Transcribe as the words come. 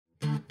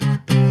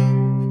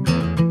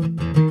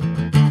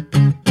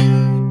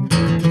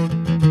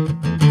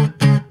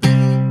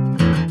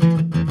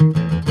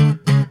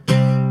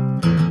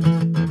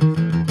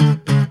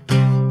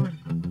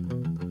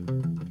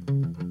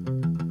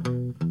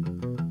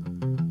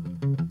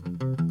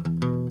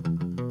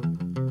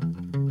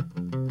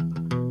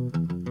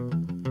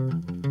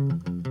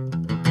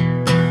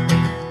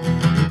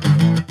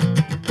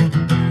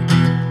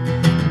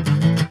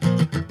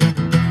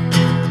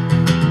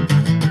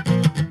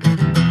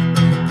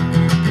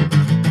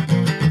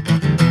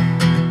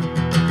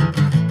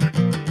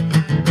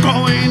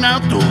going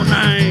out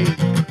tonight.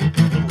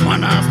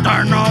 Wanna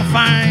start no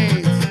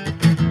fights?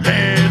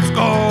 Let's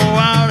go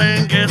out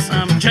and get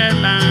some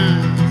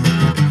chelas.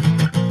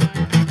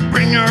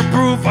 Bring your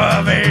proof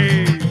of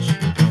age.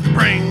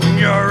 Bring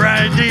your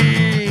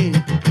ID.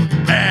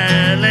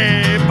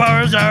 LA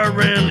bars are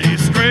really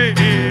strict.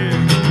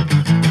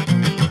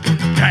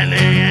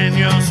 Kylie and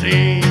you'll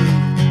see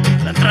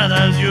the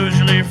entrada's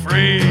usually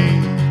free.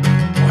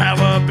 We'll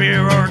have a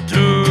beer or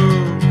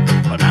two,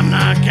 but I'm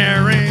not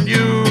carrying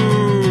you.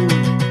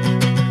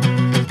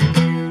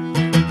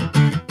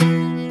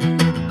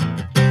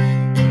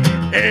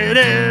 It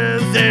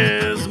is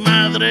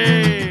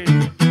desmadre.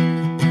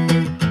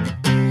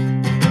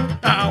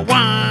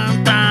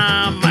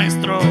 Aguanta,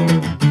 maestro.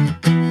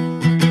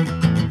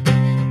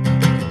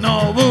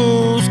 No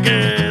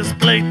busques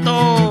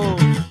pleitos.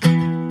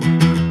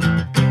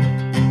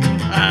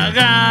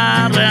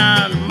 Agarre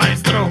al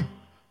maestro,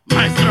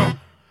 maestro,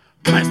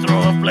 maestro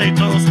of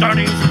pleitos,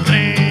 starting some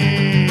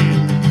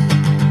things.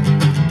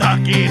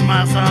 Talking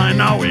masa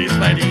and always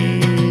fighting.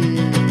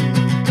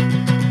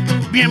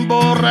 Bien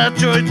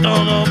borracho y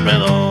todo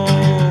pedo.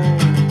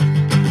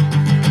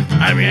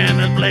 Ahí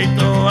viene el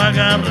pleito,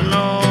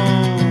 agárrenlo.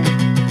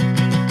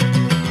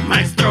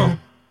 Maestro,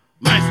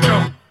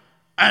 maestro,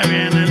 ahí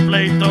viene el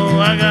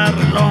pleito,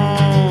 agárrenlo.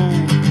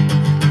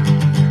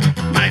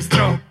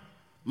 Maestro,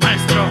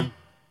 maestro.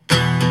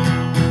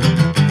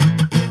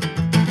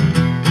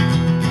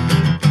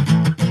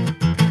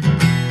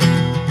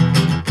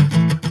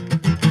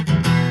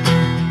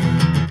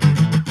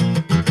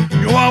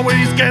 You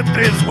always get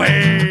this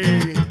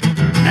way,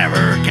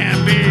 never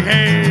can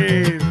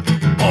behave.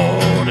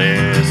 Por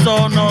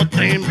eso no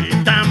te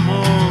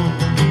invitamos.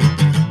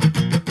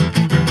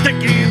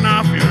 Taking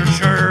off your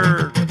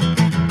shirt,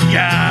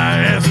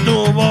 ya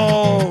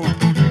estuvo,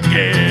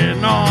 que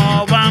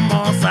no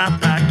vamos a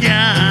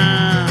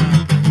taquear.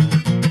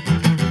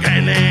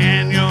 Kylie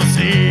and you'll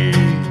see,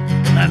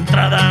 la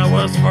entrada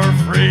was for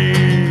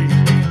free.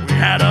 We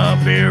had a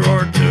beer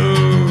or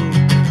two,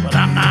 but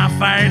I'm not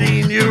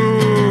fighting you.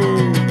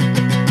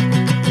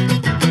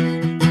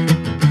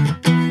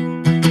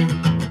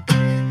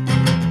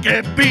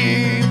 Que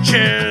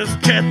pinches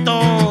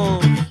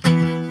chetos,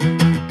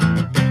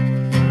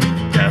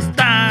 ya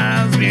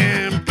estás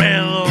bien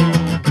pedo.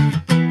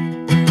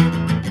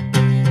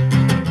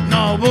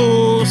 No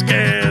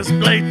busques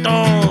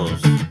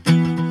pleitos.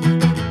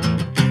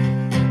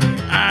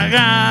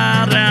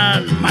 Agarre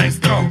al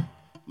maestro,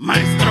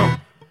 maestro,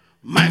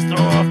 maestro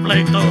of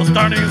pleitos,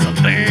 starting some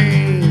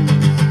things.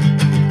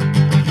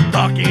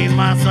 Talking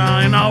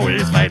masa and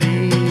always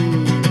fighting.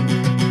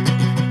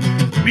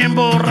 Bien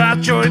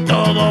borracho y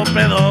todo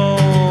pedo.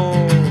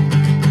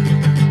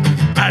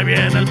 Ahí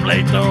viene el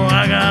pleito,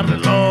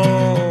 agárrelo.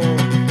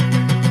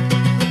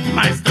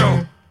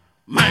 Maestro,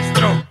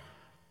 maestro,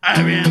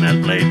 ahí viene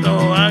el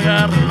pleito,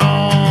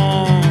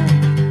 agárrelo.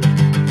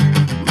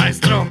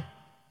 Maestro,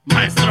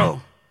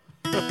 maestro.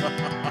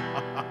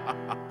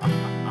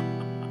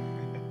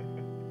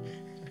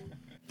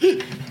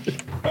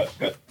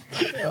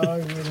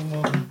 Ay, mi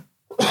hermano.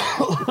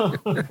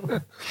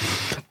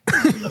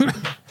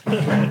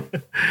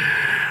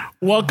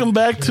 Welcome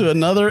back to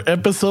another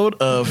episode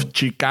of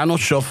Chicano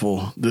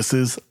Shuffle. This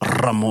is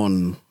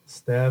Ramon.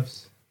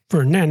 Stabs.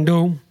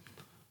 Fernando.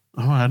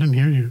 Oh, I didn't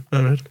hear you.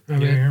 All right.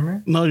 Can you hear me?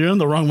 No, you're in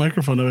the wrong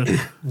microphone. All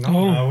right.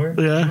 No,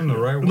 Yeah. I'm in the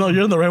right one. No,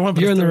 you're in the right one.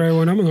 but You're in the it's right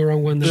one. I'm in the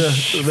wrong one. Yeah,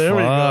 there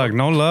we go. Fuck,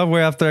 no love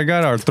way after I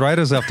got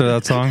arthritis after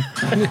that song.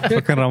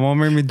 Fucking Ramon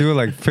made me do it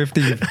like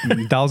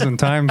 50,000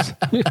 times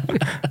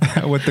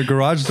with the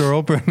garage door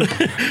open.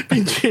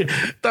 Pinche,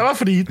 estaba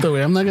frito,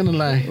 güey. I'm not gonna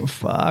lie.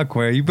 Fuck,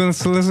 way. You've been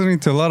listening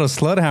to a lot of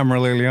Sludhammer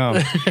lately, huh?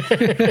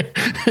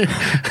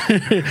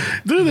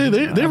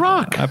 Dude, they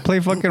rock. I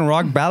play fucking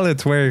rock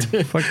ballads, way.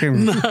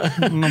 Fucking, I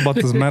don't know about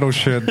this metal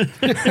shit.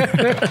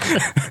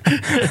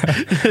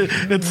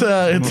 It's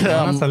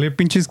Van a salir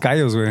pinches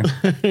callos, güey.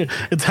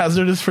 it's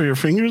hazardous for your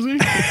fingers, güey.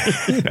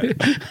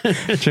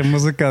 Che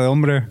música de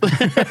hombre.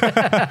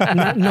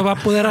 No va a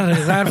poder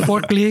arreglar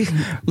forklift.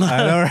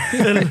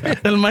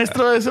 El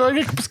maestro dice,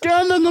 oye, pues qué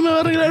onda, no me va a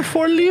arreglar el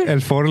Forley.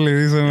 El Forley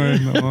dice, güey.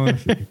 No,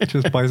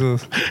 pinches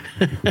paisos.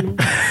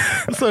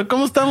 So,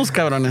 ¿cómo estamos,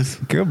 cabrones?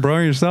 Good, bro.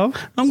 Yourself?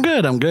 I'm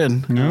good.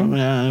 Yeah?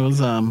 Yeah, it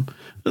was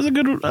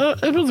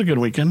a good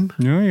weekend.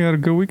 Yeah, you had a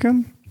good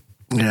weekend?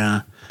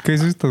 Yeah. ¿Qué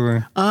hiciste,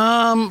 güey?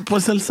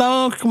 Pues el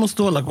sábado, ¿cómo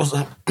estuvo la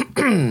cosa?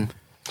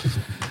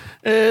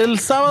 El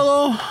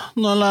sábado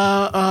no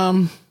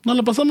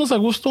la pasamos a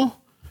gusto.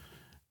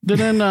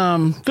 Didn't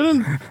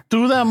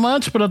do that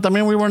much, pero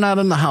también we were not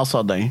in the house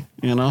all day,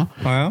 you know.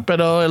 Oh, yeah?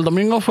 Pero el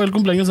domingo fue el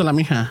cumpleaños de la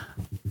mija.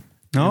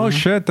 Oh,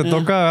 shit. ¿Te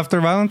toca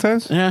after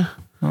Valentine's? Yeah.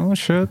 Oh,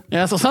 shit.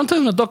 Yeah, so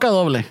sometimes me toca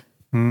doble.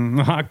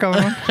 Ah,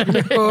 cabrón.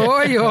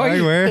 Oye, Ay,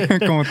 güey,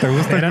 como te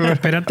gusta.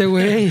 Espérate,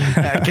 güey.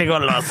 Qué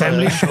goloso.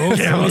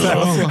 Qué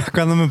goloso.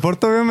 Cuando me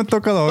porto bien me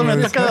toca doble.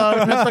 Me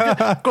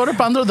toca quarter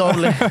pounder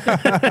doble.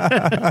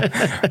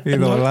 Y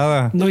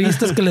doblada. No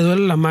viste que le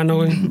duele la mano,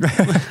 güey.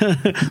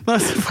 No,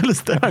 ese fue el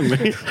Esteban,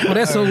 güey. Por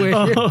eso, güey,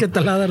 que te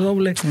la da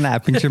doble. Nah,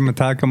 pinche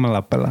Metallica me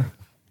la pela.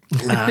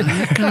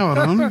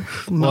 Cabrón.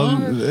 No.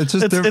 Well, it's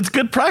just It's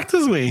good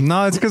practice, way.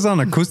 no, it's because on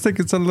acoustic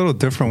it's a little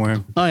different way.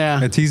 Oh,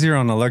 yeah. It's easier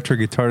on electric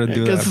guitar to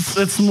do Because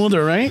that. it's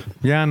smoother, right?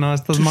 Yeah, no,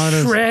 estas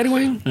madres. Shred,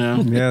 güey. Yeah.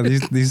 Yeah,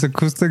 these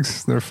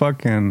acoustics, they're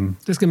fucking.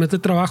 Tienes que meter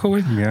trabajo,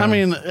 güey. Yeah. I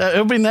mean, it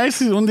would be nice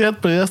si un día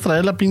pudieras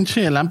traer la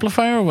pinche el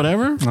amplifier or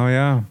whatever. Oh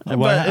yeah. Well,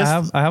 But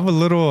I have a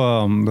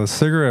little the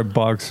cigarette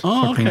box.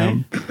 Oh, fucking okay.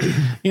 amp.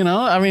 You know,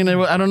 I mean,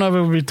 I don't know if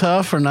it would be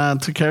tough or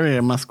not to carry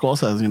más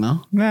cosas, you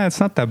know? Nah, it's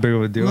not that big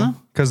of a deal. No?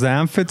 Because the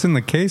amp fits in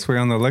the case way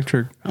on the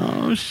electric.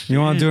 Oh, shit. You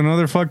want to do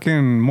another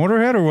fucking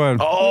Motorhead or what?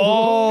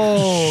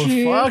 Oh,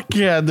 Shit. fuck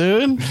yeah,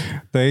 dude.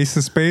 The Ace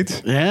of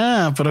Spades?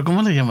 Yeah, pero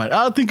 ¿cómo le llaman?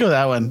 I'll think of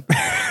that one.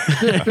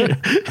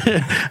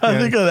 I'll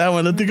think of that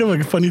one. I'll think of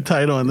a funny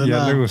title. And then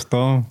Yeah, le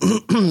gustó.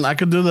 I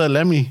could do the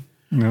Lemmy.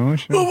 No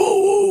shit.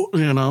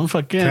 You know,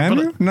 fucking. Can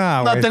you?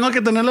 Nah, no, güey. tengo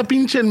que tener la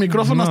pinche el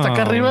micrófono hasta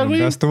acá arriba, güey.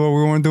 That's the what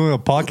we want to do with a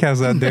podcast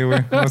that day,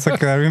 güey. Vamos a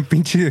quedar bien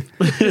pinche.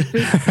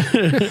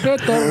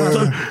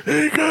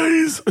 Hey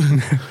guys,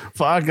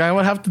 fuck! I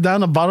would have to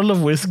down a bottle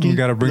of whiskey. You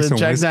gotta bring the some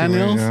Jack whiskey,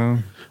 Daniels. güey. Yeah.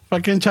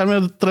 Fucking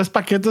echarme 3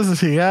 paquetes de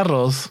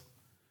cigarros.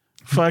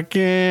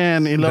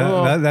 Fucking y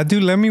luego. That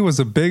dude Lemmy was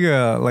a big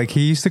like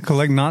he used to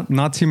collect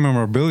Nazi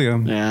memorabilia.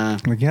 Yeah.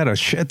 Like he had a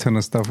shit ton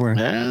of stuff, güey.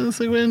 Yeah, ese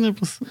güey,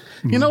 pues.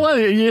 You know what?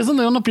 Y es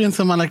donde uno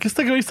piensa, man, like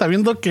este güey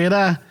sabiendo que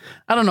era,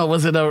 I don't know,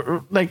 was it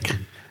a, like,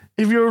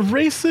 if you're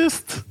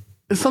racist,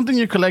 it's something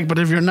you collect, but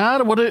if you're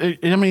not,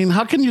 I mean,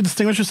 how can you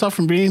distinguish yourself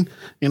from being,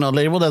 you know,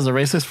 labeled as a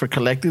racist for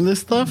collecting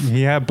this stuff?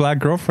 He had black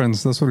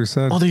girlfriends. That's what he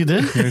said. Oh, you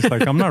did? Yeah, he's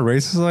like, I'm not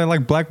racist. I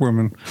like black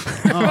women.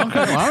 Oh,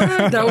 okay. Well, all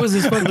right. That was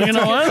his fucking. You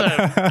know what?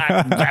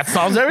 That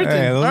solves everything.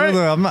 Hey, All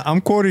right.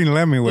 I'm quoting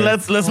Lemmy, güey.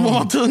 Let's move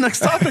on to the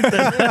next topic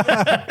then.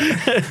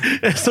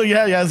 So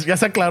ya se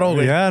aclaró,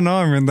 güey. Yeah, no,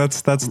 I mean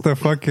that's the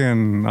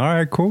fucking. All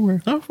right, cool,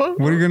 güey. Oh, fuck.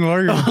 What are you gonna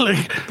argue?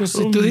 Like, Pues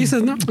si tú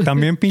dices, ¿no?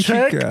 También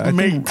pinche.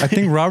 Checkmate. I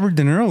think Robert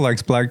De Niro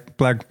likes black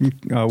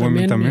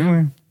women también,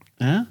 güey.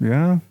 yeah.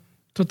 Yeah.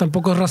 So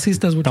tampoco es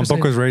racista, is what you're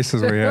Tampoco saying. es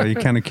racist, güey. Yeah, you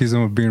can't accuse him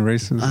of being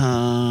racist. Uh,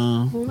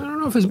 I don't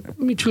know if it's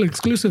mutually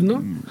exclusive, no?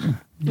 I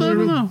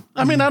don't know.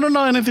 I mean, I don't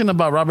know anything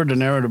about Robert De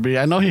Niro to be.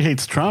 I know he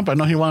hates Trump. I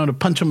know he wanted to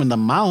punch him in the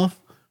mouth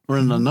or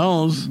in the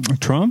nose.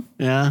 Trump?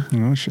 Yeah.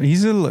 No,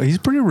 he's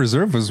pretty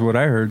reserved, is what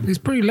I heard. He's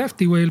pretty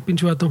lefty, güey, el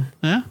pinche vato.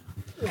 Yeah.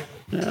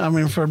 Yeah. I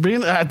mean, for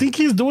being, I think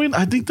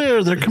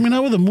they're coming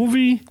out with a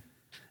movie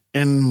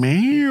in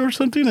May or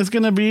something. It's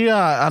going to be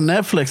on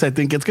Netflix, I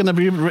think. It's going to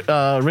be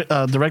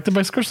directed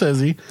by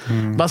Scorsese.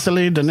 Va a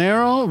salir De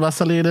Niro, va a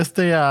salir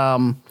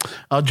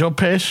Joe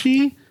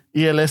Pesci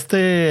y el Al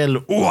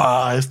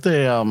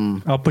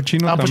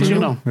Pacino Al también.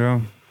 Pacino.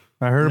 Yeah.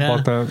 I heard Yeah.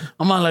 about that.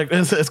 I'm like,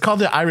 it's called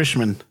The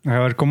Irishman. A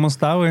ver cómo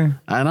está, güey.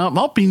 I know.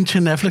 No, pinche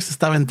Netflix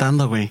está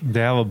aventando, güey. They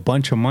have a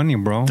bunch of money,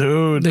 bro.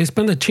 Dude. They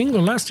spent a chingo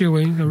last year,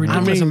 güey. A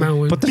ridiculous amount,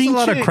 güey. But there's a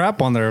lot of Pinche-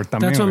 crap on there también.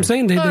 That's what I'm güey.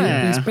 saying. They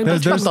Yeah. spent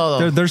There's- a there's-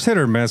 todo. There's hit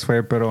or miss,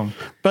 güey, pero.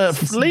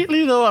 But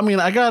lately, though, I mean,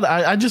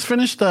 I just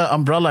finished the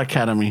Umbrella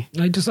Academy.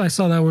 I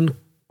saw that one.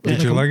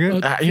 Did you like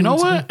it? You know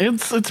what?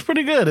 It's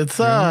pretty good.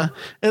 It's I've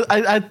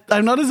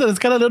noticed that it's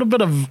got a little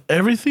bit of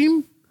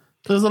everything.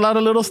 There's a lot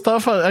of little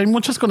stuff. Hay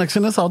muchas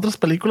conexiones a otras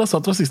películas, a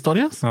otras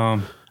historias.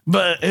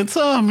 But it's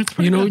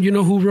pretty good. You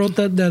know who wrote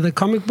the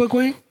comic book,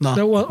 way?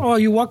 No.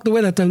 You walked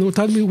away that time.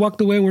 We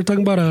walked away. We're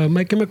talking about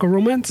My Chemical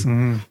Romance.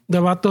 The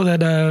vato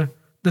that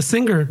the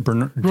singer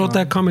wrote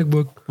that comic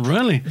book.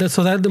 Really?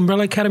 So that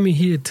Umbrella Academy,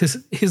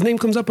 his name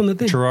comes up on the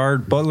thing.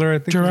 Gerard Butler, I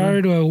think.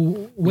 Gerard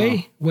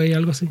Way,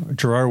 algo así.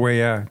 Gerard Way,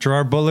 yeah.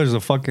 Gerard Butler's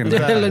a fucking.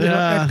 Actor.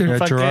 Yeah,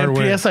 Fuck Gerard it.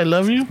 Way. P.S. I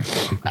love you.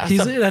 That's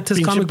his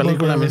Pinche comic book.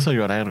 película me güey. hizo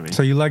llorar, güey.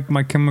 So you like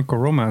My Chemical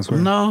Romance,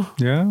 güey? No.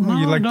 Yeah?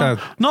 You like no. that?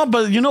 No,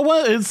 but you know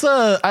what? It's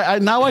I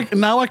now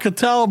I could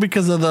tell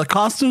because of the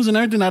costumes and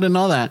everything. I didn't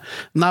know that.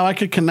 Now I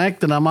could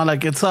connect, and I'm all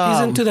like, it's He's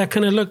into that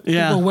kind of look.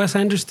 yeah. Tipo Wes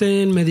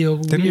Anderson, medio.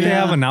 Didn't they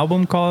have an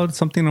album called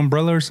something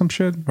Umbrella or some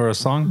shit? Or a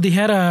song? They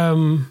had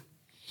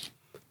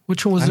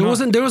which one was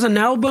there? There was an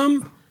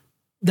album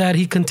that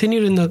he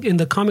continued in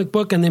the comic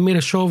book, and they made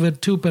a show of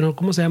it too. Pero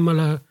cómo se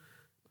llama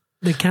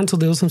They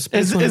canceled. There was some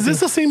space. Is this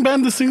the same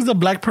band that sings the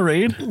Black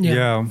Parade?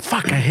 Yeah.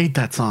 Fuck, I hate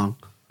that song.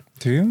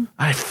 Do you?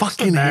 I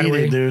fucking bad hate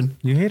way. it, dude.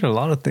 You hate a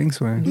lot of things,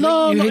 man.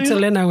 No, You no, hate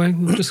Selena,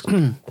 güey. Just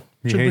You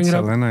should hate bring it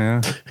up. Selena,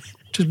 yeah.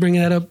 Just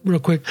bringing that up real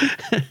quick.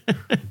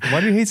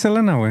 Why do you hate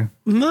Selena, way?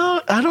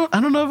 No, I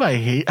don't know if I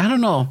hate. I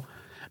don't know.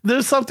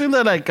 There's something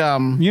that like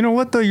You know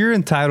what though? You're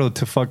entitled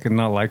to fucking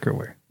not like her,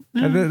 way.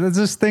 That's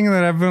this thing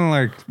that I've been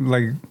like,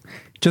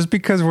 just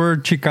because we're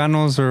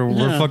Chicanos or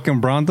we're fucking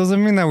brown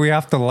doesn't mean that we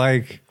have to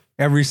like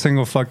every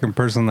single fucking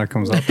person that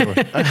comes up to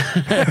her.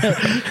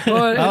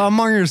 I'm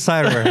on your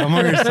side, way. I'm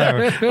on your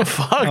side, way.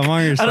 fuck. I'm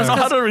on your I don't know side.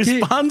 how to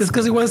respond. It's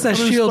because he wants that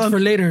shield for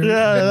later.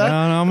 Yeah,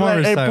 No, I'm on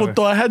your hey, side,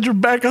 puto, I had your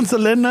back on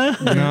Selena.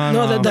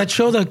 No, that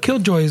show, the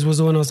Killjoys, was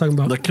the one I was talking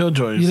about. The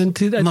Killjoys. You didn't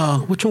see that? No.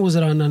 Which one was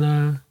it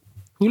on?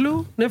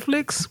 Hulu?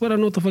 Netflix? What I don't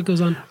know what the fuck it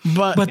was on.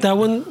 But that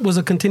one was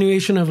a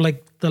continuation of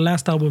like the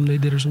last album they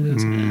did or something.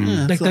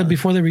 Yeah, Like so- that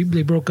before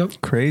they broke up.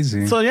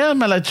 Crazy. So yeah,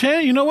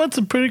 Malache, you know what's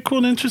a pretty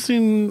cool,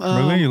 interesting.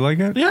 Really? You like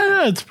it?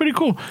 Yeah, it's pretty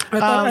cool.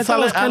 I thought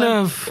it was kind Alan-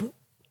 of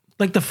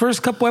like the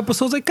first couple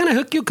episodes. They kind of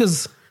hook you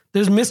because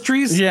there's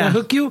mysteries Yeah. that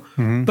hook you.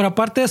 But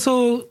aparte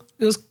eso,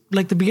 it was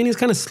like the beginning is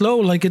kind of slow.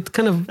 Like it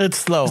kind of It's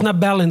slow. It's not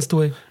balanced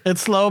way.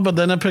 It's slow, but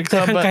then it picks Te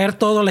up. dejan But, caer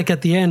todo like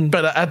at the end.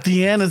 but at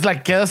the end, it's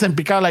like quedas en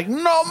picado, like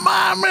no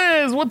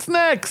mames, what's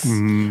next?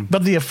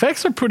 But the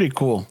effects are pretty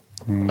cool.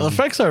 The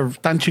effects are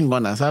tan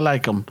chingonas. I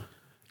like them.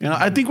 You know,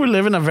 I think we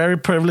live in a very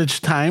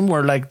privileged time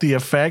where like the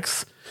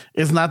effects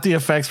is not the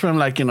effects from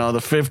like, you know, the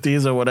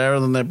 50s or whatever,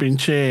 donde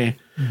pinche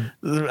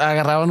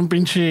agarraban un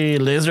pinche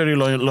laser y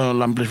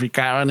lo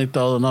amplificaban y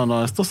todo.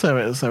 No, esto se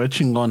ve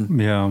chingón.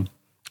 Yeah.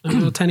 A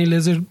little tiny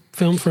lizard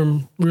film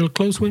from real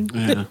close way.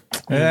 Yeah.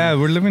 Yeah,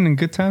 we're living in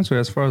good times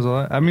as far as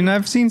all that. I mean,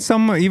 I've seen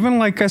some, even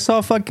like I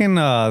saw fucking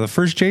the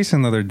first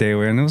Jason the other day,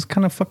 and it was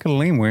kind of fucking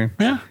lame, way.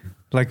 Yeah.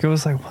 Like it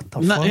was like, what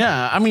the fuck?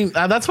 Yeah, I mean,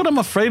 that's what I'm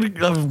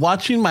afraid of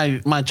watching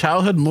my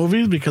childhood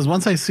movies, because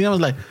once I see them, I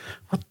was like,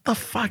 what the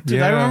fuck,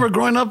 dude? I Yeah. remember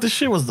growing up, this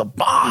shit was the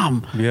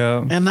bomb.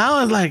 Yeah. And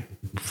now it's like,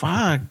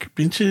 fuck,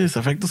 pinches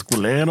efectos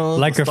culeros.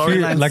 Like the a few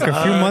storyline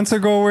sucks. months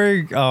ago,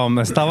 where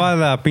estaba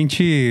la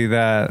pinche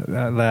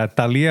la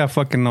Thalía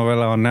fucking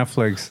novela on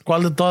Netflix.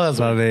 ¿Cuál de todas?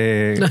 La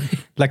güey? de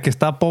la que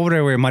está pobre,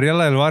 güey,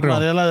 Mariela del Barrio.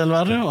 Mariela del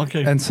Barrio?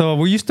 Okay. And so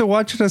we used to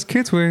watch it as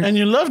kids, güey. And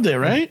you loved it,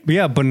 right?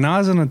 Yeah, but now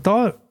as an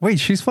adult, wait,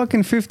 she's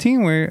fucking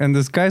 15, way, and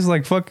this guy's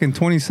like fucking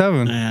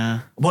 27. Yeah.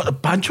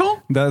 What,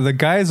 Pancho? The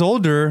guy's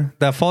older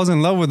that falls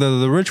in love with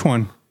the rich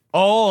one.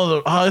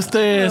 Oh,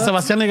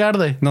 Sebastián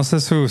Legarde. No sé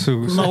su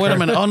No, wait a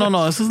minute. Oh,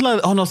 no. Esa es la...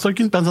 Oh, no, estoy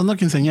pensando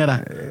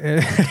quinceañera.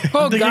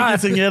 Oh Thinking God!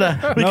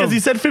 quinceañera. Because he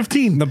said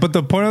 15. No, but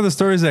the point of the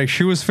story is like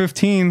she was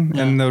 15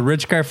 and the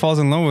rich guy falls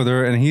in love with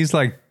her and he's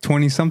like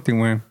 20 something,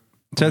 way.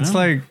 So it's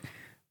like,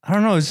 I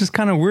don't know, it's just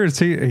kind of weird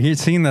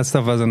seeing that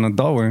stuff as an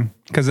adult, way.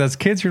 Because as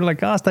kids, you're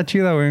like, está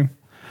chida, way.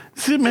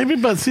 See, maybe,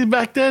 but see,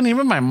 back then,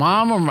 even my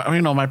mom or,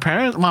 you know, my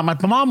parents, my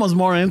mom was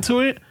more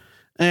into it.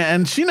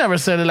 And she never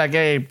said it like,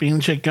 hey,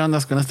 pinche, ¿qué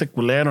ondas con este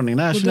culero? Ni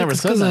nada. She never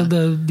said Because that.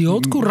 of the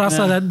old school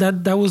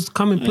raza that was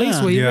commonplace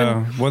Yeah. way.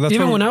 Yeah. Well, that's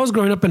Even what- when I was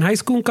growing up in high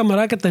school, un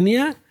camarada que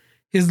tenía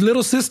his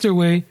little sister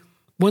way.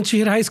 Once she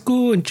hit high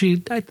school and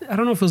I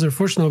don't know if it was her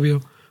first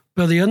novio,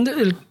 but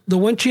the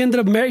one she ended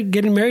up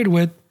getting married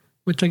with,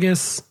 which I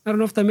guess I don't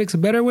know if that makes a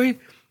better way,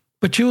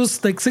 but she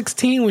was like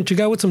 16 when she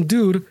got with some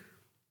dude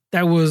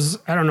that was,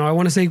 I don't know, I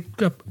want to say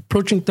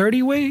approaching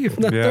 30 way, if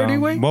not Yeah. 30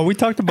 way. Well, we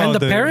talked about and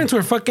the parents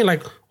were fucking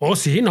like, oh,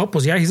 sí, no,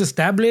 pues yeah, he's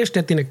established,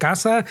 ya tiene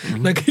casa.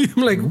 Like,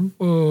 I'm like,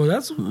 oh,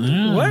 that's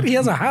what? He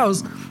has a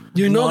house.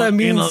 You know that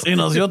means. Y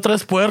nos dio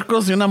 3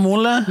 puercos y una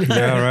mula.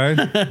 Yeah, right?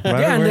 Right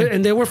Yeah, away.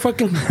 and they were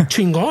fucking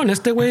chingón.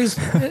 Este güey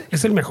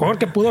es el mejor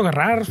que pudo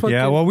agarrar. Fucking.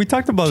 Yeah, well, we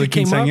talked about She the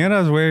came up.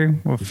 quinceañeras, way,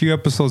 a few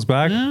episodes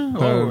back. Yeah?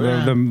 Oh,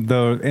 yeah.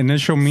 The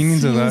initial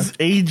meanings of This that. is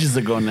ages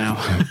ago now.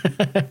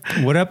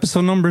 What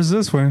episode number is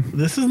this, way?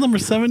 This is number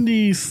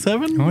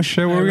 77. Oh,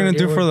 shit, what are we going to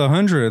do for the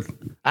 100th?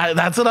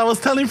 That's what I was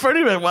telling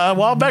Freddie a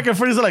while back, and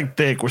Freddie's like,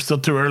 Dick, we're still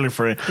too early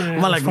for it. I'm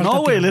like, fuck no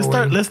that way,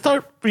 thing, let's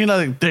start, you know,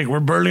 like, Dick, we're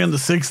barely in the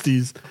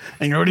 60s,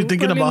 and you're already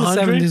thinking barely about in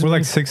the 100. 70s. We're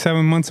like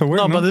 6-7 months away.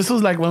 No, but this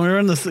was like when we were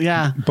in the,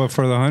 yeah. But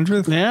for the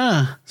 100th?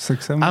 Yeah.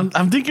 6-7?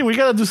 I'm thinking we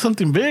gotta do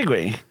something big,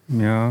 way.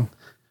 Yeah.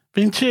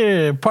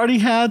 Pinche party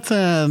hats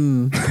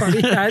and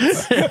Party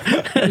hats.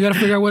 You gotta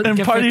figure out what and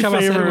qué party fecha va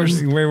a ser,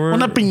 favors. güey. Wait,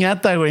 Una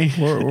piñata, güey.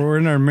 We're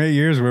in our May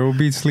years where we'll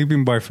be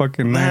sleeping by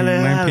fucking 9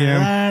 p.m.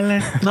 Dale,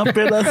 no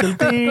pierdas el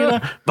tiro,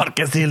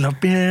 porque si lo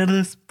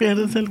pierdes,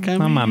 pierdes el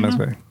camino. No mames,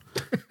 güey.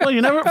 Well,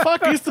 you never,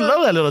 fuck, I used to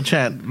love that little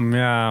chant.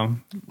 Yeah.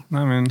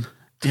 I mean,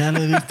 Ya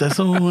le diste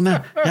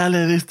una, ya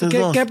le diste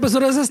dos, ¿Qué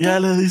episodio es este? ya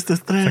le diste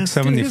tres.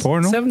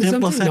 74, ¿no? 70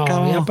 Tiempo something? se No,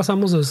 acabó. ya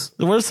pasamos los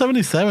We're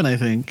 77, I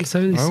think.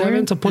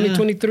 77 to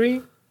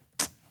 2023.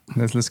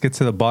 let's get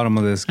to the bottom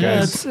of this, Yeah,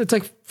 guys. it's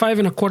like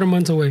 5.25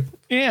 months away.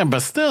 Yeah, but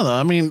still,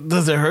 I mean,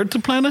 does it hurt to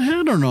plan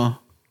ahead or no?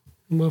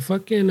 Well,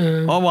 fucking.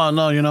 Oh, well,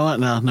 no, you know what?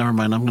 No, never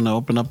mind. I'm going to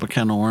open up a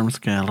can of worms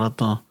que al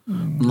rato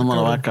no me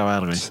lo va a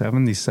acabar, güey.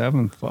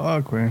 77.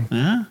 Fuck, güey.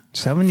 Yeah.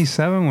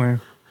 77, güey.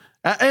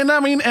 And I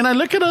mean, and I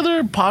look at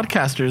other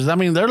podcasters. I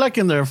mean, they're like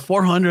in their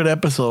 400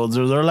 episodes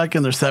or they're like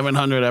in their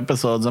 700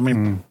 episodes. I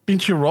mean,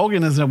 Pinche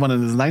Rogan is in one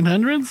of his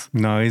 900s.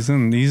 No, he's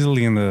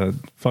easily in the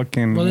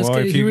fucking... Well,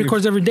 if he you-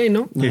 records every day,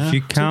 no? If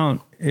you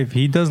count, if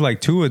he does like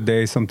 2 a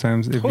day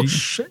sometimes, if Oh, he,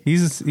 shit.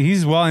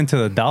 he's well into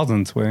the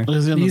thousands, way.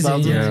 Is he in the Easy,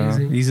 thousands? yeah.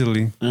 easy.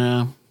 Easily.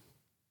 Yeah.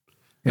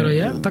 Pero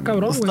ya, está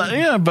cabrón, güey.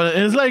 Yeah, but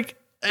it's like,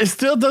 it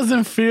still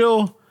doesn't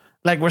feel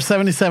like we're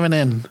 77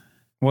 in.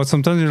 Well,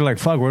 sometimes you're like,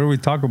 fuck, what do we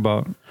talk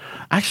about?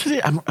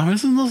 Actually, I'm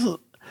missing those.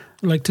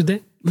 Like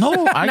today?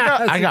 No,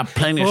 I got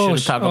plenty of shit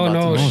to talk about.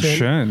 no, Oh, today.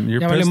 shit.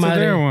 You're Ya vale pissed today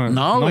madre. or what?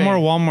 No, no güey. more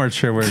Walmart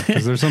shit, güey.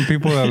 Because there's some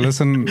people that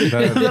listen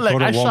that They're like, go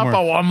to I shop at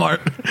Walmart.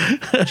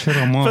 Walmart. Shit,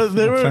 I'm But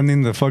they were-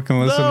 offending the fucking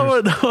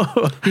listeners.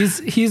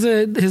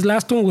 No. His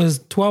last one was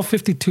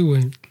 12.52,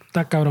 güey.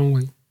 Está cabrón,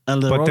 güey. El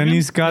de But then Rogan?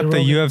 he's got the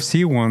Rogan.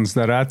 UFC ones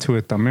that add to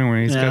it también.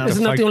 When he's Yeah. got This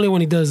is not the the only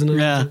one he does. No?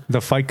 Yeah.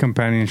 fight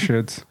companion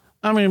shits.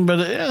 I mean, but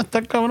yeah,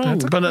 está cabrón.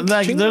 That's a But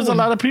like, chingo. there's a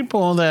lot of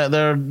people that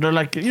they're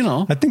like, you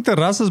know, I think the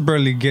Raza's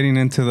barely getting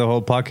into the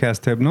whole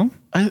podcast tip, no?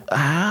 you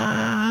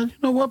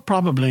know what?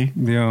 Probably,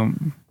 Yeah.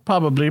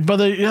 probably. But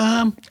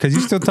yeah, Because you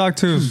still talk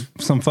to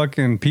some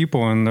fucking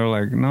people and they're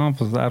like, no,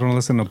 pues I don't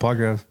listen to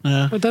podcasts.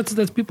 yeah, But that's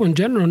people in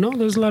general. No,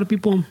 there's a lot of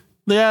people.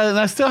 yeah. And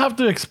I still have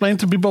to explain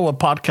to people what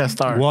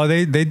podcasts are. Well,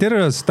 they did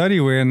a study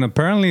where, and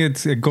apparently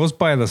it goes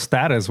by the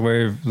status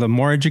where the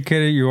more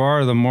educated you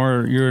are, the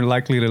more you're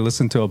likely to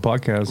listen to a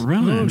podcast.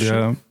 Really? Oh,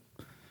 Yeah.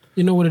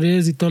 You know what it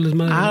is. Y todo les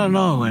madre. I don't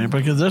know, güey,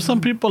 because there's some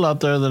people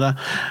out there that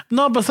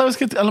no, but sabes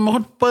que a lo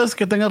mejor puedes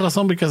que tengas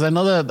razón because I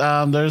know that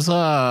there's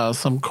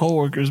some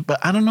coworkers, but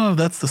I don't know if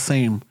that's the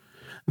same.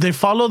 They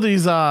follow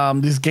these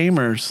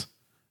gamers,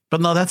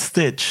 but no, that's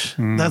Stitch.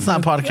 That's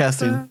not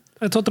podcasting.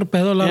 That's otro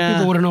pedo. A lot Yeah. of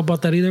people wouldn't know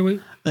about that either, way.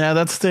 Yeah,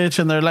 that's Stitch,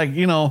 and they're like,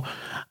 you know,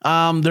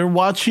 they're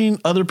watching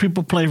other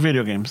people play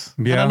video games.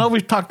 And Yeah. I know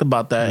we've talked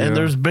about that, and Yeah.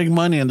 there's big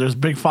money and there's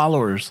big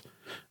followers.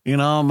 You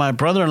know, my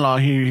brother-in-law,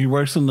 he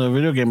works in the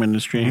video game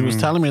industry. And he was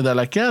telling me that,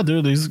 like, yeah,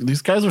 dude,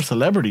 these guys are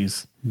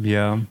celebrities.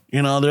 Yeah.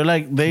 You know, they're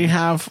like, they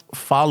have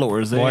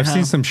followers. They Well, I've have,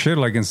 seen some shit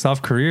like in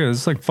South Korea.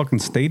 It's like fucking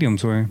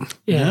stadiums, way.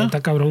 Yeah, Yeah.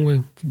 está cabrón,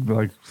 güey.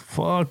 Like,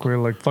 fuck, we're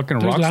like fucking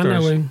There's rock lana,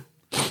 stars. güey.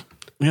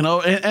 you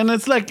know, and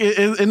it's like,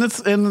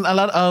 and a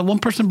lot. One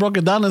person broke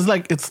it down. It's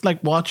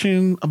like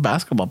watching a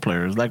basketball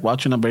player. It's like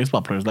watching a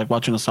baseball player. It's like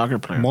watching a soccer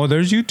player. Well,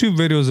 there's YouTube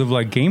videos of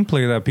like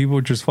gameplay that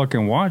people just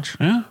fucking watch.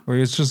 Yeah. Where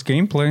it's just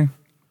gameplay.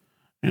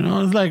 You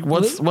know, it's like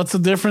what's the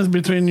difference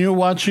between you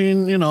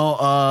watching, you know,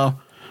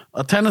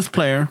 a tennis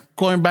player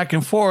going back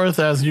and forth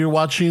as you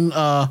watching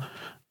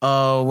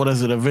what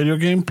is it, a video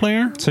game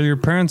player? So your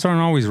parents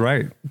aren't always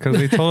right because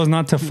they told us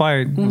not to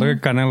fight. Look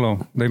at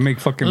Canelo. They make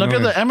fucking Look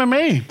at the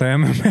millions. MMA. The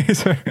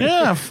MMAs. Are,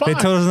 Yeah, They fuck.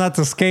 told us not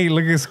to skate.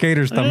 Look at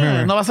skaters Yeah,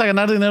 también. no vas a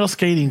ganar dinero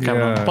skating,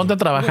 cabrón. Yeah. Ponte a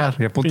trabajar,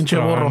 Ya, puto pinche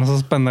trabajo, burro. no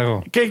seas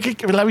pendejo.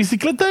 ¿Qué? La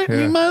bicicleta, Yeah.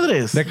 mi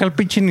madres. Deja el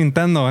pinche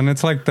Nintendo and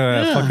it's like the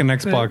Yeah. fucking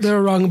Xbox.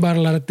 They're wrong about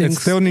a lot of things.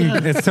 It's still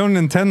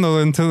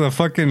Nintendo into the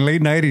fucking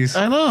late 90s.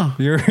 I know.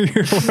 You're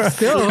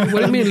Still, what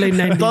do you mean late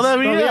 90s?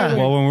 Todavía.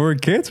 well, when we were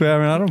kids,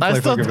 man, I don't play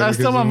Hasta fucking video games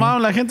anymore.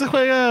 mamá, la gente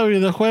juega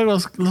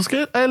videojuegos. ¿Los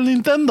qué? El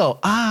Nintendo.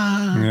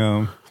 Ah.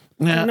 Yeah.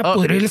 Yeah. Van a Oh,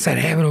 pudrir el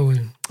cerebro, güey.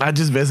 I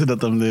just visited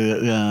them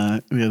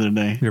the other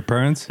day. Your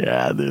parents?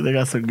 Yeah, dude, they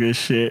got some good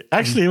shit.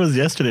 Actually, it was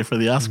yesterday for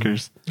the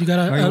Oscars. You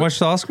gotta... Oh, you watched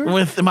the Oscar?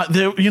 With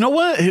you know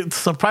what? It's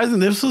surprising.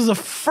 This was the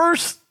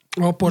first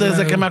por desde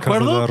la- que me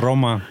Because of acuerdo. the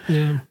Roma.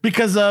 Yeah.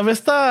 Because of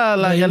esta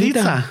La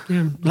Yalitza.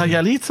 Yeah. La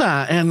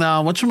Yalitza. And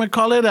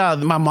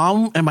whatchamacallit, my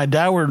mom and my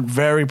dad were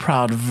very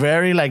proud.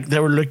 Very, like, they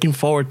were looking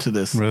forward to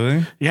this.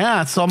 Really?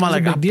 Yeah. So I'm That's a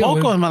like, big ¿a deal,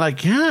 poco? güey. I'm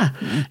like, yeah.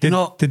 You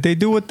know, Did they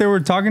do what they were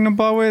talking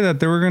about, way that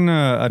they were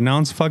gonna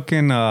announce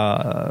fucking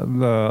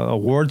the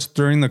awards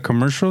during the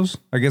commercials?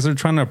 I guess they're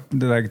trying to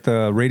like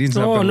the ratings.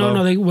 have Oh, been no,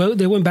 low. no.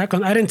 They went back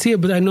on... I didn't see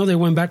it, but I know they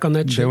went back on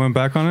that They shit. went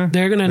back on it.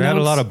 They're gonna They had a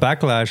announce lot of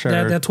backlash. I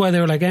heard. That's why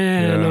they were like,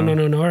 no.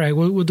 All right,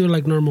 we'll do it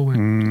like normal way.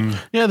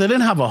 yeah, they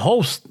didn't have a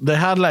host. They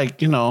had, like,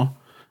 you know,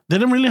 they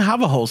didn't really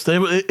have a host.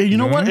 You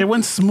know what? It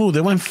went smooth.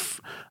 It went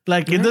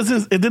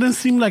it didn't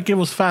seem like it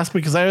was fast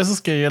because I was just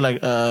scared. You're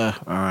like, all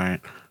right.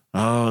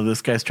 Oh,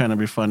 this guy's trying to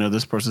be funny, or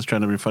this person's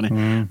trying to be funny.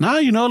 Now,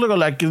 you know, look,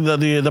 like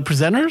the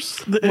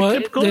presenters,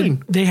 it kept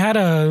going. They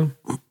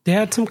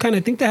had some kind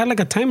of... I think they had like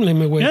a time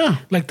limit with... Yeah.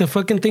 Like the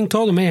fucking thing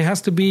told them, hey, it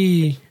has to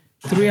be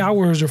 3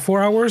 hours or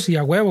 4 hours. Y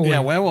a huevo, güey. Yeah,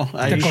 huevo. Te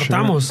Ahí,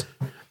 cortamos.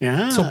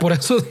 Yeah. So por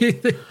eso...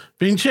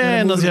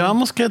 Pinche, nos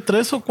llevamos que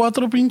 3 o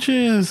 4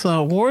 pinches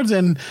awards,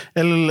 and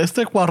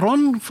este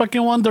Cuarón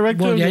fucking one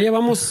director. Well, ya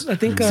llevamos, I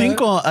think...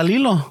 5 al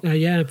hilo.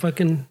 Yeah,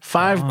 fucking...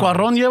 5.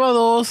 Cuarón lleva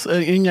 2,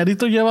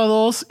 Iñárritu lleva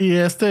 2, y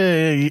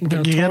este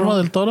Del Guillermo Toro.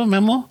 del Toro,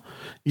 Memo,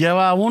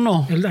 lleva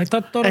 1. I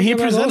thought Toro And he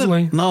lleva dos, presented.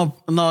 güey.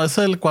 No, es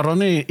el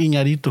Cuarón y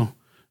Iñárritu,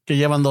 que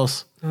llevan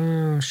 2.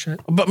 Oh, shit.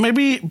 But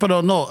maybe,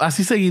 pero no,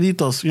 así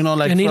seguiditos, you know,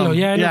 like En hilo, from,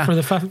 yeah, I know, for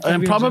the five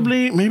and years,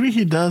 probably, maybe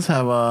he does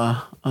have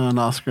an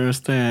Oscar,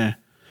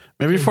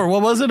 maybe for,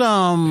 what was it,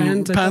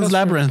 Pan's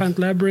Labyrinth. Pan's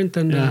Labyrinth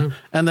and... Yeah.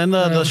 And then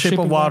the Shape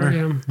of Water.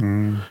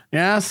 Yeah.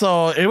 Yeah,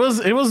 so it was,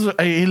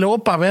 y luego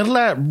para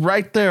verla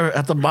right there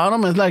at the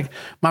bottom, it's like,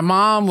 my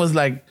mom was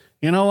like,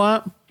 you know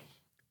what?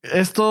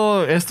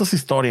 Esto es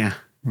historia.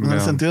 En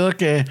el sentido de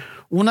que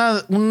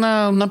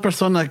una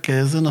persona que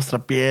es de nuestra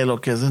piel o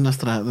que es de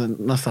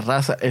nuestra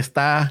raza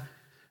está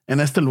en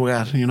este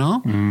lugar, you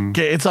know?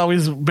 Que it's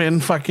always been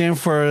fucking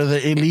for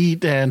the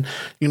elite and,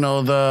 you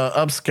know, the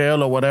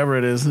upscale or whatever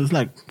it is. It's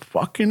like,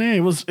 fucking it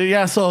was,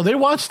 yeah, so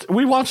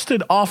we watched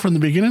it all from the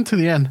beginning to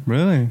the end.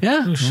 Really?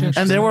 Yeah. Oh, shit.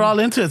 And they were all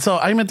into it. So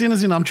ahí me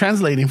tienes, you know, I'm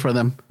translating for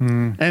them.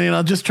 And, you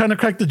know, just trying to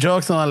crack the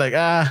jokes. And I'm like,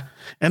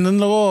 And then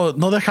luego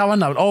no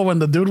dejaban out. Oh, when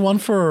the dude won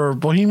for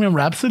Bohemian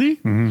Rhapsody.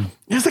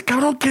 Ese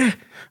cabrón que.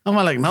 I'm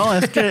like, no,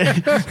 es que.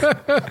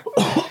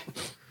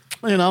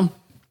 You know.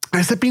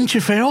 ese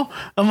pinche feo.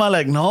 I'm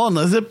like, no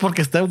es porque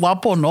esté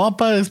guapo, no,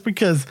 pa. It's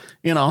because,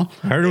 you know.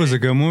 I heard it was a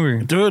good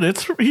movie. Dude,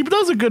 he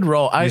does a good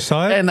role. You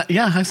saw it? And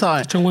yeah, I saw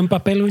it. Hecho un buen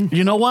papel, güey.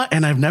 You know what?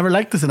 And I've never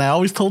liked this. And I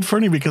always told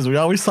Fernie because we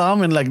always saw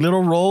him in like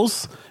little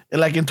roles.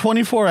 Like in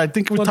 24, I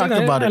think we Well, talked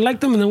about I it.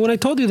 liked him, and then when I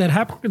told you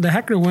that the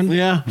hacker one,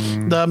 Yeah,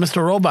 the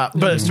Mr. Robot.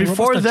 But Mr.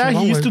 before Robot's that,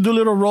 got he used to chingón, do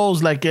little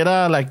roles. Like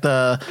era like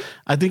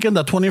I think in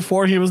the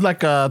 24, he was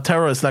like a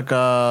terrorist,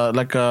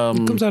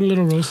 comes out in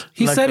little roles.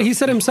 He Like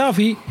said himself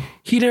he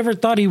never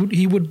thought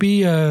he would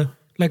be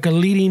like a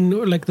leading,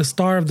 like the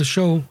star of the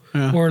show,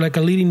 or like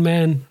a leading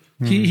man.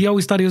 He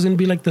always thought he was going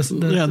to be like the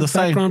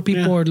side, background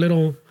people or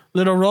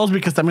little roles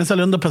because también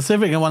salió in the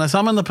Pacific. And when I saw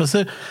him in the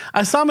Pacific,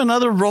 I saw him in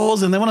other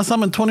roles. And then when I saw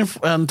him in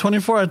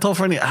 24, I told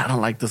Fernie, I don't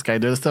like this guy,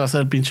 dude. Este va a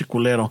ser pinche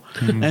culero.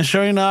 And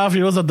sure enough,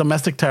 he was a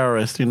domestic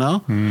terrorist, you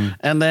know?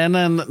 And then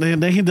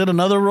he did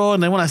another role.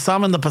 And then when I saw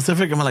him in the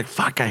Pacific, I'm like,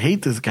 fuck, I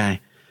hate this guy.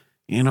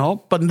 You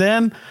know? But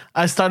then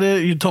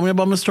you told me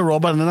about Mr.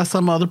 Robot. And then I saw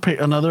some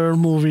other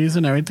movies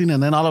and everything.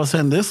 And then all of a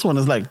sudden, this one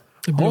is like,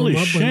 holy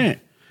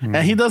shit. And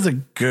he does a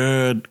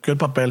good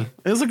papel.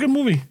 It's a good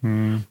movie.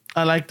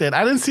 I liked it.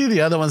 I didn't see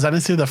the other ones. I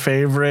didn't see The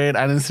Favorite.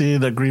 I didn't see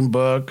The Green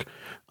Book.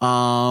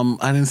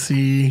 I didn't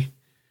see...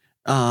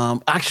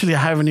 actually, I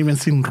haven't even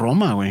seen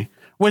Roma, way.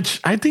 Which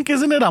I think,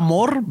 isn't it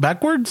Amor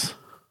backwards?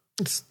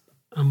 It's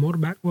Amor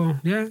back. Well,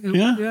 yeah,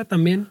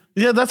 también.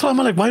 Yeah, that's why I'm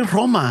like, why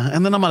Roma?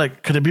 And then I'm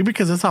like, could it be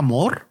because it's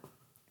Amor?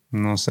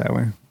 No sé,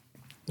 güey.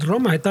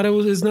 Roma. I thought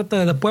it's not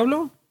the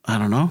pueblo. I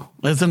don't know.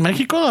 It's in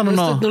Mexico? I don't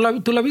know.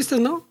 ¿Tú la viste,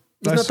 no?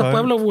 It's I not the saw it.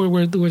 pueblo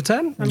where it's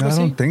at. Algo I así.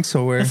 don't think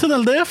so, güey. It's in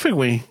El DF,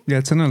 way. Yeah,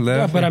 it's in the Yeah,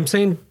 left. but I'm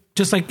saying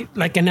just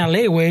like in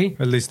LA, way.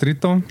 El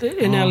Distrito.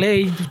 In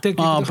LA,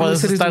 Oh,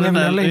 puedes estar en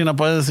LA. you know,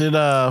 puedes ir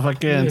a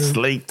fucking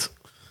Slate,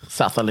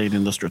 South LA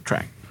Industrial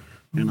Track,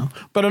 you know.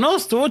 Pero no,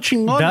 estuvo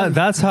chingón.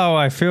 That's how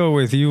I feel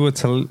with you with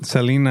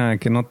Selena,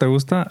 que no te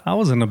gusta. I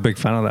wasn't a big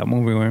fan of that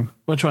movie, güey.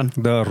 Which one?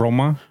 The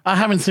Roma. I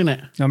haven't seen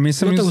it. A mí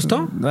se ¿No me te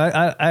hizo- gustó?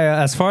 I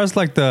as far as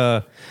like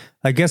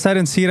I guess I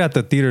didn't see it at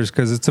the theaters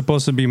because it's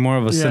supposed to be more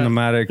of a Yeah,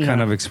 cinematic kind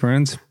yeah. of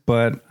experience,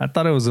 but I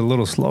thought it was a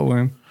little slow,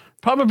 güey.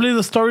 Probably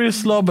the story is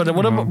slow, but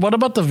what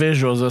about the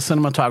visuals, the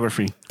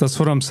cinematography? That's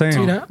what I'm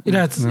saying. Mira,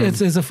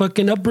 it's a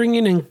fucking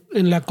upbringing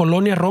in la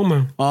colonia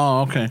Roma.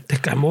 Oh, okay.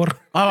 De amor.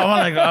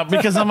 I'm like,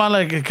 because I'm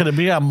like, could it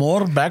be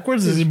Amor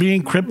backwards? Is he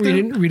being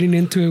encrypted? Reading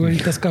into it, güey.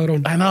 Estás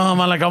cabrón. I know, I'm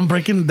like, I'm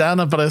breaking down.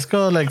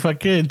 Aparezco like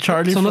fucking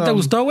Charlie. So, ¿no te from-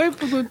 gustó,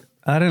 güey?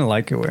 I didn't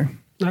like it, güey.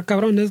 Ah,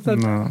 cabrón.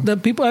 The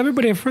people,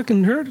 everybody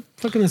freaking heard.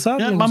 Fucking saw.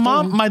 Yeah,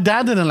 my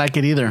dad didn't like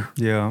it either.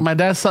 Yeah. My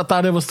dad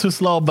thought it was too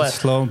slow, but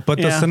Slow, but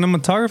yeah. the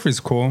cinematography is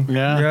cool.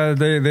 Yeah.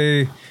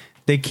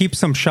 They keep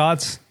some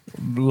shots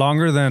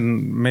longer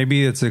than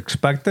maybe it's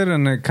expected,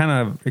 and it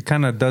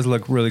kind of does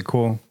look really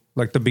cool.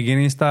 Like the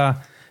beginning está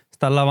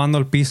lavando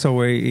el piso,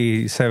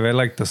 güey, y se ve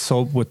like the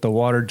soap with the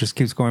water just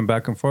keeps going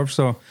back and forth.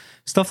 So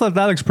stuff like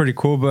that looks pretty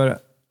cool,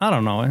 but I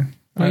don't know, eh.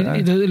 El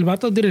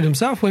vato did it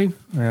himself, güey.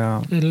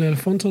 Yeah. El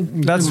Alfonso.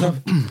 did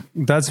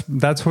it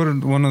That's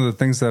what one of the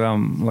things that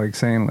I'm like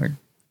saying, like,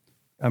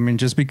 I mean,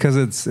 just because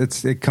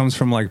it comes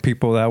from like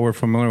people that we're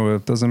familiar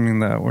with doesn't mean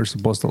that we're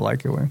supposed to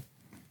like it, way.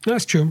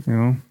 That's true. You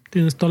know?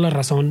 Tienes toda la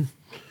razón.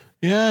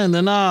 Yeah, and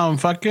then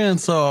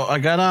so I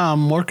got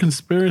more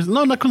conspiracy.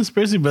 No, not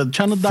conspiracy, but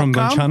channel.com. From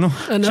Don Chano.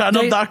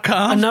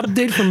 Channel.com. An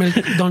update from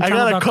Don I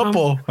got a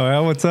couple. Oh yeah,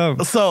 what's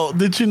up? So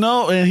did you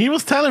know? And he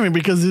was telling me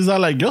because he's all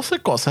like, "Yo sé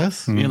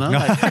cosas," you know.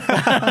 Like,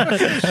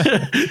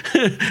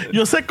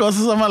 Yo sé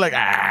cosas. I'm like,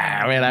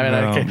 a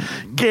ver, okay.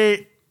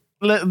 Que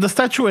the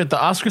statuette,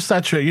 the Oscar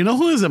statuette. You know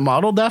who is it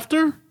modeled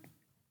after?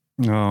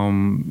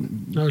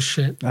 Oh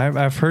shit.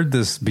 I've heard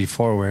this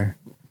before, where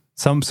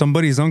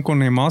somebody's uncle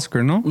named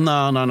Oscar, no?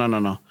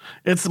 No.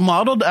 It's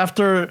modeled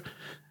after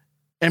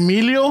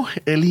Emilio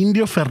El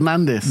Indio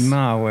Fernandez.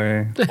 Nah,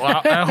 way.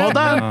 Hold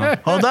on.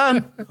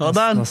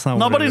 That's not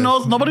Nobody what it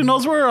knows. Nobody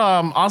knows where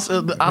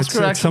Oscar It's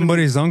actually.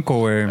 somebody's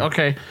uncle, way.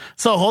 Okay,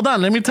 so hold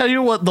on. Let me tell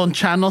you what Don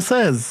Chano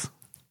says.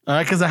 All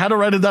right, because I had to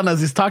write it down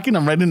as he's talking.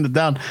 I'm writing it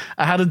down.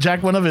 I had to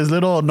jack one of his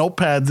little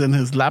notepads in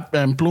his lap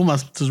and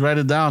plumas to write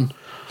it down.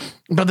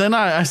 But then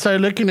I started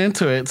looking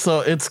into it.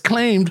 So he's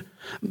claimed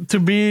to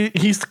be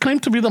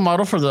the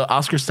model for the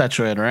Oscar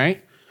statuette,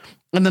 right?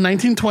 In the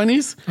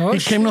 1920s, Oh, he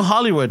came to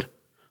Hollywood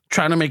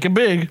trying to make it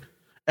big.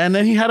 And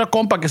then he had a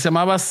compa que se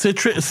llamaba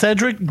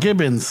Cedric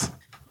Gibbons.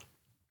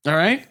 All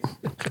right?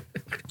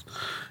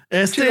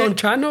 Don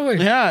Chano, güey.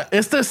 Yeah,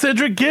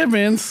 Cedric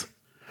Gibbons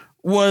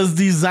was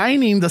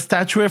designing the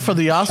statuette for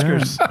the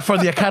Oscars, for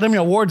the Academy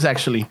Awards,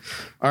 actually.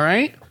 All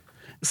right?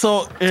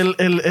 So,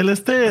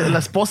 la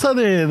esposa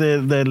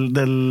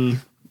de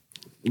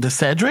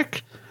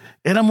Cedric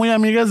era muy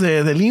amigas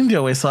del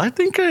indio, güey. So, I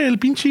think el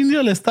pinche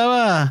indio le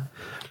estaba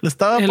le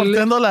estaba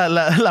partiendo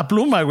la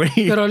pluma, güey.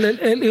 Pero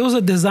it was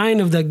a design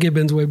of that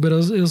Gibbons, way, but it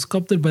was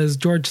sculpted by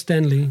George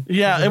Stanley.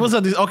 Yeah, it was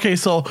okay,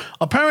 so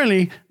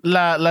apparently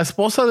la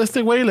esposa de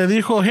este güey le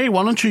dijo, hey,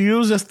 why don't you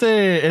use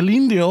el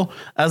indio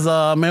as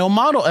a male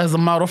model, as a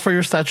model for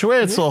your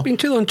statuette? So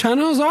Pinche Don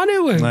Chano's on it,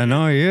 güey. I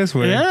know he is,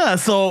 güey. yeah,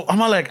 so I'm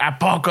like, ¿a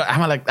poco?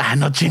 I'm like,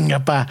 no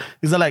chinga, pa.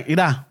 He's like,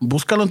 mira,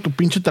 búscalo en tu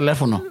pinche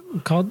teléfono.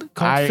 Called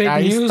fake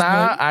Ahí news,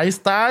 está, but ahí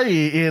está.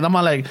 Y I'm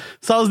like,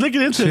 so I was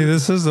looking into See, it.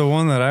 this is the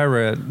one that I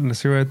read. You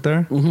see right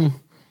there?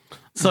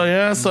 So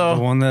yeah, The so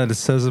one that it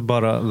says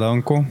about the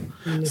uncle.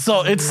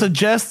 it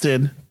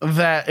suggested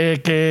that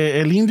que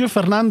el Indio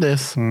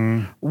Fernández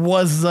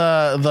was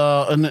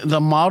the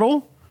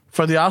model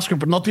for the Oscar,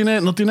 but no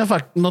tiene,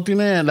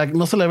 like,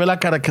 no se le ve la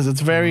cara because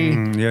it's very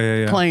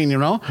Yeah. plain, you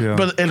know? Yeah.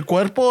 But el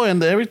cuerpo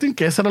and everything,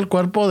 que ese era el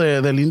cuerpo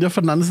del Indio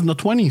Fernández in the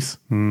 20s.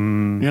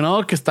 You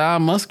know, que está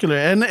muscular.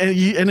 And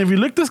if you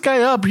look this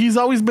guy up, he's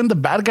always been the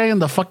bad guy in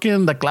the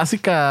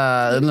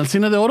clásica, en el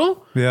cine de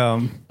oro. Yeah.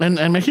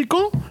 En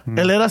México,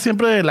 él era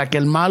siempre like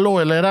el malo,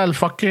 él era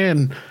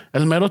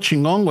el mero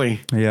chingón, güey.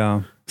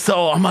 Yeah.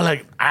 So I'm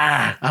like,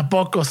 ¿a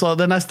poco? So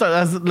then I start,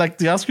 as like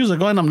the Oscars are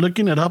going, I'm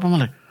looking it up. I'm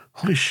like,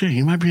 holy shit,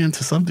 he might be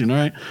into something,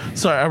 right?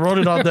 So I wrote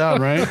it all down,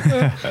 right?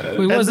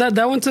 wait, what was that?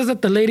 That one says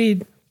that the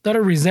lady thought it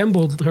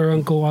resembled her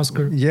uncle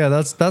Oscar. Yeah,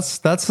 that's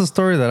the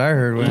story that I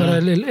heard, güey. Pero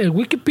el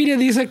Wikipedia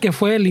dice que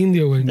fue el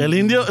indio, güey. El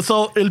indio,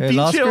 so el El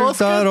pinche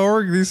Oscar.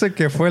 Oscar.org dice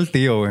que fue el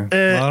tío, güey.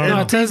 I don't No,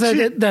 know. it says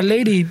that the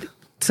lady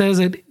says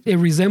that it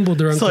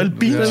resembled her uncle. So el It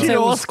says pinche it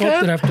was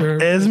sculpted Oscar after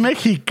her. es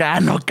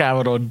mexicano,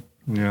 cabrón.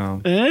 Yeah.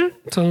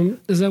 So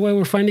is that why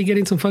we're finally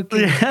getting some fucking...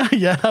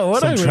 Ya,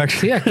 ahora, güey.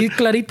 Traction. Sí, aquí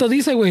clarito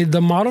dice, güey,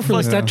 the model for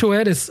the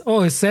statuette is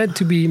said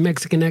to be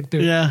Mexican actor.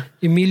 Yeah.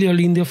 Emilio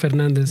Lindio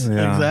Fernández.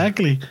 Yeah.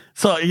 Exactly.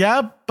 So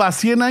ya pa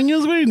 100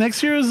 años, güey.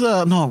 Next year is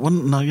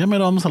no, ya me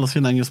vamos a los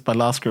 100 años para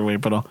el Oscar, güey.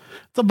 Pero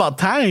it's about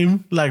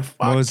time. Like, fuck,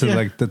 What was it, yeah.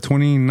 like the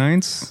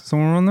 29th?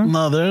 Somewhere around there?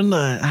 No, they're in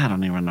the. I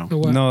don't even know. The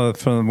what? No,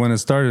 from when it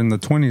started in the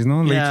 20s,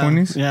 no? Late yeah,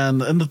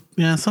 20s?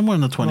 Yeah, somewhere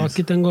in the Oh, 20s.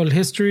 aquí tengo el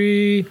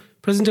history.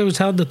 President was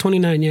held the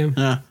 29, yeah.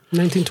 Yeah.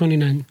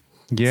 1929.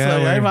 Yeah.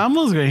 So ahí güey.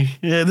 vamos, güey.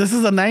 Yeah, this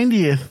is the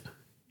 90th.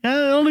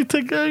 Yeah, it only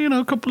took,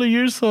 a couple of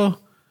years, so.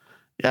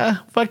 Yeah,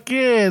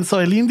 fucking. So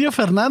el Indio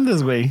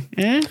Fernández, güey.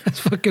 It's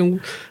fucking...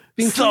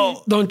 pinche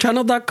So-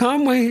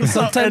 donchannel.com, güey.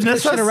 Sometimes en they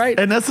shit right.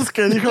 esas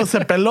que dijo, se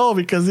peló,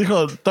 because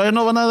dijo, todavía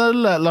no van a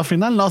dar la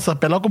final. No, se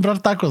peló a comprar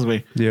tacos,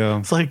 güey.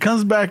 Yeah. So he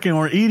comes back and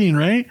we're eating,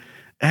 right?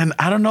 And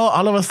I don't know,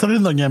 all of a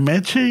sudden, Doña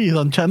Meche y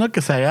Don Chano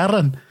que se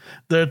agarran.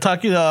 They're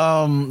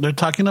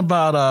talking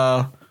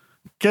about,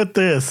 get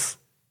this.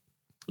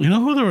 You know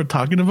who they were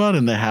talking about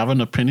and they have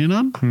an opinion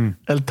on?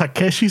 El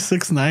Takeshi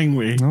 6ix9ine,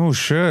 güey. Oh,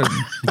 shit.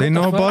 They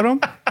know about him?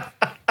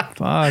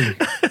 Fuck.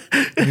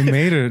 You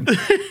made it.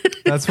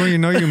 That's when you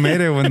know you made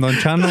it, when Don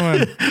Chano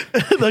and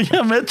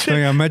Doña Meche,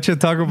 Doña Meche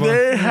talk about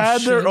they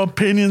had their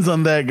opinions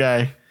on that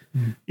guy.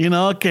 You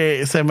know,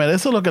 que se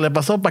merece lo que le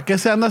pasó. ¿Para qué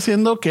se anda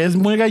haciendo? Que es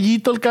muy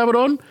gallito el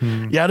cabrón.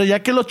 Y ahora ya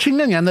que lo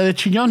chingan, ya anda de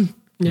chillón.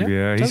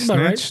 Yeah, he sounds about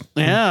right. snitched.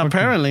 Yeah,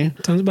 apparently.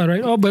 Sounds about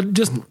right. Oh, but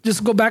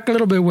just go back a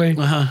little bit, way.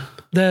 Uh-huh.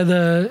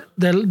 Del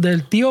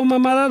tío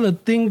mamada, the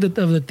thing of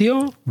the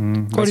tío,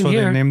 That's according why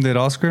here, they named it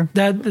Oscar?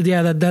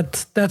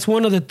 that's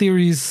one of the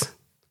theories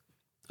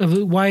of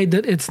why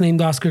it's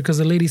named Oscar, because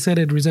the lady said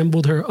it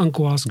resembled her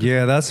uncle Oscar.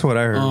 Yeah, that's what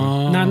I heard.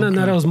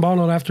 Not it was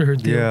modeled after her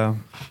tío. Yeah.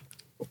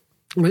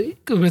 But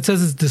it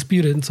says it's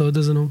disputed, so it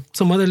doesn't know.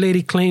 Some other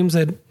lady claims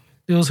that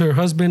it was her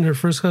husband, her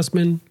first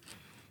husband,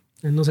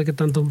 and no sé qué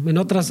tanto. En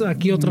otras,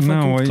 aquí otra No,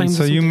 fucking wait, claims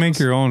so you something make else.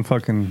 your own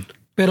fucking...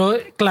 Pero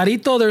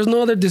clarito, there's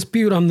no other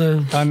dispute on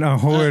the... I know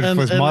who it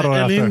was modeled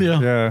el after. indio.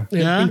 Yeah.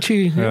 Yeah?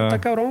 Pinche, Yeah.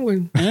 está cabrón,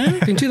 güey.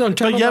 Pinche Don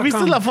Chano. ¿Ya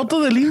viste la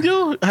foto del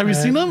indio? Have you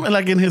seen him?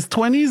 Like in his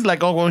 20s,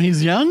 like when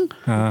he's young?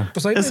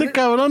 Pues ahí- Ese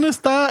cabrón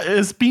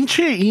es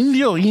pinche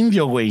indio,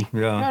 güey. I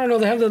Yeah. don't know,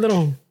 they have the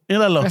little...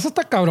 Míralo. Eso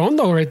está cabrón,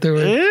 though, right there,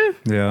 güey. ¿Eh?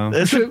 Yeah.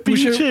 Ese we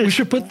pinche.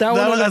 should put that one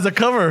on as a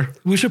cover.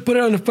 We should put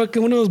it on the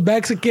fucking one of those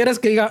bags si quieres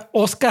que diga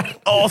Oscar.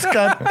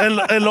 Oscar.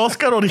 el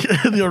Oscar,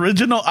 the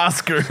original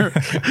Oscar.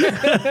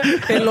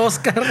 El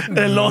Oscar.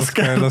 El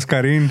Oscar. El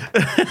Oscarín.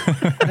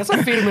 That's a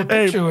firme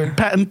Hey, picture, güey.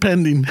 patent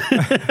pending.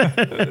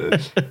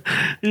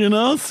 You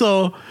know,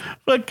 so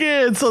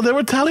they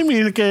were telling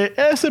me que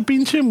ese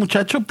pinche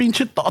muchacho,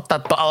 pinche todo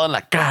tatuado en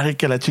la cara y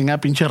que la chinga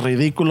pinche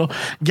ridículo.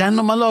 Ya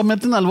nomás lo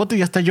meten al bote y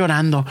ya está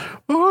llorando.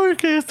 Uy,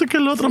 que esto, que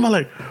el otro. I'm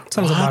like,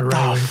 Sounds what about the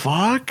right.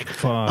 fuck?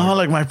 Fuck. I'm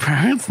like, my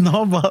parents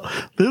know about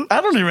this.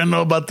 I don't even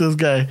know about this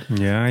guy.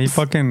 Yeah, he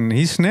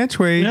snitched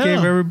where he Yeah.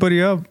 gave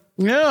everybody up.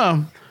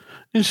 Yeah.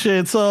 And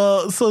shit.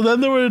 So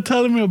then they were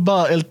telling me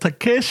about El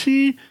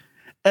Takeshi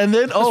And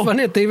then, It's oh,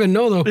 funny that they even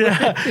know though.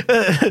 yeah.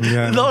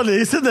 Yeah. No, le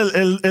dicen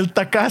el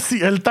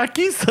Takasi, el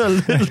Takis,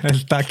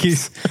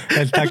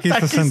 El Takis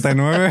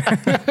 69.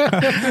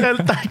 el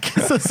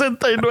Takis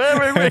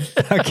 69, güey.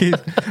 Takis.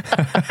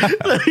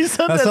 Le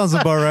dicen That sounds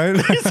about right.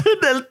 le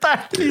dicen el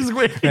Takis,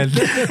 güey.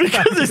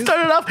 Because they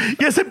started off,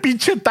 y ese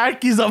pinche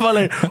Takis, I'm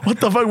like,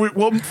 what the fuck,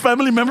 what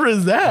family member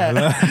is that?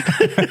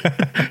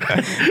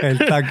 El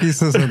Takis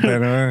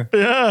 69.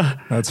 Yeah.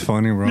 That's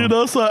funny, bro. You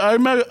know, so I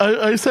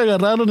se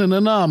agarraron, and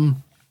then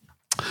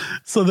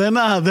so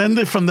then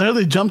they, from there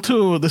they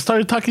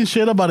started talking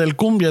shit about El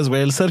Cumbias,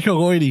 güey, el Sergio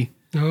Goyri.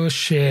 Oh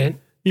shit.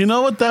 You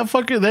know what that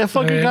fucking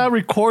Okay. got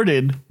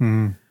recorded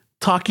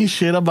talking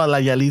shit about La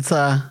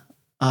Yalitza.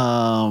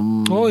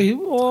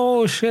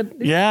 Oh shit.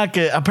 Yeah,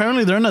 que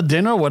apparently they're in a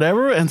dinner or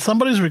whatever, and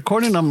somebody's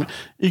recording them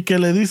y que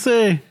le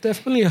dice,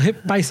 Definitely a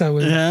hip paisa,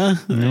 güey. yeah,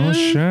 No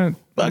shit.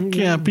 pa'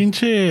 que a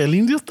pinche el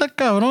indio está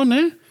cabrón,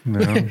 eh. No.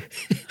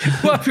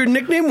 Well, if your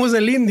nickname was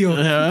El Indio.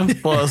 Yeah,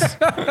 pues.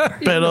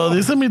 Pero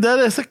dice mi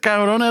dad, ese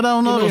cabrón era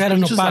uno de You los had a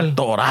pinches nopal.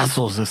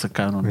 actorazos, ese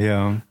cabrón.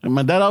 Yeah. And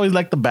my dad always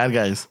liked the bad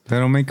guys. They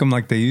don't make them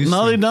like they used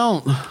No, to. they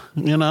don't.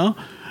 You know.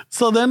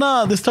 So then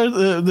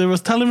they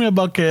was telling me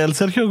about que el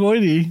Sergio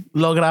Goyri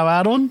lo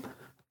grabaron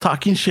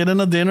talking shit in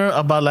a dinner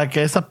about like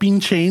esa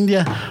pinche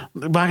India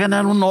va a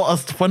ganar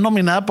fue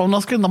nominada para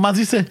unos que nomás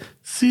dice,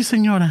 sí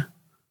señora,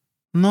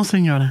 no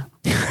señora.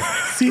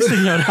 Sí,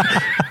 señora.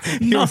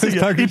 No, was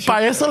señora. talking Y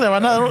para eso le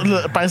van a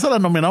dar, para eso la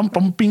nominaron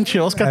para un pinche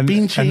Oscar, And,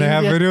 pinche and they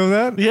have India. video of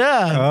that?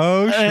 Yeah.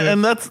 Oh, shit.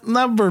 And that's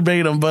not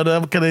verbatim,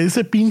 but que le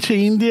dice pinche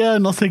India,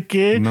 no sé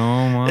qué.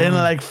 No, man. And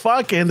like,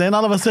 fuck. And then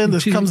all of a sudden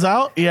this Pinche- comes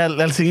out. Y al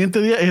siguiente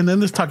día, and then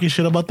there's talking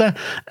shit about that.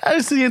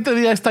 Al siguiente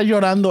día está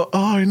llorando.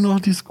 Ay, no,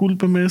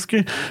 discúlpeme. Es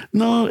que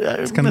no,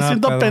 que me nada,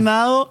 siento pedo.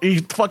 penado. Y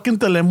fucking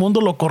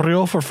Telemundo lo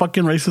corrió for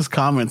fucking racist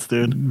comments,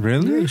 dude.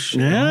 Really?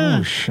 Yeah.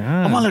 Oh, shit.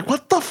 I'm like,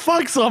 what the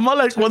fuck? So I'm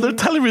like, when they're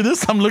telling me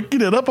this, I'm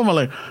looking it up. I'm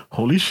like,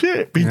 holy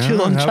shit, pinche Yeah,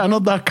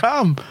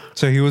 donchano.com.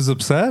 So he was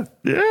upset?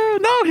 Yeah,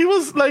 no, he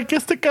was like,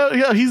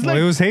 yeah, he's Well, like,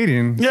 he was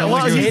hating. Yeah, Sounds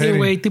well, like he was he's-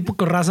 Hating, hating. güey, tipo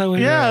raza, güey.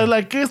 yeah,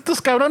 like,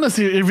 estos cabrones,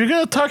 if you're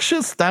gonna talk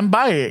shit, stand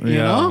by it, you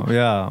Yeah, know?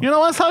 yeah. You know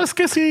what? ¿Sabes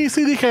qué? Sí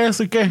dije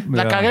eso y qué.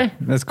 La Yeah. cagué.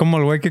 Es como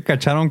el güey que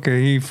cacharon que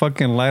he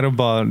fucking lied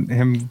about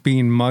him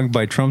being mugged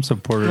by Trump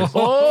supporters.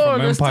 Oh,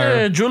 From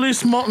Empire. Julie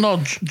Small, no,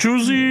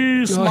 Juicy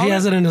No, Small. he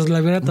has it in his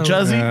libreta, güey.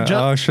 Juzzy,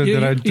 Yeah. Oh shit! You-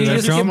 Did I you did I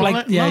just jump? keep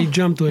like, yeah, No. you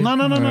jumped, güey. No.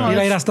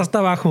 Mira, hasta hasta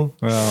abajo.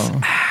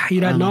 Well,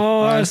 Mira,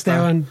 no, Ahí está.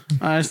 Esteban.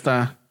 Ahí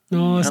está.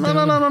 No, No,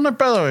 Esteban. no hay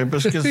pedo, güey.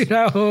 Pues que,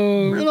 Mira,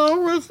 oh. you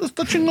know,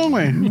 está chingón,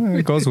 güey.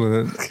 it goes with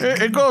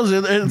it. It goes.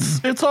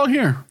 It's all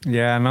here.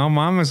 Yeah, no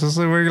mames, ese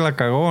güey la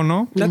cagó,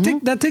 ¿no?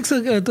 That takes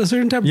a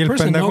certain type Y of el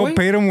person, no, pendejo güey?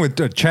 paid him with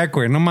a check,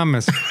 güey. No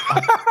mames.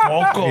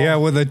 Poco. Yeah,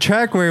 with a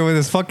check, güey, with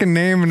his fucking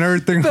name and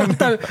everything.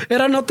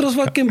 Eran otros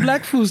fucking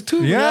black foods,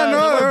 too. Yeah, Yeah,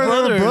 no, they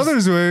were they were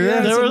brothers, güey. Yeah,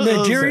 Yeah. They some were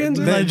Nigerians,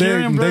 those- güey.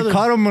 Nigerian They brothers.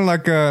 caught him in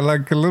like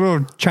a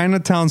little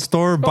Chinatown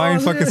store buying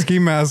sí. fucking ski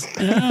masks.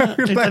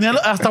 Y tenían,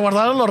 hasta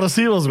guardaron los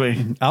recibos,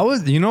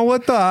 güey. You know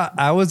what though?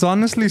 I was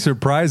honestly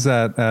surprised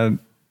at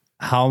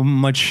how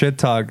much shit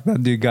talk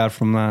that dude got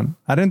from that.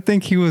 I didn't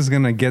think he was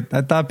gonna get.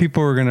 I thought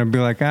people were gonna be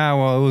like,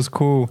 well, it was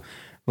cool.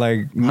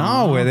 Like,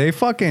 no way,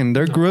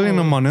 they're grilling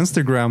him on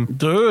Instagram.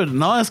 Dude,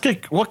 no, es que,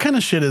 what kind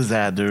of shit is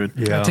that, dude?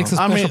 It takes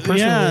a I special mean, person.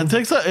 yeah,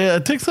 güey.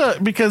 it takes a,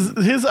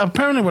 because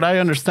apparently what I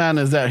understand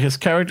is that his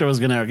character was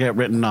going to get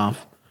written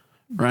off,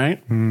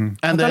 right? And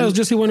I thought it then was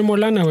just he wanted more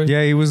lana, güey.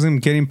 Yeah, he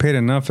wasn't getting paid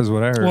enough, is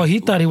what I heard. Well, he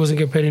thought he wasn't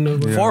getting paid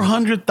enough, güey.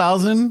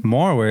 400,000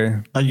 More way.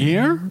 a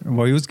year?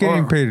 Well, he was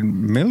getting Or- paid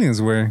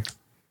millions way.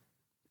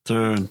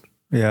 Dude.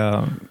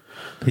 Yeah,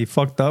 he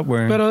fucked up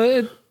way.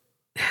 Pero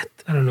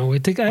I don't know.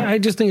 I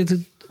just think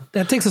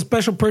that takes a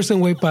special person,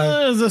 güey, para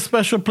There's a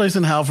special place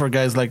in hell for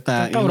guys like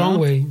that. You cabrón, know?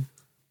 güey.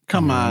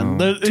 Come on.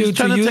 He's To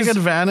trying to take use-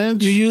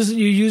 advantage. You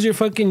use your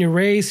fucking your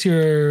race,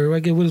 your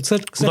like with The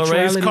sexuality.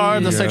 race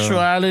card, the Yeah.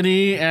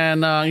 sexuality,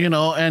 and you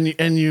know, and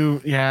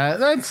you, yeah,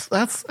 that's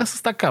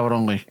está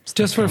cabrón, güey.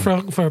 just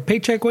for a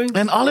paycheck, güey.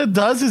 And all it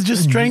does is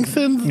just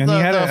strengthen And the,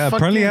 he had the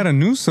apparently fucking- had a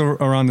noose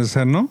around his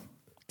head, no?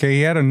 Okay,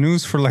 he had a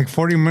noose for like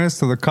 40 minutes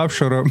till the cops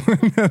showed up.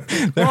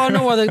 Oh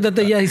no, well,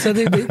 yeah, he said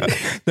they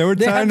They were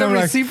They had tying the him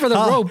like, receipt for the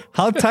how, rope.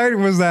 How tight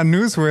was that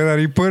noose way that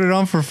he put it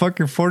on for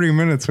fucking 40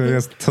 minutes? Way,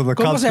 till the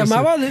 ¿Cómo cops se were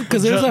llamaba?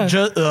 Because there's a.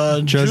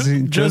 Juzzy-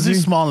 Juzzy Juzzy?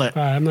 Smollett.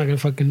 I'm not gonna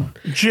fucking.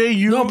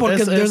 J-U. No,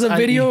 porque there's a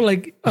video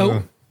like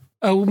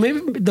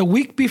maybe the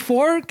week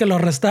before que lo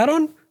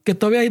arrestaron, que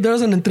todavía there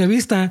was an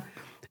entrevista,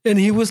 and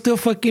he was still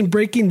fucking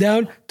breaking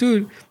down,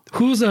 dude.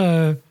 Who's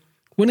one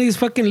of these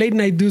fucking late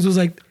night dudes was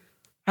like,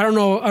 I don't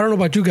know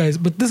about you guys,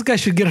 but this guy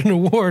should get an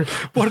award.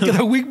 Porque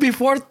the week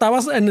before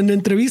estabas en una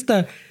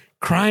entrevista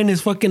crying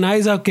his fucking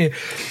eyes out que,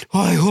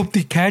 I hope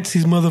they catch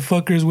these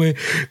motherfuckers, güey,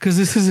 because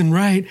this isn't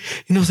right.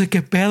 Y no sé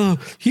qué pedo.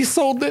 He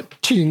sold it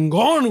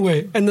chingón,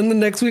 güey. And then the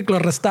next week lo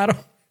arrestaron.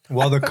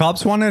 Well, the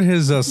cops wanted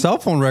his cell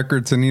phone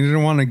records and he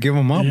didn't want to give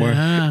them up, güey.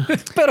 Yeah.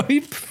 Pero he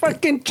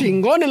fucking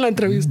chingón en la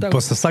entrevista, güey.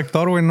 Pues es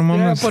actor, güey, no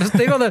Yeah, mames. por eso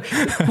te digo that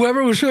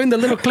whoever was showing the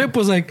little clip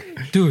was like,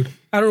 dude,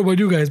 I don't know about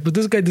you guys, but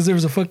this guy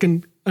deserves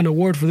an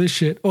award for this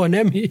shit. Oh, an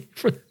Emmy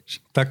for this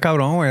shit. That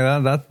cabrón,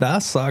 güey.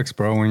 That sucks,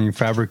 bro, when you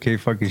fabricate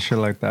fucking shit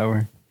like that,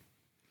 güey.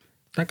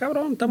 Está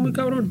cabrón, está muy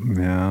cabrón.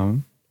 Yeah.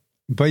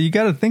 But you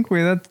got to think,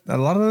 güey, that a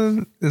lot of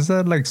it is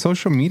that like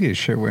social media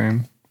shit,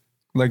 güey.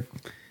 Like,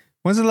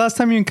 when's the last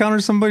time you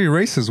encountered somebody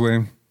racist,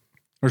 güey?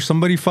 Or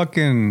somebody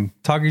fucking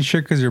talking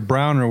shit because you're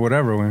brown or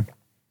whatever, güey?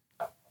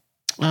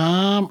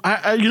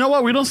 I you know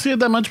what? We don't see it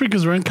that much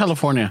because we're in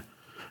California.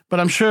 But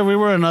I'm sure we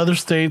were in other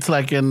states,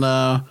 like in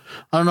I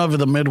don't know if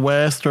the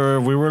Midwest or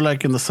if we were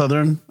like in the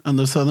southern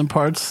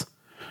parts.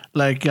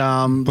 Like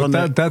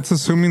but that's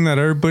assuming that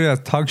everybody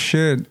that talks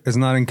shit is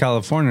not in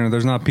California.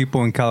 There's not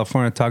people in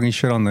California talking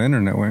shit on the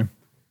internet, way.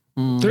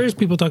 There is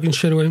people talking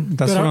shit, way.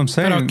 That's what I'm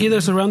saying. But aquí they're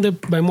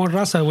surrounded by more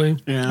raza, way.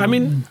 Yeah. I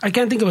mean, I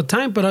can't think of a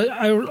time, but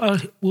I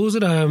what was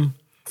it?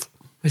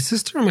 My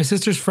sister or my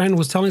sister's friend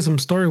was telling some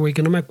story, way,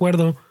 que no me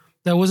acuerdo.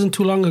 That wasn't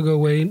too long ago,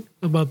 way,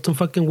 about some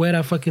fucking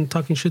güera fucking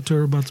talking shit to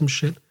her about some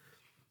shit.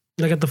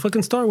 Like at the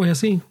fucking store, way,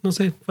 así. No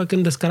sé,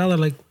 fucking descarada,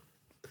 like.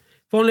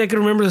 If only I could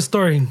remember the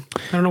story.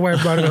 I don't know why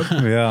I brought it up.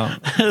 Yeah.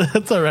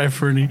 That's all right,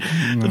 Fernie.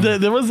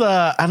 There was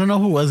I don't know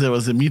who was it.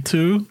 Was it Me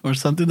Too or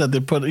something that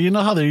they put? You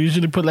know how they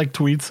usually put like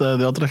tweets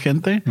de otra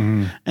gente?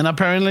 And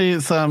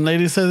apparently some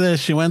lady said that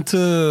she went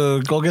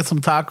to go get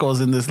some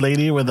tacos and this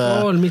lady with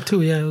a... Oh, Me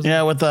Too, yeah.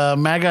 Yeah, with a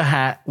MAGA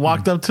hat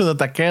walked up to the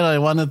taquero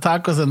and wanted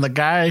tacos and the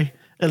guy...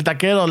 El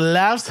taquero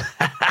laughs.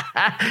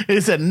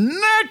 He said,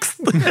 next.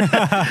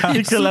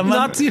 He soup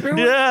Nazi her?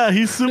 Yeah,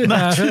 he soup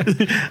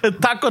Nazi. El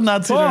taco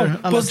Nazi her.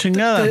 A la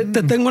chingada.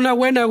 Te tengo una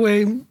buena,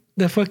 güey.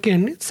 The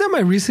fucking,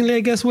 semi-recently, I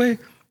guess, güey.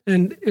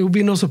 And it would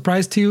be no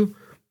surprise to you.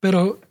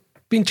 Pero,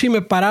 pinche,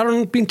 me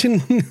pararon, pinche,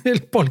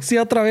 el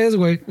policía otra vez,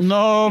 güey.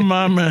 No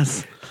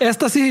mames.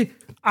 Esta sí,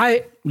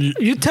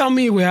 you tell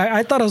me, güey.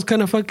 I thought it was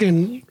kind of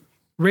fucking...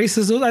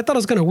 racist. I thought it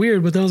was kind of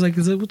weird, but then I was like,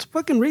 is it what's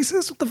fucking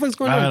racist? What the fuck's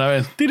going on?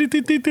 A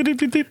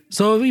ver.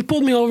 So he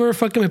pulled me over,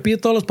 fucking me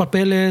pide todos los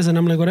papeles, and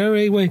I'm like, whatever,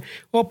 hey, güey.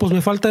 Oh, pues me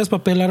falta ese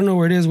papel. I don't know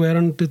where it is, güey. I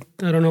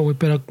don't know, güey.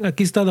 Pero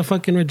aquí está the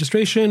fucking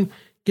registration.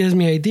 Gives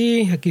me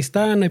ID. Aquí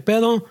está, no hay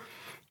pedo.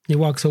 He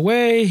walks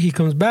away. He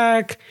comes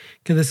back.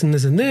 Que this and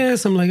this and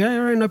this. I'm like, all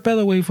right, no hay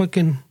pedo, güey.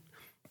 Fucking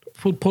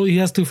he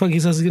has to he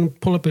says he's going to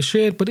pull up his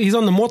shit, but he's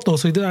on the moto,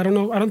 so I don't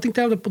know. I don't think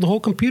they have the whole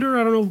computer.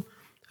 I don't know.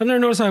 I've never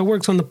noticed how it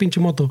works on the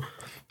pinche moto.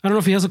 I don't know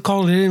if he has to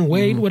call it in,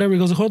 wait, whatever. He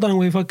goes, hold on,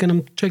 wait, fucking,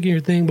 I'm checking your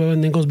thing, bro.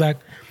 And then goes back.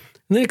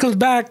 And then he comes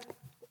back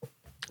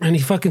and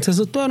he fucking says,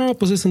 oh, no,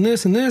 pues this and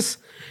this and this.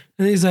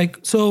 And he's like,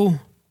 so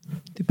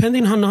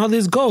depending on how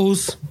this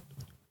goes,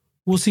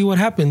 we'll see what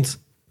happens.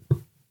 I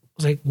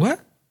was like, what?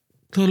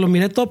 So lo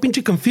miré todo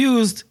pinche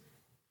confused.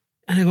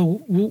 And I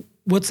go,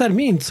 what's that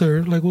mean,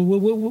 sir? Like,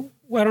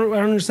 I don't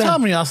understand. Tell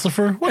me,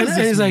 Ossifer. What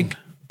and he's like,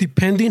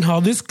 depending how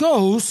this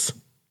goes,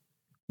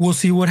 we'll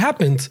see what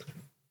happens.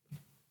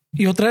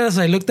 Y otra vez,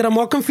 I looked at him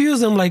all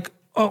confused. I'm like,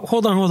 oh,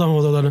 hold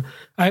on.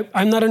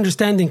 I'm not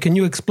understanding. Can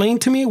you explain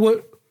to me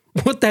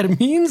what that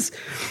means?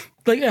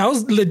 Like, I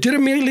was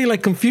legitimately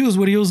like confused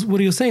what he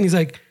was saying. He's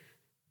like,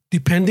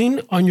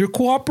 depending on your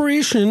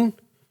cooperation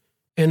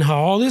and how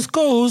all this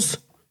goes,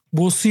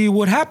 we'll see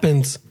what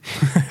happens.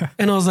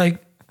 And I was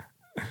like,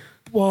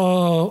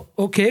 well,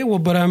 okay, well,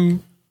 but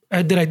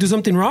did I do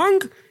something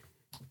wrong?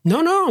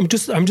 No, I'm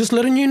just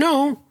letting you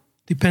know,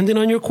 depending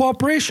on your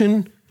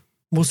cooperation,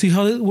 we'll see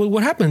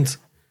what happens.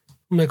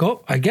 I'm like,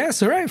 oh, I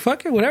guess. All right,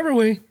 fuck it, whatever,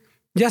 way.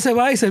 Ya se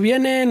va y se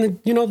viene, and,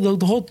 you know,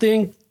 the whole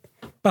thing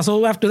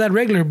pasó after that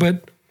regular,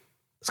 but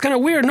it's kind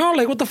of weird, no?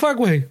 Like, what the fuck,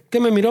 güey? Que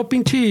me miró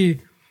pinche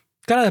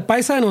cara de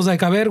paisa and was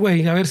like, a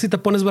ver si te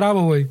pones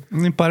bravo, güey.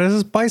 Ni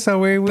pareces paisa,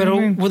 güey. Pero,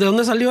 ¿de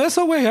dónde salió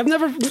eso, güey? I've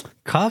never...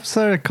 Cops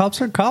are cops,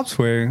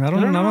 güey. I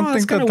don't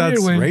think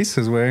that's weird,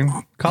 racist, güey.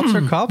 Cops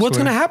are cops, What's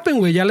gonna happen,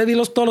 güey? Ya le di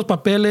todos los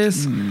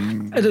papeles.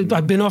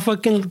 I've been all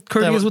fucking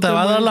courteous with them. Te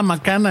va a dar la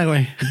macana,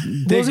 güey.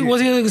 What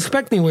was he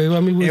expecting, güey? I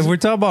mean, if we're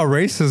talking about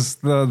racist,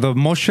 the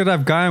most shit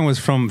I've gotten was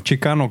from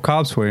Chicano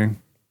cops, güey.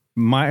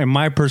 In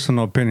my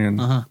personal opinion.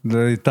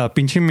 The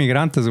pinche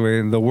migrantes,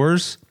 güey. The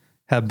worst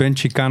have been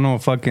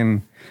Chicano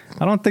fucking...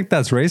 I don't think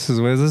that's racist,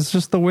 güey. It's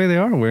just the way they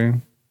are,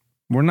 güey.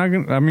 We're not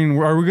gonna... I mean,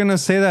 are we gonna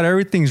say that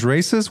everything's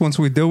racist once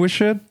we deal with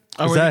shit?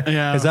 Is that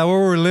where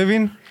we're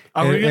living?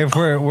 If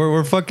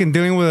we're fucking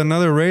dealing with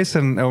another race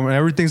and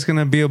everything's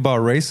gonna be about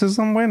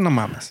racism, güey, no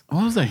mames.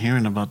 What was I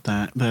hearing about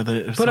that?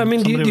 But I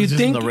mean, do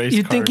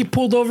you think he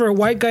pulled over a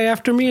white guy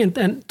after me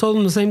and told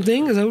him the same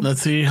thing?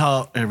 Let's see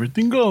how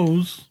everything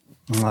goes.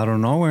 I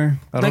don't know, güey.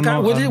 I don't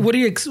know. What do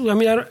you? I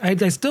mean,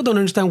 I still don't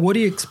understand what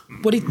he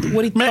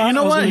thought. Man, you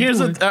know what? Here's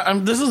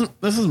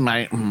this is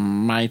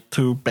my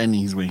 2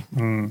 pennies,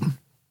 güey.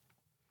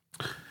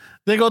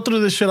 They go through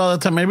this shit all the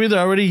time. Maybe they're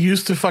already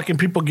used to fucking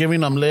people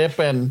giving them lip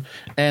and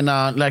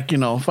like, you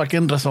know,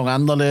 fucking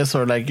rezongándoles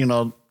or like, you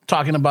know,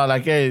 talking about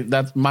like, hey,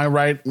 that's my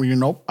right. You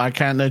know, I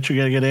can't let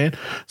you get in.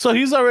 So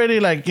he's already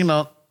like, you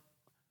know,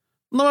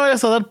 no me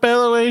vayas a dar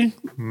pedo, güey.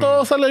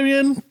 Todo sale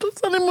bien. Todos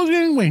salimos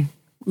bien, güey.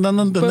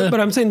 But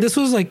I'm saying this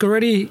was like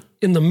already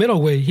in the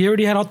middle, way. He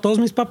already had all todos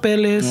mis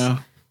papeles. Yeah.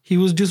 he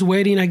was just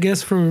waiting, I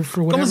guess, for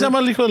whatever. ¿Cómo se llama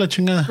el hijo de la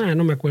chingada? Ah,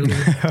 no me acuerdo.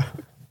 güey.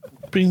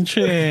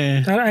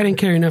 Pinche. I didn't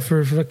care enough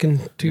for fucking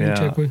to even Yeah.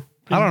 check, güey.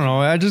 I don't know.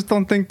 I just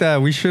don't think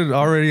that we should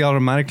already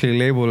automatically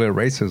label it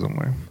racism,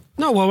 güey.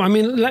 No, well, I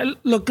mean,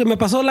 lo que me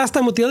pasó last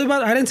time with the other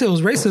bad, I didn't say it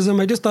was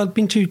racism. I just thought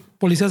pinche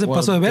policía se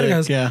pasó de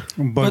vergas. Yeah.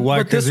 But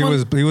why? Because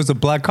this he was a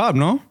black cop,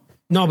 no?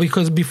 No,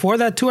 because before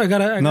that too, I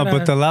gotta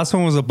But the last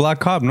one was a black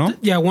cop, no?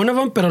 yeah, one of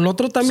them, pero el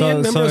otro también. So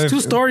remember, it was if-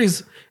 two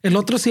stories. El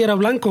otro sí era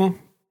blanco.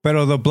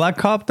 But the black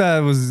cop that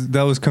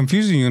was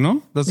confusing you,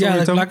 no? That's Yeah,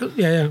 what the you're black,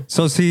 talking. yeah.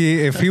 So see,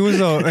 if he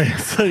was a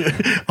So,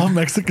 all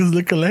Mexicans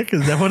look alike.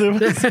 Is that what it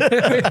was?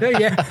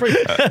 yeah.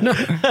 No.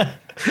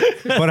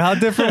 but how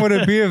different would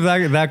it be if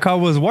that cop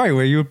was white?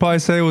 Where you would probably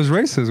say it was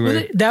racist.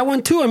 Where That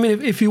one too. I mean,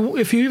 if you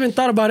even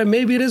thought about it,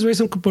 maybe it is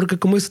racism porque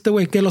como dice este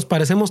güey que los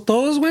parecemos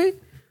todos, güey.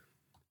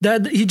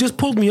 That he just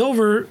pulled me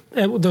over.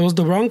 There was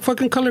the wrong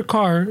fucking color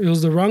car. It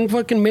was the wrong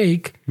fucking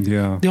make.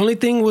 yeah, The only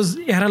thing was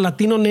it had a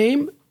Latino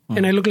name,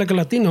 and I looked like a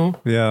Latino.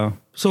 yeah.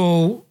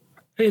 So,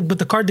 but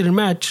the car didn't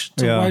match.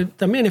 So Yeah.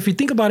 I mean, if you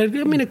think about it,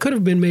 I mean, it could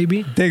have been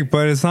maybe. Dick,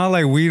 but it's not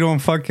like we don't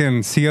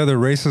fucking see other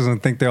races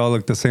and think they all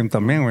look the same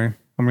también, way.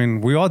 I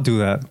mean, we all do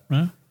that.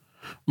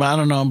 But I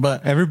don't know.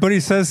 But Everybody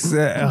says,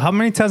 how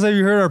many times have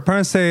you heard our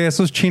parents say,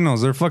 esos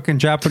chinos, they're fucking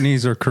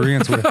Japanese or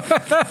Koreans? Way.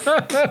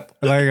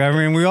 Like, I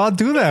mean, we all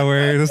do that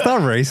way. It's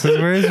not racist,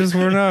 way. It's just,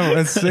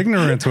 it's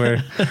ignorance,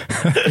 way.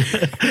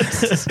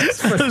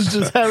 I was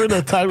just having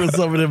a time with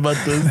somebody about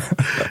this.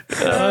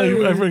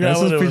 I forgot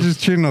Esos what it was. pinches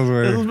chinos,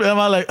 way. Am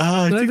I like,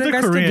 I think I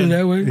they're still do Korean.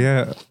 that way.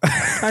 Yeah.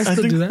 I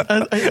still do that.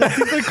 I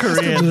think they're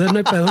Korean. Do that, no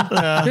hay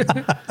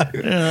pedo.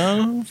 You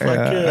know,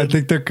 I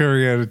think they're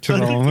Korean.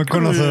 Chino. Muy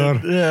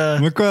conocedor. Yeah.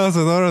 Muy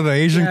conocedor of the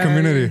Asian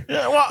community.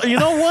 Yeah, well, you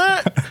know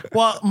what?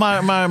 Well,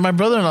 my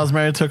brother-in-law is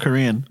married to a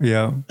Korean,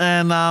 Yeah.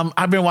 and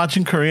I've been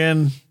watching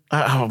Korean.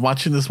 I'm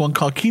watching this one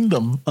called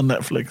Kingdom on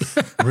Netflix.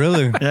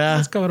 Really?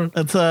 Yeah, cabrón.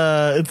 it's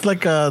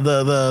like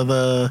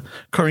the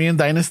Korean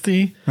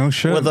dynasty. Oh,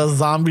 shit. With a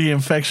zombie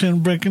infection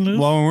breaking loose.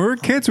 Well, when we were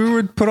kids, we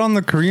would put on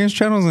the Korean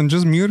channels and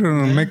just mute it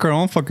and make our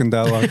own fucking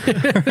dialogue.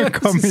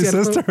 Call me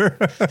sister.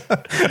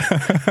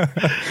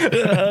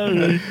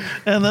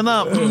 And then,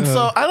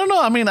 so I don't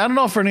know. I mean, I don't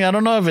know, Fernie. I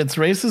don't know if it's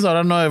racist or I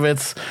don't know if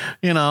it's,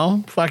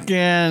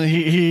 fucking,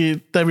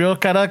 he te vio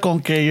cara con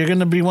que you're going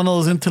to be one of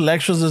those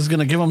intellectuals that's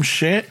going to give him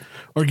shit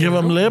or give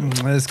him lip.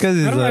 It's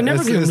because I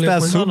never give it's him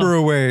that lip, man.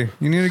 Subaru way.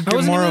 You need to I get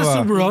wasn't more even of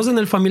a a... Subaru. I was in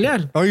El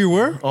Familiar. Oh, you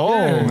were?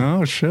 Oh,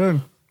 No, shit.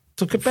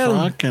 So, ¿qué pedo?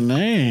 fucking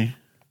A.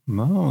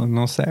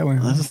 No sé, güey.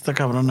 Eso está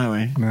cabrona,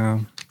 güey. Yeah.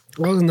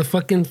 I was in the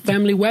fucking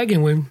family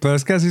wagon, güey. Pero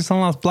es que así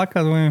son las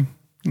placas, güey.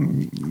 I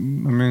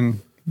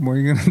mean, what are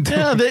you going to do?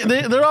 Yeah,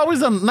 they're always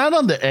not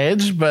on the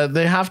edge, but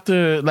they have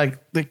to, like,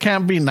 they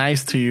can't be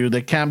nice to you.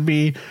 They can't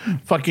be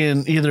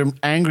fucking either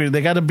angry.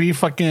 They got to be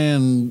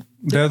fucking...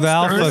 They're the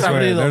alphas,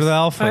 güey. They're the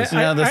alphas.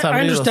 Yeah, the I sabritos.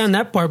 understand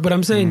that part, but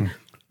I'm saying,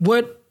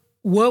 what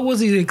was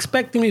he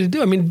expecting me to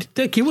do? I mean,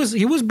 Dick, he was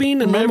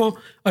being a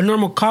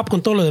normal cop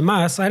con todo lo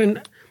demás. I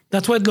didn't.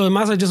 That's why lo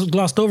demás I just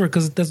glossed over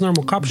because that's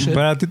normal cop shit.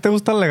 Pero a ti te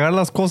gusta alegar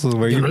las cosas,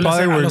 güey. Yo no les-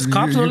 a los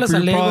cops no les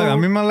alego. A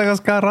mí me alegas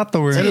cada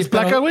rato, güey. ¿Eres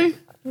placa, güey?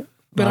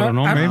 But I don't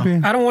know, maybe.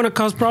 I don't want to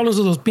cause problems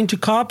with those pinche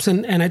cops,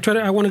 and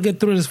I want to get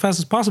through it as fast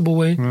as possible,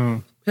 güey.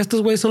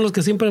 Estos güeyes son los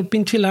que siempre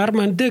pinche la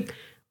arman. Dick,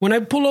 when I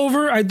pull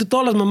over, I do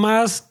todas las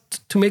mamadas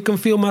to make them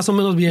feel más o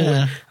menos bien,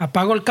 güey.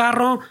 Apago el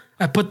carro.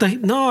 I put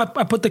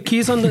the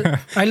keys on the...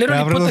 I Te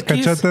literally abro put los the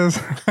keys... cachetes.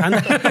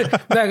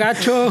 Me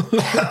agacho.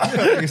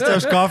 He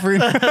starts coughing.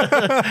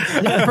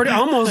 Yeah, pretty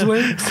almost,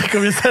 güey. Se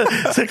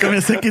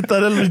comienza a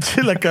quitar el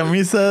bicho la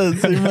camisa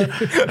encima.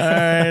 All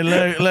right,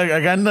 look, I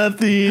got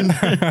nothing.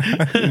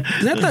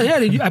 Neta,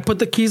 yeah, I put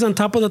the keys on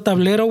top of the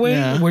tablero, way,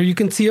 Yeah. where you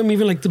can see them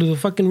even like through the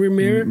fucking rear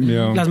mirror.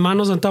 Yeah. Las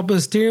manos on top of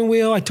the steering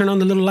wheel. I turn on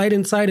the little light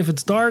inside if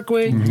it's dark,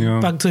 way,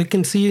 Yeah. so you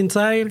can see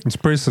inside. It's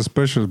pretty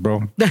suspicious,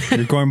 bro.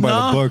 You're going by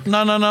the book.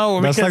 No.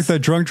 That's like the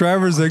drunk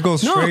drivers. They go No,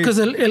 straight. because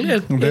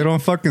They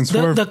don't fucking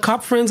swerve. The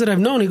cop friends that I've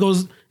known, he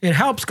goes, it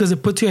helps because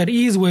it puts you at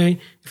ease, way.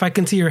 If I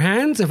can see your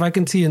hands, if I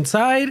can see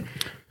inside,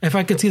 if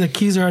I can see the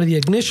keys are out of the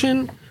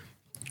ignition.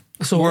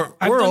 So We're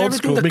I've done old everything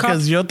school the cop-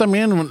 because yo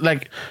también,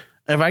 like,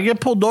 if I get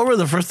pulled over,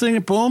 the first thing,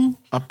 boom,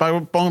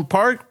 apago,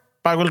 park,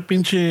 pago el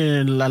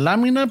pinche la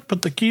lámina,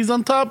 put the keys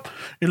on top,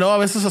 y luego a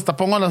veces hasta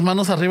pongo las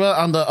manos arriba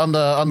on the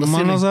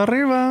Manos ceiling.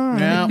 arriba.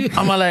 Yeah,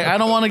 I'm like, I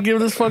don't want to give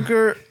this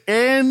fucker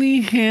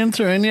any hint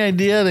or any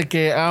idea de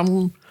que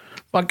I'm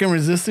fucking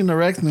resisting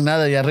arrest ni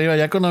nada. Y arriba,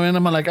 ya cuando ven,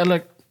 I'm like,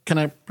 can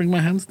I bring my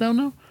hands down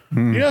now?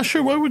 Yeah,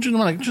 sure. Why would you? I'm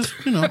like, just,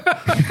 It's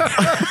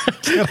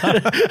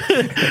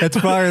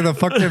probably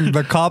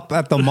the cop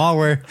at the mall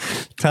where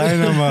telling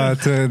him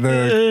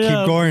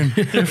keep going.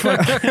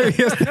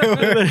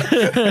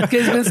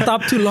 He's been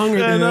stopped too long.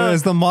 Already.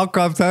 It's the mall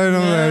cop telling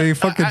him that he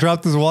fucking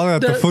dropped his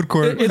wallet at the food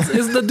court. It's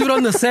the dude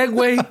on the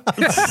Segway.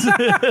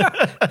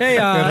 Hey,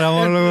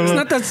 it's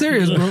not that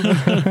serious, bro.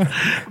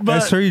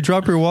 Yes, sir, you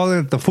drop your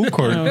wallet at the food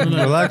court.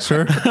 Relax,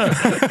 sir.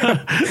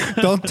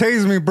 Don't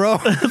tase me, bro.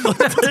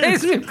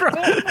 Taste me, bro.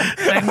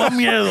 Tengo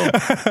miedo.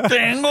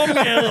 Tengo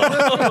miedo.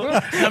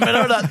 La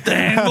mera verdad,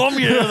 tengo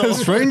miedo.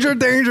 Stranger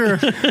danger.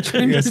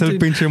 Y es el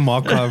pinche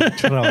mock-up.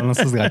 Churra, no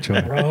seas gacho.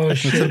 Oh, Es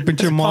shit. el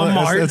pinche Paul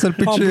mock. Blart. Es el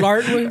Paul pinche.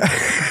 Blart, güey.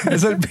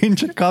 Es el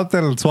pinche cop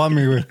del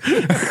Swami, güey.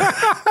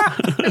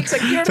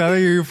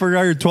 Telling you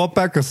forgot your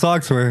 12-pack of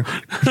socks, güey.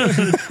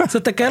 Se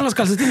te quedan los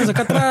calcetines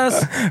acá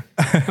atrás.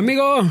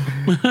 Amigo.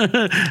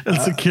 El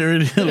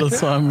security de los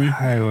zombies.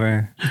 Ay,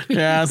 güey.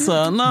 Yeah,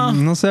 so, no.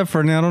 No sé,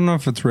 Fernie. I don't know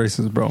if it's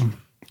racist, bro. I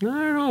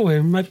don't know,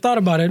 güey. I thought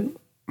about it.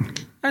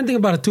 I didn't think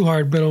about it too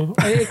hard, but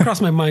it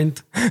crossed my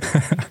mind.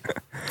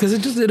 Because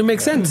it didn't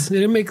make sense. It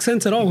didn't make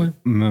sense at all, güey.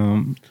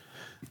 No.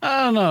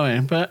 I don't know,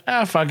 man, but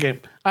fuck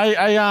it.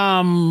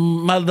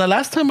 The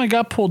last time I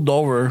got pulled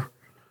over,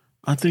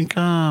 I think,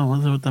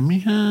 was it with the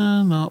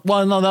mija? No.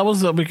 Well, no, that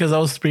was because I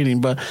was speeding,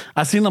 but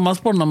I seen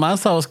nomás por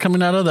nomás, I was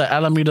coming out of the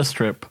Alameda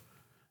Strip.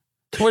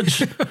 Which,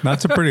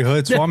 That's a pretty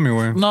hood Swami,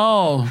 güey.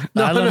 no,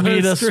 the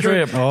Alameda Strip.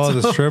 Strip. Oh,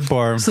 the strip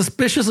bar.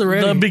 Suspicious The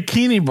already.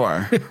 bikini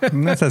bar.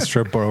 That's a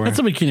strip bar, It's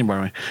a güey. bikini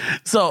bar, man.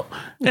 So,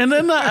 and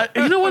then,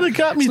 you know what it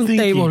got me Es un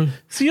thinking? table.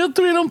 Si yo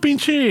tuviera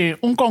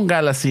un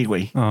congal así,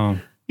 güey. Oh.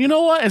 You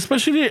know what?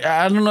 Especially,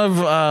 I don't know if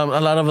a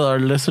lot of our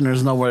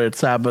listeners know where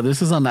it's at, but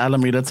this is on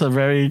Alameda. It's a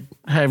very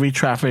heavy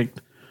traffic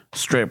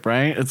strip,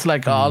 right? It's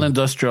like all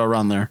industrial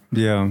around there.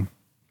 Yeah.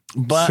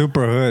 But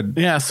Super hood.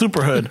 yeah,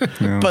 super hood.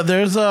 Yeah. But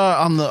there's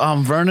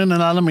on Vernon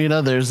and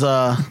Alameda, there's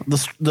the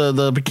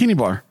bikini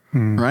bar,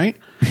 right?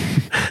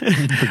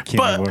 Bikini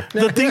But bar.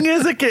 the thing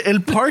is that que el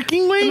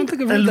parking, güey, I don't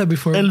think I've heard that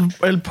before.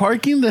 el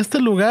parking de este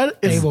lugar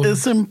Table.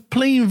 is in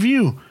plain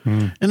view.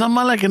 And I'm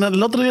like, and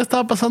el otro día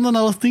estaba pasando and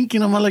I was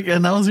thinking, I'm like,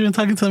 and I was even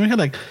talking to them,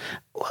 like,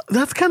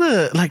 that's kind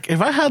of like,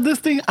 if I had this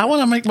thing, I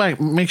want to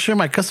make sure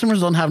my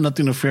customers don't have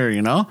nothing to fear,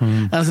 you know?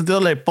 En el sentido,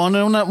 le pone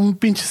un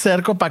pinche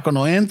cerco para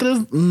cuando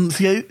entres,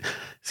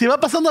 si va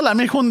pasando la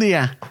mija un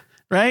día,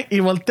 right? Y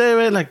voltea y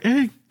ve, like,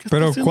 hey, ¿qué está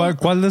Pero haciendo?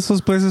 ¿cuál de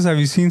esos places have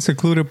you seen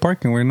secluded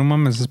parking, güey? No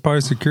mames, it's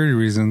probably security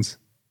reasons.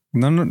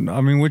 No,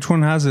 I mean, which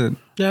one has it?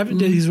 Yeah,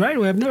 he's right,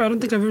 güey. I don't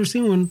think I've ever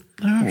seen one.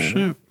 Oh,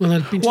 shit. Con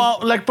el pinche- Well,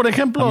 like, por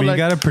ejemplo, I mean, like,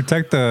 you gotta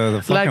protect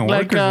the fucking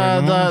workers,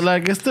 güey, no mames.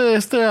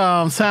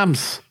 like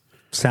Sam's.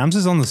 Sam's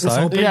is on the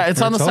side. open. Yeah,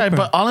 it's on the side, open.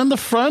 but all in the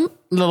front,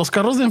 los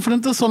carros de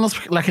enfrente son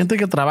la gente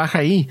que trabaja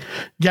ahí.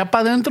 Ya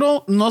para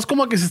adentro, no es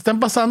como que se estén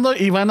pasando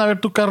y van a ver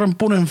tu carro en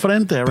puro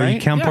enfrente, But you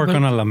right? can't Yeah, park but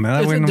on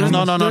Alameda, it's- güey. there's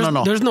No, no, no, there's-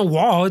 no. There's no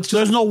wall. It's just,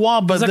 There's no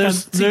wall, but It's like a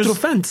there's see-through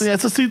fence. Yeah,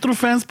 it's a see-through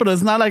fence, but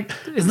it's not like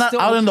it's not still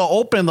out in the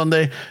open.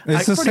 Donde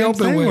It's the pretty same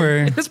open, thing,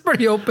 güey. güey. It's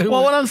pretty open. well,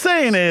 güey. what I'm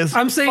saying is,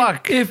 I'm saying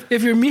fuck,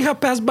 if your mija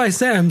passed by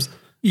Sam's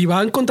y va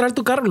a encontrar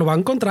tu carro, lo va a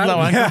encontrar. la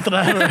va a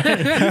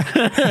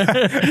encontrar.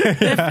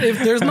 if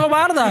there's no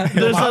barda,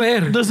 lo va a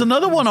ver. There's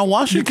another one on You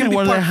Washington can be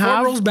where they parked 4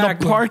 have rows back,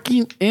 the güey.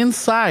 parking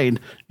inside.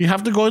 You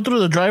have to go through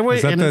the driveway.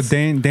 Is that and the it's-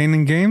 Dane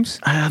and Games?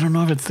 I don't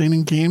know if it's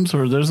Staying Games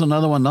or there's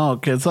another one. No,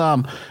 it's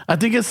I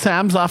think it's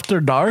Sam's After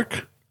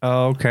Dark.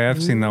 Oh, okay.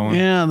 I've seen that one.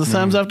 Yeah, the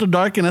Sam's After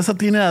Dark, and esa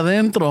tiene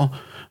adentro.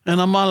 And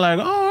I'm all like,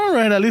 oh, all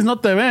right, at least no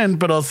te ven,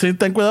 pero sí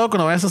ten cuidado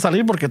cuando vayas a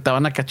salir porque te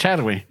van a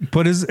cachar, güey.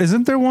 But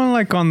isn't there one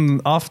like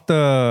off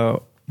the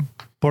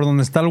por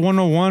donde está el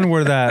 101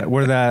 where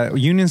that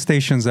Union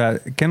Station's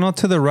at? Get out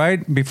to the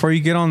right before you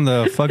get on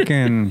the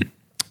fucking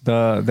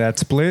that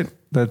split.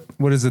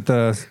 What is it?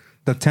 The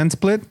 10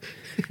 split?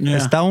 Yeah.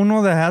 Está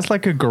uno that has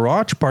like a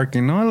garage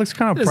parking, no? It looks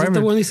kind of Is that private.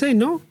 the one you say?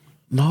 No.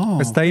 No.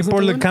 Está ahí Isn't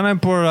por that la one? kind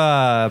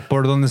of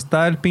por donde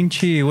está el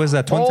pinche, what is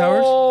that, Twin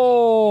Towers?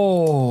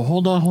 Oh,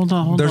 hold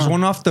on. There's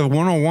one off the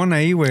 101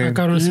 ahí, güey.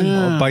 Cabrón, sí.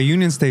 Yeah. By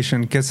Union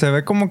Station. Que se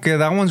ve como que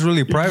that one's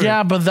really private.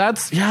 Yeah, but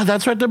that's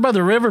right there by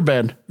the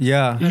riverbed.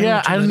 Yeah.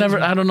 Yeah, I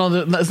don't know.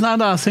 It's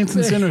not Saints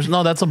and Sinners.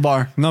 No, that's a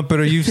bar. No,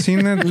 pero you've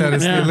seen it. Yeah.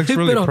 It looks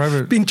really Pero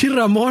private. pinche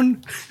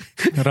Ramón.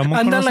 Ramón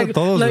Anda conoce a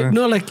todos,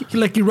 güey.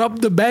 like he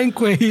robbed the bank,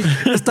 güey.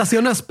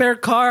 Estaciona a spare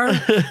car.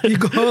 He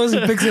goes, he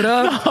picks it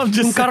up. No, I'm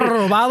just Un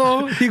carro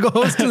robado. He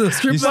goes to the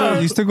strip bar.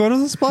 You used to go to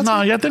the spots?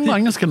 No, ya tengo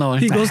años que no.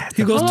 He goes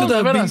to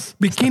the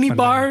bikini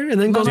bar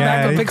and then goes back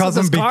Yeah, and he picks calls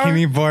up them his car.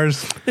 bikini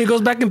bars. He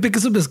goes back and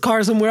picks up his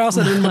car somewhere else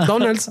at a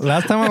McDonald's.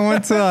 Last time I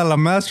went to La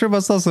Master, I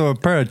saw a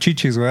pair of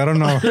chichis, güey. I don't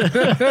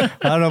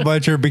know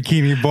about your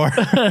bikini bar.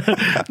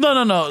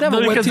 No. They have a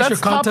wet Because t-shirt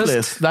that's contest.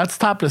 topless. That's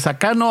topless.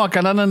 Acá no, acá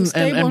andan en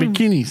Stable.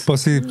 bikinis.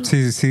 Pues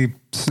si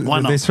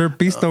Bueno. they serve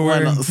pisto,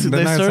 güey. Bueno, si They're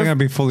they not serve- gonna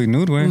be fully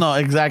nude, güey. No,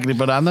 exactly.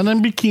 Pero andan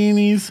en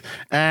bikinis.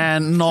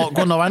 And no,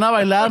 cuando van a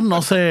bailar, no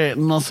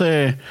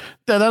sé.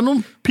 Te dan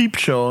un peep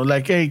show.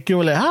 Like, hey, ¿qué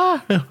huele?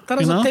 That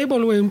you is know? a table,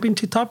 güey. Un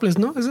pinche topless,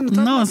 ¿no? Isn't it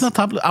topless? No, it's not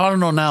topless. I don't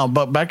know now.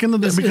 But back in the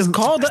day, It's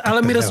called the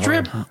Alameda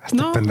Strip.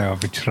 No. Pendejo,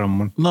 pinche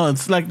Ramón. No,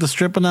 it's like the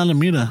strip in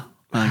Alameda,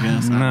 I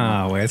guess.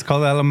 Nah, güey. It's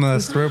called Alameda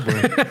Strip,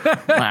 güey.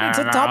 It's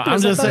a topless.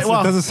 I'm just saying, It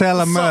well, doesn't say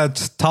Alameda,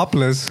 it's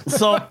topless.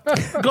 so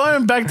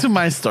going back to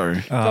my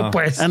story. No,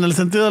 pues. En el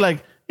sentido,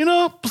 like, you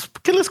know, pues,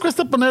 ¿qué les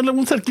cuesta ponerle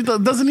un cerquito?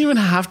 It doesn't even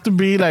have to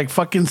be like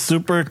fucking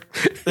super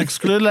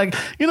excluded. Like,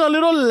 you know, a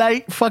little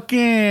light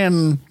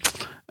fucking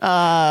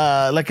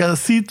like a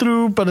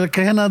see-through, pero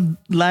que haya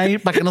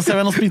light para que no se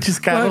vean los pinches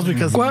carros.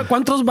 Because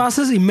 ¿Cuántos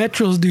buses y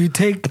metros do you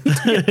take?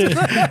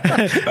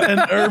 and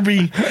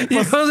Irby.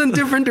 It goes in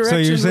different So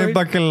directions. you're saying right?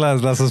 para que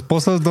las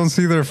esposas don't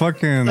see their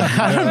fucking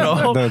I don't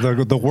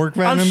know. the work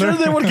van I'm in sure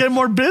there? they would get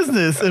more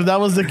business if that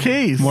was the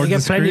case. More You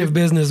get plenty discreet? of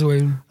business,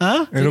 güey.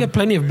 Huh? You get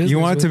plenty of business. You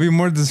want it to güey. be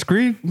more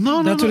discreet?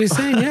 No, That's no. what he's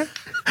saying, yeah.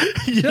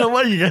 You know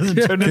what? You guys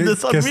are turning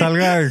this on Que me.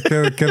 salga,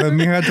 que the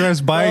mija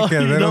drives by, Oh,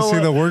 que you they know don't see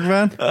what? the work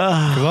van.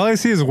 'Cause all I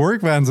see is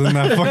work vans in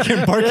that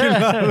fucking parking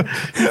lot.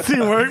 You see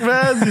work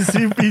vans, you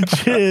see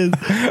pinches.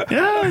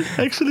 Yeah,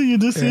 actually, you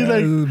do see Yeah,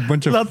 like there's a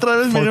bunch of la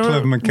otra vez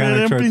forklift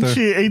mechanics miré un right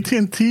there. pinche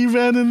AT&T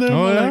van in there.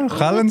 Oh, I'm yeah. like,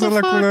 Jálense what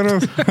la the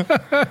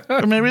fuck?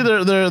 culeros. Or maybe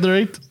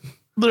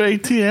their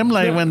ATM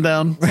light went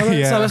down. ¿Sabes,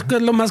 Yeah. ¿Sabes qué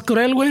es lo más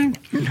cruel, güey?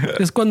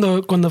 Es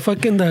cuando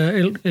fucking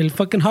el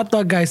fucking hot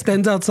dog guy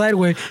stands outside,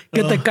 güey,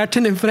 que te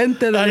cachen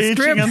enfrente del Ahí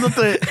strip.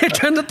 chingándote.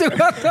 Echándote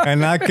hot dog. And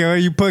now, que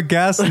you put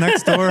gas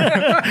next door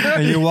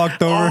and you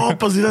walked over. Oh,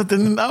 pues sí la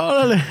tienen.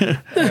 Órale.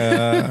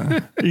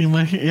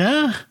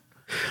 Yeah.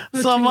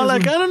 So I'm all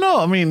like, I don't know.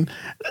 I mean,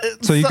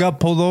 So you got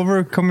pulled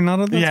over coming out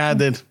of this? yeah, I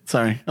did.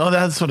 Sorry. Oh,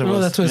 that's what it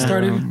was. That's where it Yeah.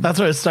 started. That's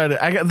where it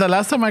started. The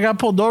last time I got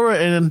pulled over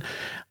and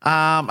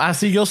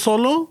así yo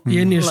solo. Y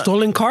en your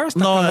stolen car? Está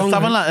No, cabrón,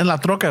 estaba güey. en la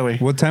troca, güey.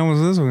 What time was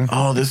this, güey?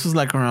 Oh, this was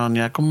like around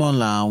ya como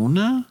la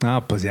una. Ah,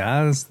 pues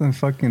ya, it's the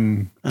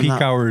fucking peak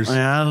hours.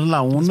 Yeah,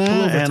 la una.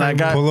 And I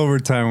got Pull over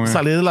time, güey.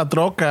 salí de la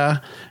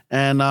troca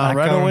and right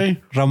cabrón.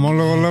 away. Ramón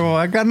luego,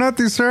 I got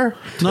nothing, sir.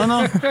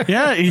 No.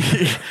 Yeah.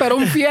 Pero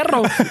un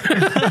fierro.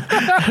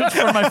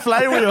 For my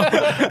flywheel.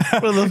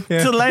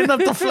 To line up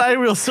the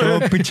flywheel, sir.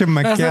 Todo pinche That's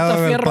not maquiado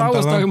the del fierro I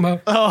was talking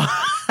pantalón.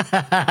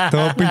 about.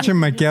 Todo pinche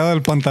maquiado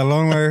del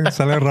pantalón, güey.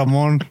 Sale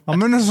Ramón.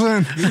 I'm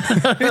innocent.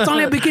 It's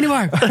only a bikini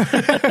bar.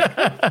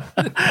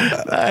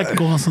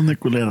 Cómo son de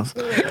culeros.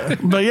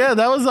 But yeah,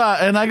 that was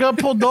and I got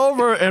pulled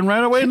over and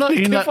right away no.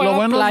 Y Que fue a lo la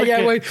bueno es de playa,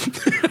 que güey.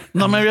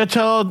 no me había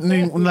echado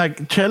ni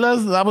like chelas.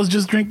 I was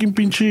just drinking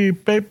pinche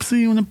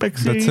Pepsi, una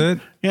Pepsi. That's it?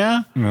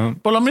 Yeah. No.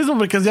 Por lo mismo,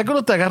 porque ya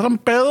cuando te agarran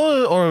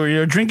pedo or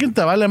you're drinking,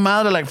 te vale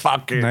madre, like,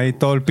 fuck it. Ahí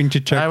todo el pinche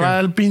cheque. Ahí va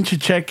el pinche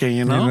cheque,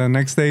 you know? And the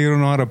next day you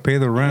don't know how to pay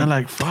the I'm rent.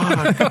 like, fuck.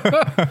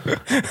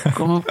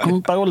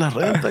 ¿Cómo pago la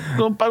renta?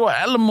 ¿Cómo pago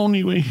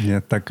alimony, güey? Ya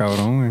está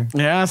cabrón, güey.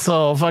 Yeah,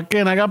 so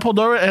fucking, I got pulled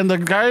over, and the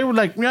guy,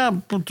 like, yeah,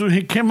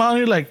 he came out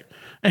here, like,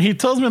 and he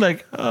tells me,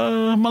 like,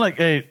 I'm like,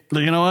 hey,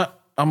 you know what?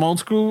 I'm old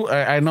school.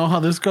 I know how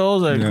this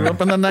goes. I grew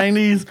up in the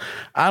 90s.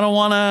 I don't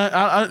want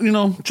to, you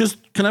know, just,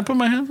 can I put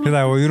my hands on? You're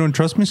like, well, you don't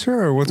trust me,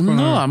 sir? Or what's going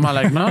No, on? I'm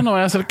like, no voy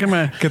a hacer que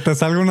me, Que te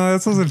salga uno de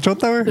esos del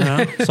chota,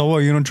 güey. So what,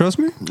 you don't trust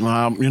me?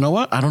 you know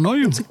what? I don't know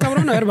you.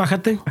 Cabrón, a ver,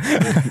 bájate.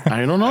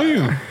 I don't know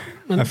you.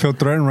 I feel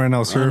threatened right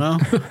now, sir. No.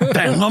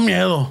 Tengo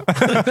miedo.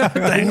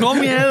 Tengo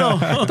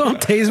miedo. Don't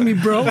tase me,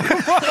 bro.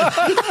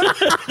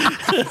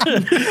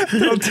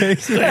 Don't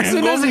taste it.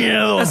 Tengo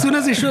miedo. As soon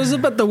as he shows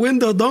up at the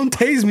window, don't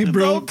tase me,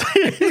 bro.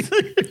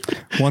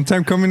 One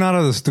time coming out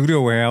of the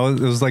studio, way it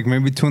was like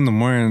maybe 2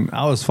 a.m.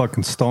 I was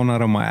fucking stoned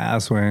out of my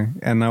ass, way,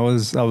 and I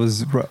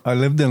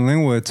lived in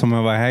Linwood, so me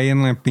bajé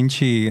en la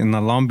pinche in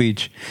the Long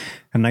Beach,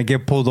 and I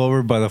get pulled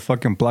over by the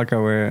fucking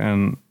placa, way,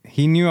 and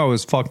he knew I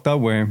was fucked up,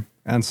 way,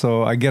 and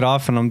so I get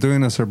off and I'm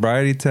doing a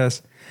sobriety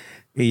test.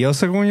 Y yo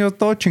según yo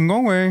todo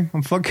chingón, way.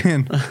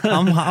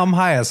 I'm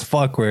high as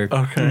fuck, way.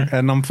 Okay.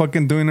 And I'm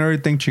fucking doing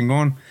everything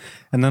chingón.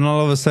 And then all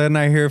of a sudden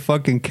I hear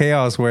fucking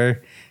chaos, way.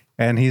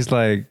 And he's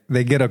like,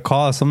 they get a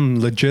call.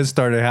 Something legit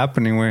started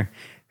happening, way.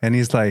 And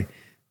he's like,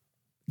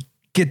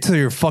 get to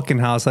your fucking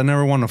house. I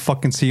never want to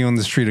fucking see you on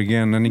the street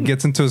again. And he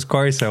gets into his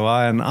car. He said,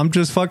 wow. And I'm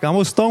just fucking, I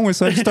was stoned, way.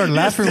 So I just started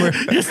laughing, way.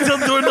 You're still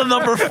doing the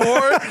number 4,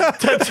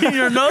 touching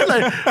your nose,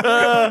 like,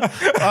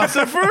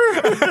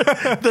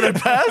 Ossifer? Did I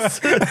pass?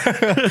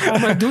 How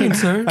am I doing,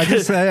 sir? I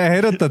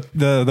hit up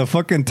the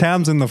fucking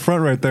Tams in the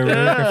front right there, way.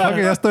 Fuck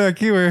it, ya estoy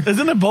aquí, way.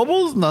 Isn't it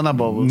Bubbles? No, not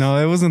Bubbles. No,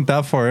 it wasn't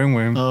that far in,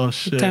 way. Oh,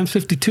 shit. Times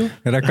 52.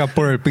 Era acá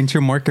por el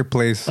pinche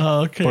marketplace.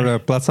 Oh, okay. Por el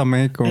Plaza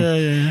México.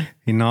 Yeah.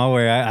 You know,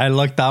 way, I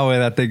lucked out, way,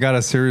 that they got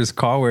a serious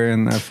car, way,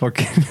 and I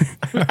fucking...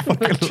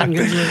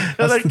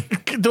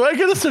 Like, do I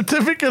get a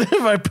certificate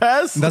if I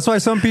pass? That's why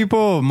some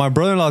people, my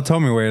brother-in-law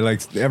told me, way,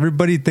 like,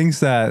 everybody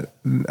thinks that,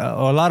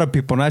 a lot of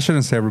people, and I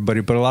shouldn't say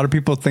everybody, but a lot of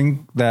people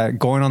think that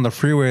going on the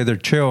freeway, they're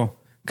chill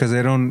because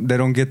they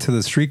don't get to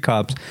the street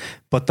cops.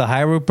 But the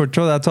highway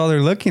patrol, that's all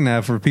they're looking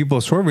at for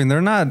people swerving. They're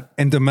not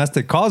in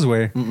domestic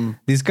causeway.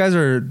 These guys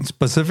are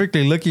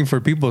specifically looking for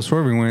people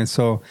swerving, way.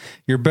 So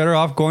you're better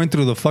off going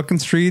through the fucking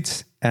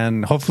streets.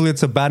 And hopefully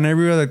it's a bad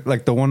neighborhood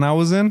like the one I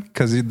was in,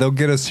 because they'll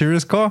get a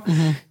serious call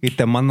y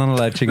te mandan a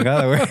la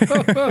chingada,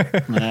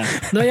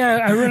 güey. No,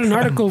 yeah, I read an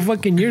article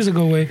fucking years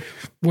ago, way,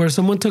 where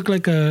someone took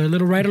like a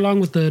little ride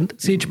along with the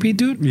CHP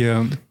dude.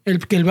 Yeah. El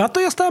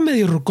vato ya estaba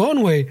medio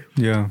rucón, way.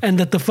 Yeah. And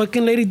that the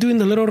fucking lady doing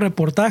the little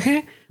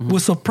reportaje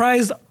was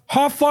surprised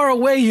how far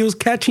away he was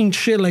catching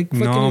shit, like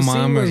fucking No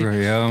insane, mames, way.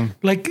 güey, yeah.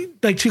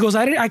 Like she goes,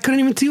 I couldn't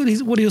even see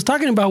what he was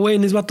talking about, way.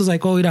 And this vato's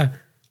like, oh, mira,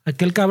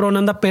 aquel cabrón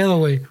anda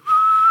pedo, way.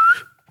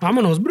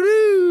 Vámonos,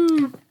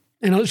 bro.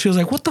 And she was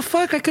like, what the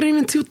fuck? I couldn't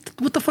even see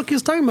what the fuck he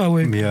was talking about,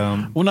 güey.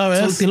 Yeah. Una So,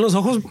 vez, tiene los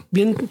ojos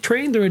bien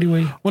trained already,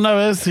 güey. una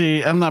vez,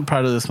 sí, I'm not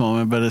proud of this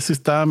moment, but sí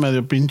estaba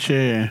medio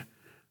pinche.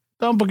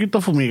 Estaba un poquito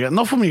fumigado.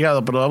 No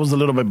fumigado, pero I was a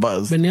little bit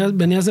buzzed.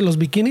 Venías de los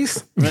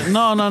bikinis.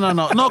 No.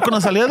 No,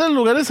 cuando salía de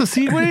lugares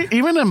así, güey,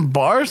 even in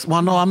bars.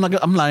 Well, no, I'm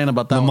lying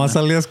about that. Nomás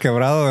one. salías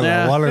quebrado de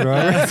Yeah. la wallet,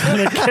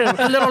 ¿verdad?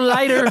 A little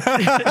lighter.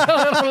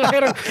 A little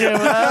lighter.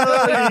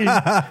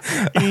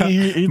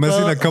 y Missing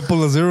todo, a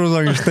couple of zeros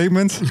on your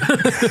statements.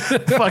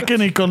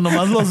 fucking, y con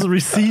nomás los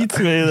receipts,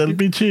 güey, del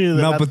pinche.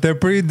 de No, la- but they're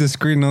pretty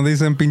discreet. No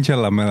dicen pinche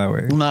Alameda,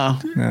 güey. No.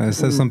 Yeah, it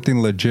says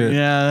something legit.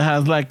 Yeah, it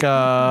has like,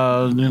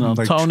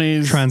 Like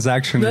Tony's. transaction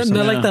or Not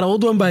something. like that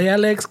old one by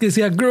Alex que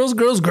decía girls,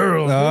 girls,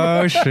 girls.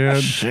 Oh,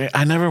 shit. Shit,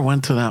 I never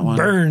went to that one.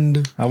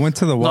 Burned. I went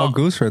to the Wild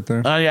Goose right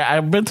there. Yeah,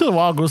 I've been to the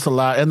Wild Goose a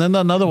lot. And then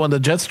another one, the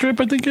Jet Strip,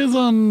 I think is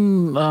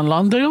on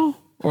Lawndale.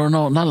 Or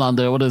no, not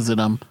Lawndale. What is it?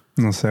 No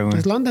sé, güey.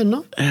 Es London,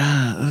 ¿no?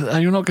 Yeah,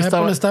 hay uno que Ahí por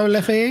estaba. donde estaba el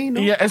FAA,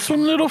 ¿no? Yeah, it's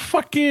one little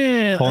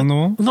fucking. Oh,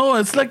 no? No,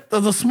 it's like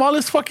the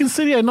smallest fucking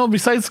city I know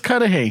besides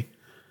Cudahy.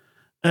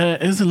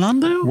 Is it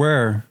Lawndale?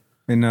 Where?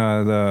 In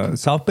the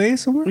South Bay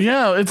somewhere?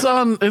 Yeah, it's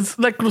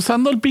like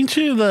cruzando el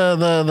pinche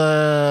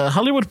the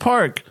Hollywood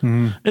Park.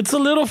 It's a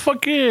little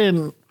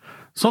fucking.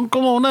 Son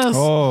como unas.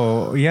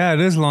 Oh, yeah,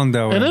 it is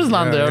Lawndale. It is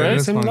Lawndale, right? It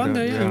is It's in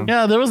Lawndale, Lawndale,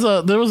 yeah. Yeah,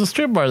 there was a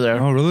strip bar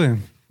there. Oh, really?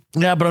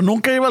 Yeah, pero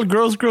nunca iba al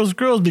girls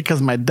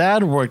because my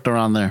dad worked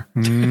around there.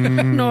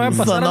 No va a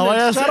So, pasar no del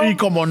vaya a ser, shuttle. y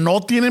como no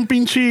tienen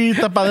pinche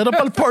tapadero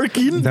para el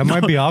parking. That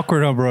might be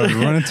awkward, huh, bro.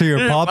 Run into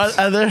your pops.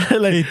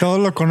 Like, Y todos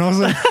lo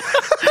conocen.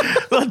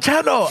 Don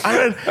Chano, a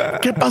ver,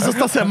 ¿qué pasó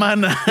esta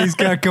semana? He's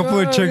got a couple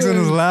of chicks in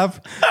his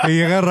lap. Y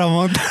llega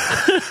Ramón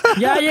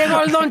Ya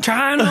llegó el Don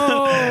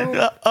Chano.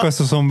 con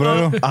su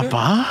sombrero.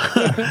 ¿Apá?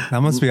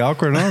 That must be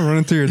awkward, no? Run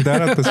into your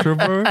dad at the strip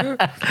bar.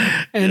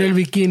 En el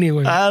bikini,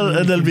 güey.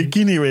 En el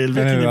bikini, güey. El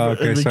bikini,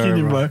 okay, el sorry,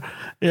 bikini bro. bar.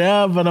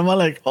 Yeah, but I'm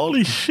like,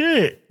 holy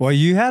shit. Well,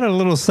 you had a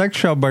little sex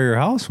shop by your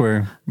house,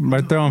 where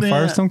right there on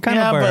Firestone, kind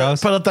of by your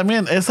house. Pero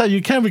también, esa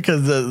you can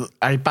because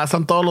ahí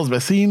pasan todos los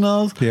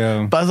vecinos,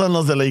 Yeah. pasan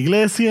los de la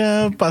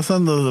iglesia,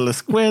 pasan los de la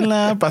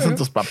escuela, pasan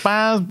tus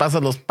papás,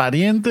 pasan los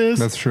parientes.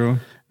 That's true.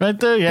 Right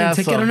there, yeah.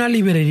 Pensé que era una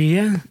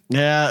librería.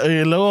 Yeah,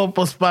 y luego,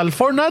 pues, para el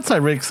Fort Knox, I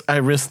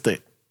risked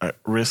it. Para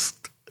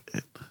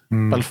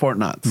el Fort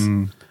Knox.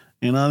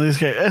 You know,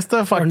 dije,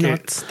 fucking,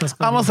 Knox, that's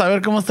cool. vamos a ver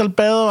cómo está el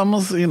pedo.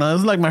 Vamos, you know, this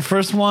is like my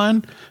first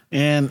one.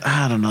 And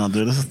I don't know,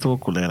 dude, esa estuvo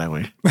culera,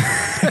 güey.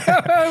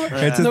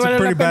 It's No a vale la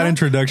pretty bad pena.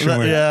 introduction,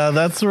 güey. Yeah,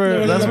 that's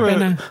where No vale la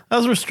pena.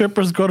 that's where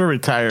strippers go to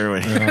retire,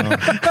 güey.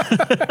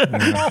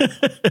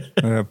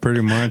 Yeah,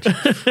 pretty much.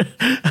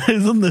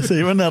 Es donde se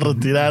iban a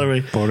retirar,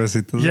 güey.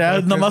 Pobrecitos. Ya,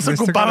 nomás They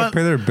still gotta ocupaban,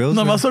 pay their bills,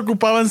 nomás man.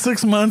 ocupaban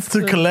 6 months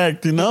to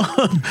collect, you know?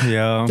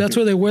 Yeah. That's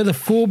where they wear the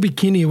full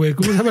bikini, güey.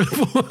 ¿Cómo se llama el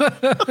full?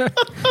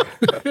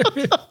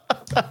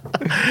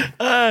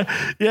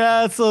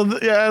 Yeah,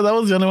 that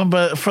was the only one.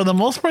 But for the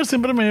most part,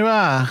 siempre me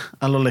iba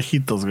a lo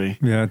lejitos, güey.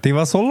 Yeah. ¿Te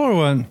ibas solo or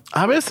what?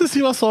 A veces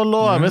iba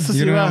solo, a veces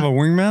You don't have a iba.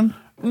 wingman?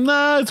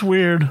 Nah, it's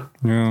weird.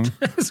 Yeah.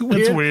 It's It's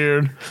weird.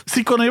 weird.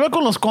 Sí, cuando iba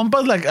con los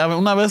compas, like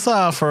una vez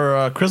for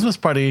a Christmas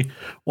party,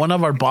 one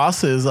of our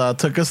bosses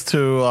took us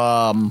to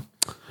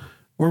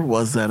where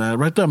was that?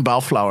 Right there in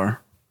Bellflower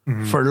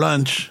for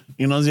lunch.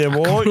 Y nos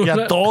llevó y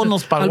a todos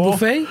nos pagó. ¿Al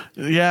buffet?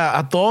 Yeah,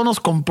 a todos nos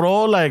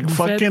compró like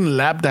Buffet. fucking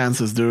lap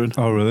dances, dude.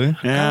 Oh, really?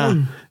 Yeah.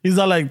 He's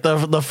like,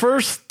 the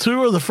first 2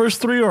 or the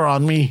first 3 are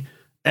on me.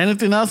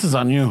 Anything else is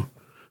on you.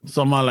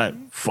 So I'm like,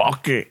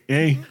 fuck it.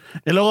 Hey.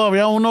 Y luego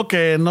había uno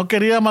que no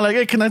quería. I'm like,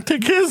 hey, can I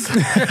take his?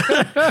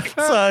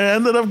 So I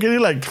ended up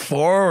getting like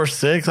 4 or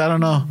 6. I don't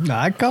know.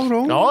 Ay,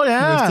 cabrón. Oh,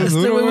 yeah. Este Este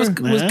duro, güey was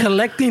güey.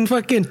 collecting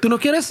fucking. ¿Tú no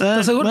quieres?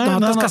 ¿Estás seguro? No,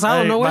 estás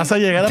casado, Ey, ¿no, güey? Vas a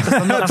llegar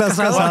apestando. Estás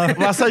casado.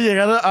 Vas a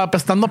llegar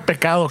apestando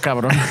pecado,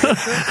 cabrón.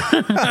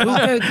 ¿Tú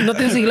que no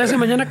tienes iglesia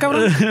mañana,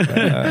 cabrón?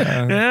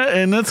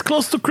 Yeah, and it's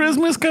close to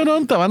Christmas,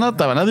 cabrón. Te van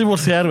a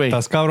divorciar, güey.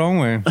 Estás cabrón,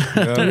 güey.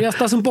 Tú ya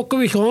estás un poco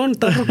viejón,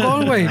 estás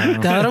rucón, güey.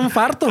 Te va a dar un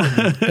infarto.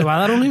 Te va a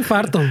dar un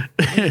infarto.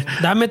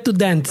 Dame tu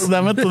dance.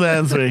 Dame tu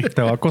dance, güey.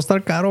 Te va a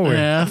costar caro, güey.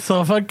 Yeah,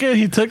 so fucking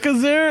he took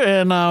us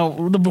there and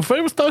the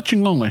buffet was estaba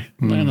chingón, güey.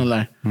 No gonna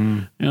lie.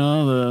 You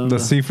know, The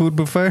seafood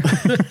buffet.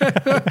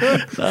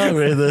 oh,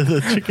 güey,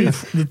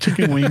 the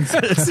chicken wings.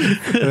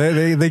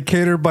 they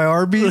cater by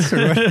Arby's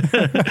or what?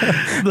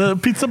 The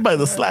pizza by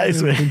the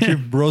slice, güey. Pinche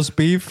roast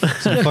beef,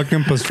 some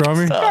fucking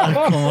pastrami.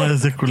 Ah, cómo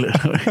es de culero,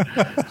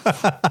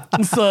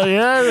 güey. So,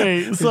 yeah,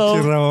 güey. So,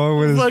 Pinche Ramón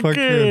with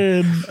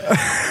his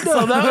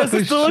so that was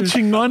estuvo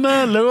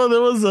chingona. Luego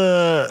there was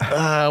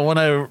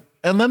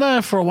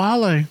for a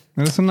while,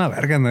 Eres una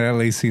verga en el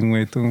LA scene,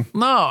 güey, tú.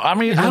 no, I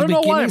mean, I Los don't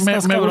know why. bikinis,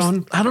 estás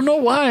cabrón. I don't know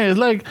why. It's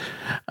like,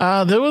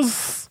 there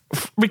was,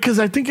 because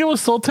I think it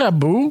was so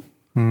taboo.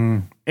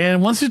 And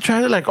And once you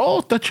tried it, like, oh,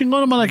 está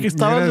chingón, man. Like,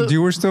 estaba...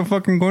 You were still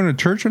fucking going to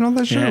church and all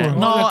that shit? Yeah. or what?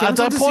 No, at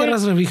that point...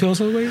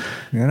 religiosos, güey.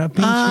 Era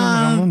pinche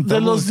Ramón, de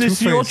los double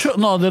two-face. 18...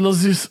 No, de los...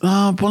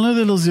 ponle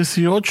de los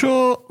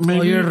 18,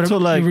 maybe you to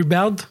like...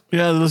 rebelled?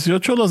 Yeah, de los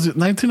 18, los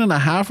 19 and a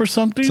half or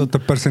something. So te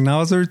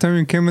persinabas every time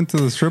you came into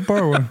the strip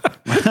bar, güey?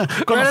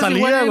 Cuando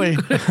salía, güey.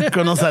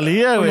 Cuando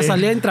salía, güey. Cuando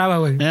salía, entraba,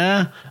 güey.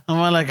 Yeah. I'm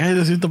like, ay,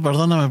 Diosito,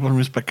 perdóname por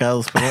mis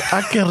pecados. Pero,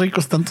 qué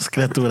ricos tantas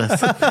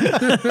criaturas.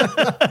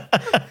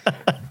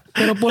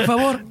 Pero por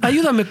favor,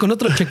 ayúdame con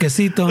otro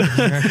chequecito.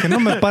 Que no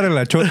me pare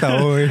la chota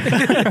hoy.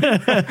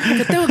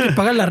 Que tengo que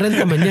pagar la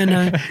renta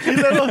mañana. Y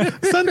luego,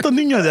 santo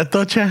niño de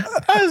Atocha,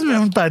 hazme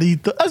un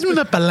parito, hazme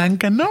una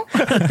palanca, ¿no?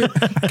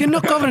 Que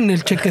no cobren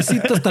el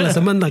chequecito hasta la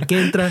semana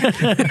que entra.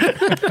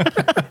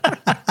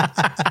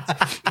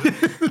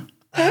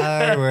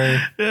 Ay, güey.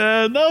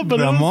 Yeah, no,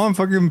 but Ramon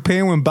fucking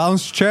paying with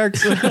bounce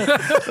checks.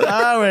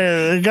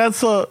 güey, it got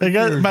so, it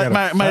got, Dude, my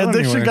got a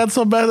addiction felony, got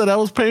so bad that I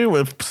was paying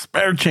with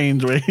spare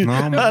change, güey. No,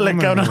 Le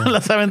mames, cabrón, güey.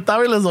 las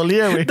aventaba y les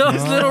dolía, güey.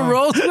 Those little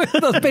rolls,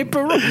 güey. Those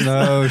paper rolls.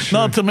 No, shit.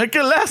 No, to make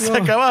it last,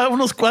 sacaba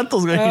unos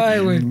cuantos, güey. Ay,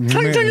 güey.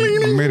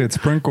 He made it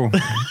sprinkle.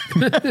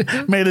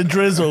 Made it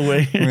drizzle,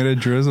 güey. Made it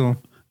drizzle.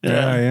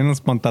 Yeah, ahí en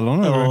los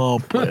pantalones, güey. Oh,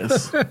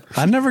 pues.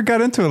 I never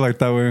got into it like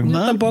that, güey. Yo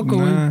tampoco,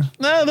 güey.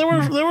 Nah,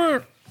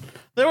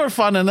 they were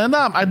fun. And then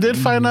I did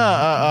find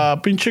a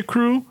pinche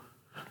crew,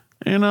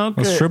 you know.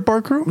 A strip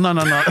bar crew? No.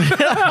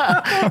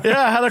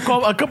 Yeah, I had a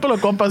couple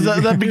of compas.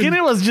 The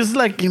beginning was just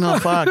like, you know,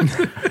 fuck.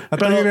 I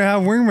thought you didn't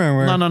have wingman,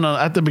 güey. No,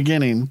 at the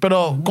beginning.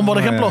 Pero, como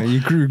por ejemplo,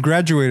 Yeah, you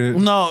graduated.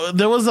 no,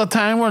 there was a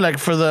time where like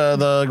for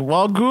the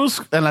Wild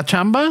Goose en la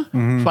chamba,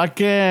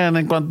 fucking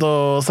en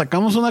cuanto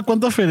sacamos una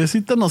cuanta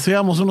feriecita nos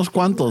íbamos unos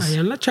cuantos.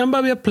 Allá en la chamba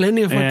había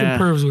plenty of fucking Yeah.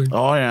 pervs, güey.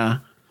 Oh yeah.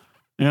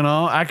 You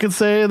know, I could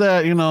say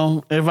that, you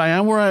know, if I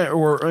am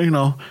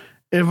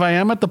if I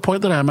am at the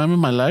point that I am in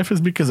my life, is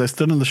because I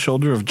stood on the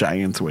shoulder of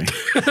giants, way.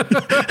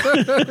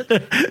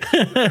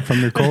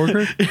 From your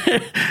coworker?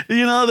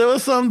 You know, there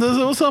was some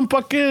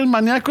fucking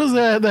maniacos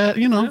that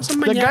you know, Some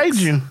that guide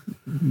maniacs. you.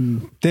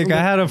 Dick,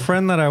 I had a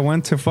friend that I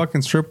went to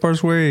fucking strip bars,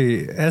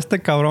 güey.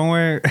 Este cabrón,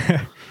 güey.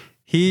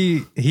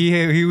 He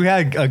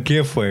had a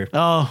gift, güey.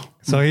 Oh.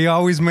 So he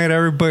always made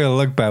everybody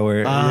look bad,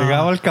 güey.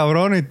 Llegaba el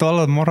cabrón y todas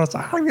las morras,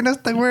 ay, mira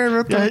este güey,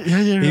 vato.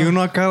 Yeah. Y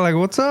uno acá, like,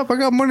 what's up? I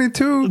got money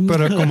too.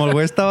 Pero como el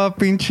güey estaba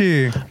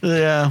pinche.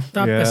 Yeah.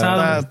 Estaba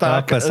pesado.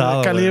 Estaba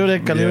pesado.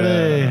 Calibre.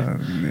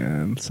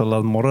 Yeah. So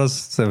las morras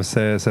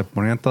se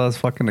ponían todas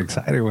fucking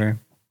excited, güey.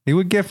 He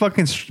would get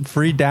fucking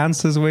free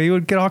dances, güey. He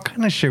would get all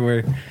kind of shit,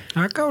 güey.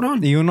 Ah,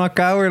 cabrón. Y uno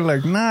acá, güey,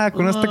 like, nah,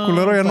 con este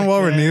culero ya no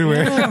voy a venir,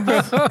 güey.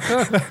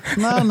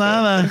 No,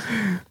 nada.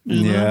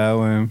 Yeah,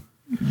 güey.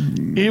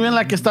 Even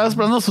la que estaba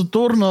esperando su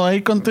turno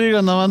ahí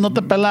contigo, nomás no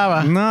te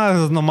pelaba.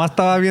 No, nomás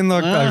estaba viendo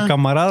al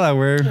camarada,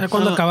 güey. Ya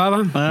cuando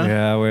acababa.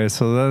 Yeah, güey.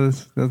 So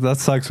that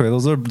sucks, güey.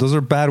 Those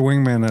are bad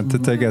wingmen to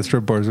take at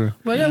strip bars, güey.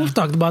 Well, yeah, we've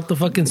talked about the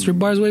fucking strip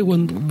bars, güey.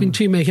 When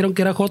pinche me dijeron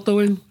que era joto,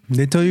 güey.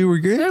 They told you you were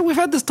good? Yeah, we've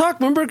had this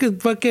talk, remember?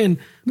 Because fucking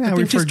Yeah, the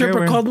we pinche forget,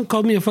 stripper güey.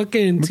 called me a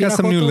fucking... We got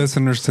some new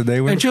listeners today,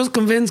 güey. And she was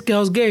convinced que I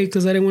was gay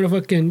because I didn't want to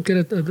fucking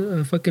get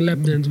a fucking lap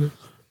dance, güey.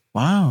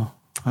 Wow.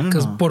 I don't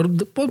Because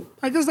know.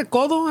 I guess the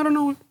codo, I don't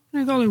know, güey.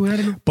 I don't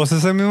know. Pues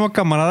ese mismo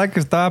camarada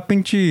que estaba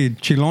pinche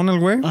chilón el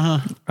güey.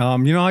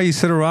 You know how you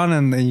sit around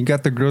and you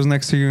got the girls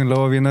next to you and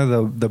luego viene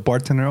the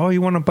bartender. Oh, you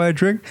want to buy a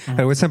drink?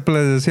 El güey siempre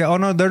les decía, oh,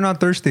 no, they're not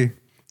thirsty.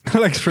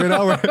 Like straight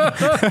out, güey.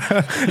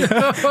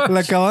 Le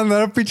acaban de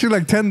dar pinche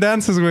like 10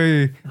 dances,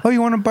 güey. Oh,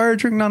 you want to buy her a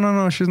drink?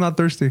 No, she's not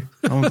thirsty.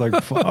 I was like,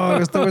 fuck,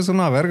 este güey es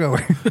una verga,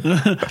 güey.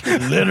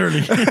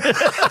 Literally.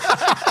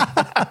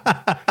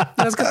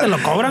 Es que te lo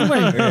cobran, güey.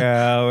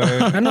 Yeah,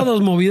 güey. Gano dos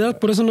movidas,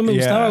 por eso no me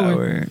gustaba, Yeah,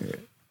 güey. güey.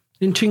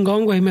 Un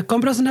chingón, güey. ¿Me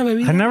compras una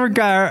bebida? I never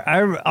got.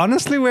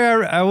 Honestly,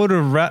 güey, I would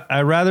have.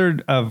 I'd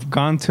rather have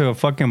gone to a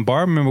fucking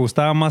bar. Me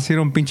gustaba más ir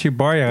a un pinche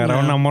bar y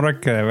agarrar una morra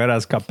que de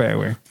veras escapé,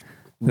 güey.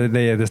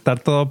 De estar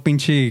todo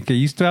pinche. Que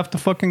used to have to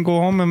fucking go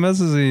home en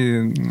veces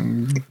y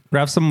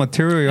grab some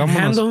material y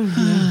vámonos.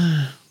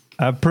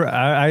 Handle.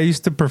 I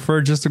used to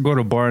prefer just to go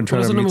to a bar and try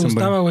Por eso to no meet me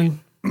somebody. gustaba, güey.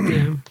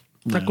 Yeah.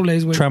 Taco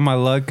Lays, güey. Try my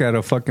luck at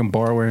a fucking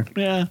bar, güey.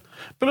 Yeah.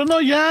 Pero no,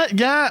 ya,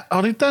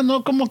 ahorita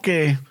no como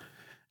que...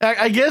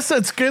 I guess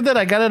it's good that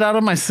I got it out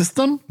of my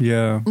system.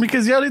 Yeah.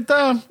 Because ya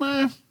ahorita...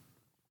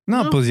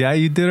 No, pues yeah,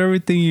 you did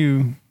everything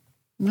you...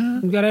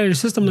 You got out of your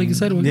system, like you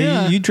said, güey.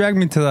 Yeah, you dragged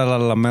me to that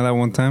Alameda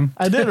one time.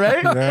 I did,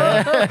 right?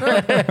 Yeah.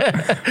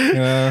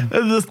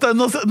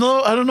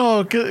 No, I don't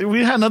know.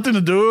 We had nothing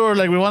to do or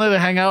like we wanted to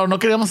hang out. No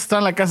queríamos estar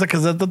en la casa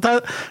because at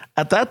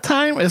that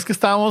time, es que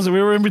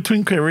we were in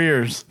between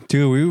careers.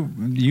 Dude,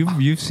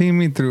 you've seen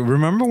me through.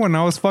 Remember when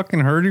I was fucking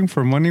hurting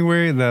for money,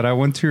 way that I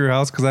went to your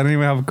house because I didn't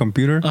even have a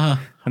computer,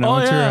 and I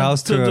went to your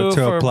house to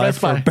apply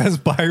for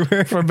Best Buy.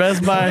 Way. For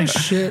Best Buy.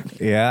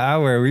 Shit. Yeah,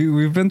 where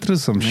we've been through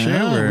some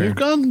shit. Where We've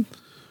gone.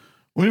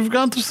 We've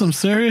gone through some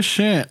serious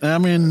shit. I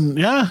mean,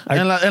 yeah.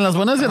 En las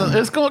buenas y en las,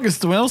 es como que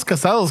estuviéramos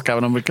casados,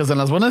 cabrón, because en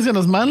las buenas y en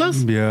las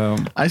malas, Yeah.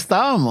 ahí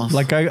estábamos.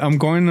 Like I'm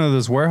going to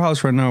this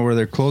warehouse right now where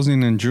they're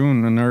closing in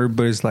June, and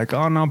everybody's like,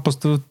 "Oh no, pues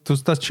tú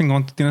estás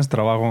chingón, tú tienes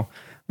trabajo."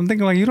 I'm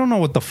thinking like, you don't know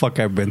what the fuck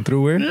I've been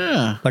through, way.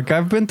 Yeah. Like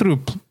I've been through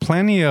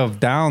plenty of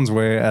downs,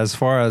 way, as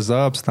far as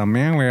ups,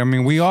 también, way. I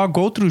mean, we all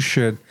go through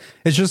shit.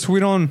 It's just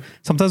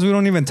sometimes we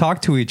don't even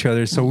talk to each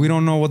other, so we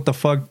don't know what the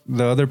fuck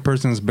the other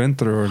person's been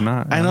through or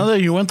not. I know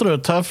that you went through a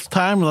tough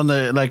time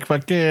donde, like,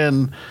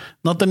 fucking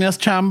no tenías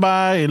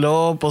chamba y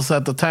luego, pues,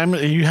 at the time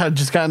you had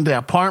just gotten the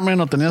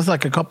apartment or tenías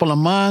like a couple of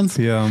months.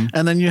 Yeah.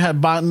 And then you had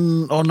bought,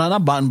 or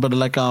not bought, but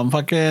like,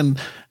 fucking,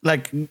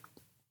 like,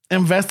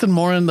 invested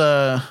more in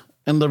the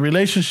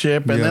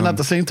relationship, and then Yeah. at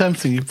the same time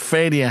sin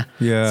feria,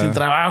 Yeah. sin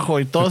trabajo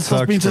y todos It estos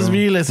sucks, pinches bro.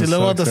 biles y It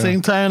luego at the sucks,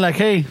 same time like,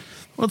 hey,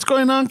 what's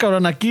going on,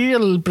 cabrón? Aquí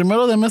el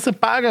primero de mes se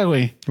paga,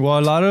 güey. Well,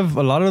 a lot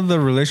of the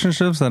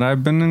relationships that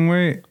I've been in,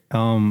 way,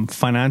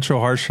 financial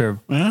hardship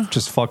Yeah.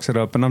 just fucks it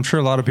up, and I'm sure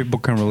a lot of people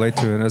can relate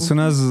to it. As soon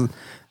as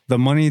the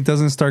money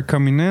doesn't start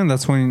coming in,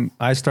 that's when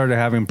I started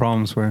having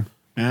problems with,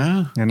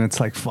 Yeah. and it's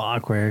like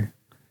fuck, way.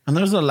 And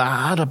there's a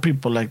lot of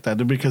people like that,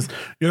 dude, because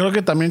yo creo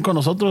que también con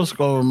nosotros,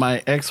 con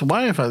my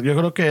ex-wife, yo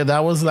creo que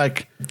that was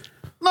like,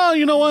 no,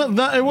 you know what?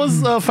 It was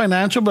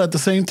financial, but at the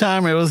same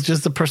time, it was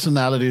just the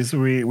personalities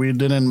we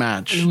didn't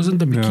match. It wasn't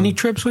the bikini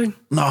trips, way.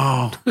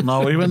 No,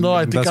 even though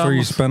I think That's where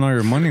you spend all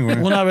your money, way.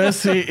 una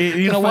vez,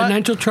 you know what?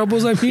 Financial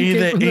troubles, I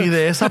mean. Y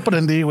de esa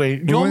aprendí,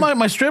 güey. Yo,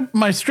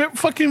 my strip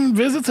fucking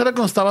visits era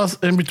cuando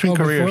estabas in between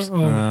careers.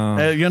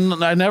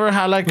 I never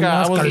had like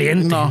I was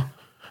caliente.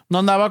 No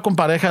andaba con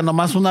pareja.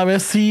 Nomás una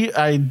vez sí,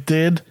 I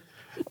did.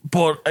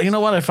 But you know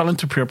what? I fell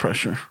into peer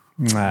pressure.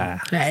 Nah.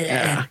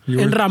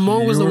 And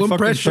Ramon was the one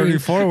pressure.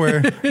 34,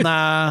 where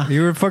Nah.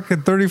 you were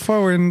fucking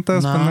 34, where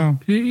no.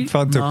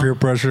 Felt the peer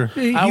pressure.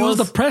 He I was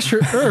was- the pressure.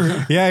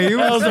 Yeah, he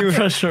was the was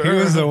pressure. He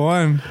was the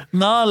one.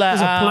 No, was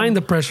applying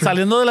the pressure.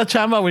 Saliendo de la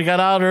chamba, we got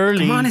out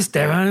early. Come on,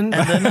 Esteban.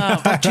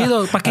 Está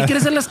chido. ¿Para qué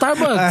quieres ir a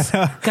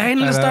Starbucks? Cae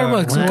en el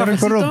Starbucks. Un I gotta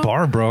go to a cafecito.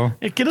 bar, bro.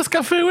 ¿Quieres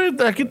café, güey?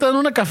 Aquí te dan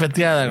una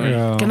cafeteada, güey.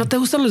 Yeah. ¿Que no te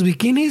gustan los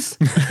bikinis?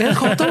 ¿Eres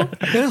joto?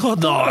 ¿Eres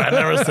joto? No, I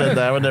never said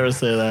that. I would never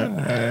say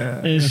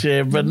that. And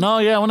shit. But no,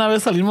 yeah, una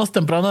vez salimos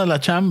temprano de la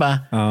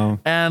chamba. Oh.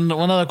 And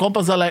one of the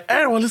compas are like,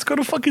 hey, well, let's go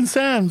to fucking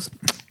Sam's.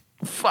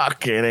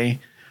 Fuck it, eh.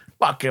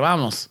 Fuck it,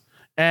 vamos.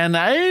 And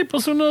ahí,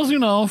 pues, unos, you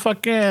know,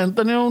 fucking,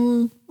 tenía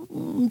un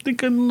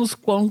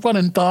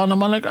cuarentón. I'm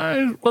like,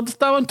 ay, ¿cuánto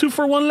estaban? 2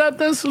 for 1 lap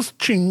dance? Es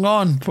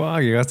chingón.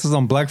 Fuck, you got this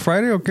on Black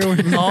Friday? Okay.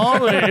 No,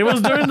 güey, it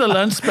was during the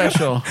lunch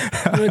special.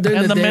 During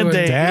And the day,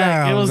 midday. güey.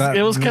 Damn. Like,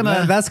 it was kind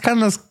of... That's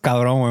kind of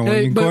cabrón, when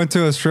Hey, you but- go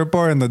into a strip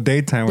bar in the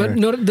daytime, But way.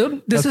 no, this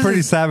That's is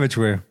pretty savage,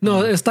 way.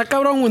 no. Está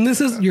cabrón when this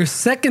is your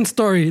second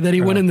story that he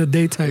went in the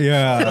daytime.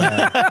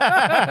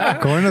 Yeah.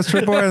 Going to a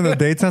strip bar in the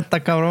daytime, está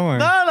cabrón, güey.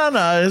 No.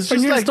 It's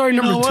just you're like, story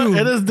you know number what? 2.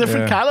 It is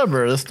different Yeah.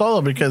 caliber. It's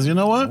todo because you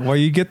know what? Well,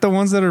 you get the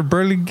ones that are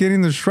barely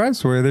getting the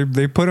stripes, where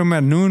they put them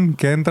at noon.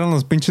 Que entran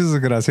los pinches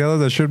desgraciados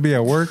that should be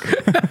at work.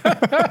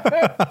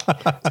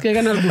 Es que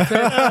gana el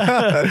buffet.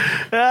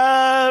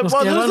 Los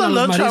Well, que there's a llevan a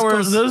los lunch hour.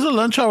 mariscos. There's a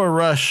lunch hour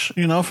rush.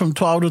 You know, from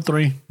 12 to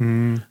 3.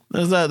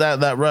 There's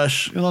that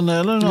rush. You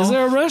know, Is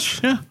there a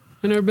rush? Yeah.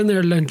 I've never been there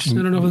at lunch. I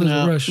don't know if there's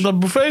Yeah. a rush. The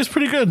buffet is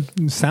pretty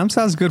good. Sam's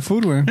has good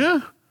food, way. Yeah.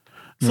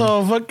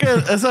 So fucking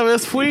esa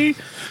vez fui,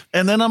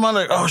 and then I'm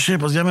like, oh shit,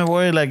 pues ya me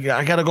voy. Like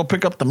I gotta go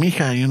pick up the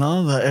mija, you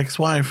know, the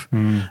ex-wife.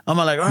 I'm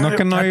like, all No right.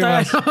 que no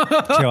ibas.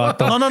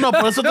 Chivato. No,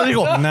 por eso te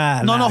digo.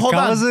 No, hold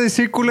on. Acabas de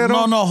decir,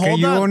 culero, No, que hold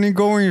you on. only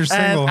go when you're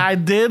single. And I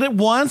did it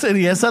once, and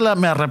esa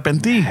me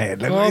arrepentí. Hey,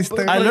 le viste,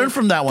 I güey. learned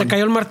from that ¿Te one.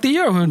 cayó el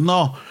martillo? güey?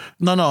 No,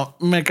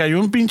 me cayó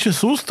un pinche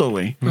susto,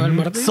 güey. ¿El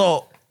martillo?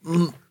 So,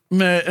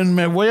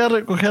 me voy a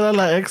recoger a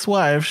la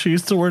ex-wife. She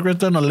used to work right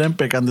there in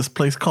Olympic on this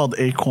place called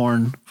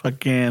Acorn,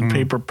 fucking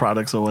paper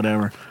products or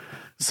whatever.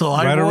 So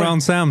I Right voy-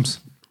 around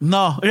Sam's.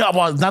 No, yeah,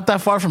 well, not that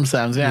far from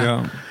Sam's, yeah.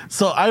 Yeah.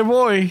 So I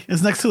voy,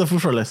 it's next to the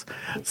Food for Less.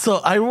 So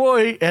I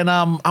voy, and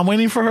I'm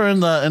waiting for her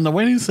in the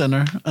waiting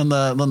center, in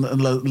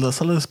the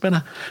sala de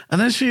espera. And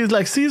then she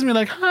like sees me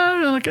like, hi,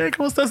 I'm like, hey,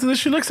 ¿cómo estás? And then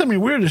she looks at me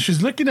weird, and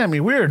she's looking at me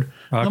weird.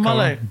 Ah, And I'm cabrón.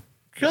 like,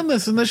 ¿qué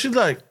onda? And then she's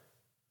like,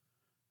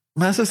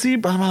 me hace así,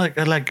 but I'm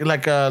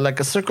like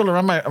a circle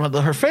around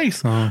her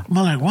face. I'm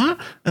like, what?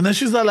 And then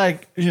she's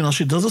like, you know,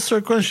 she does a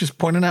circle and she's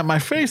pointing at my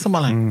face. I'm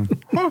like,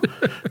 huh?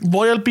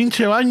 Voy al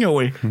pinche baño,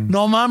 güey.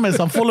 No mames,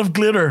 I'm full of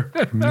glitter.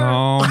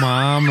 No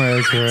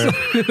mames,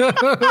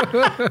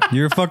 güey.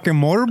 You're fucking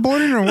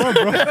motorboarding or what,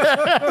 bro?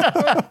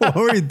 What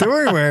were you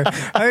doing, güey?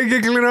 How you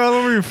get glitter all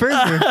over your face,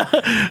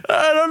 güey?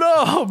 I don't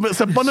know.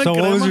 Se pone So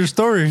what was crema. your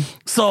story?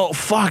 So,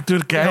 fuck,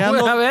 dude. Que I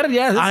A ver,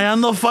 ya. I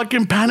ando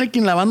fucking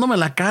panicking, lavándome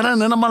la cara.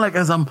 And then I'm like,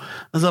 as I'm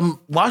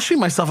washing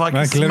myself, I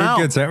That can glitter smell.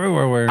 gets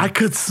everywhere, güey. I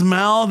could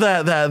smell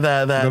that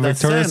Victoria's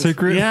scent.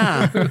 Secret?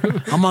 Yeah.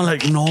 I'm all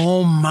like,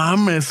 no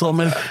mames. So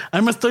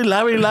I me estoy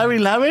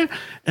lave.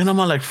 And I'm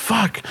all like,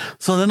 fuck.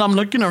 So then I'm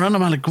looking around.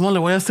 I'm like, ¿cómo le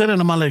voy a hacer?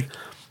 And I'm all like,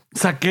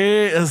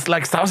 saqué, it's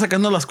like, estaba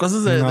sacando las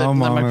cosas de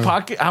my mames.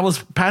 pocket. I was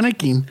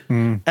panicking.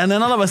 And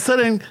then all of a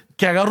sudden,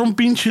 que agarro un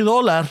pinche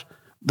 $1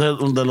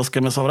 de los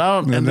que me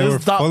sobraron. And they were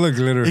full of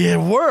glitter. Yeah,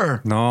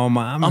 were. No,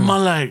 mames. I'm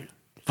like,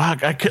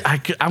 fuck,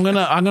 I'm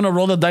gonna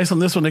roll the dice on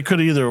this one. It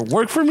could either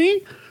work for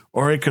me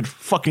or it could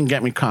fucking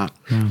get me caught.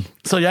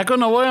 So ya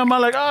cuando voy, I'm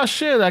like, oh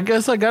shit, I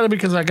guess I got it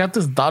because I got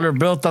this $1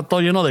 bill. Está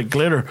todo lleno de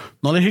glitter.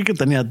 No le dije que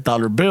tenía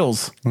 $1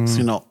 bills,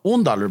 sino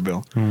 $1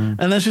 bill.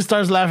 And then she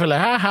starts laughing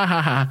like, ha, ha,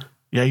 ha, ha.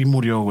 Y ahí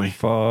murió, güey.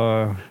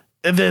 Fuck.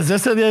 Desde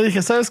ese día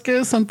dije, ¿sabes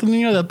qué? Santo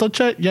Niño de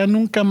Atocha, ya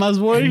nunca más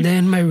voy. And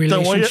then my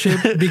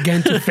relationship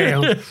began to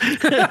fail.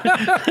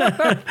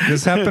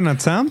 This happened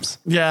at Sam's?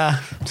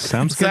 Yeah.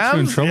 Sam's gets you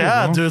in trouble,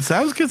 yeah, bro. dude,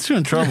 Sam's gets you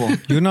in trouble.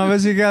 You know,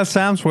 as you got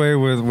Sam's way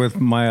with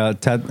my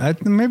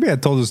maybe I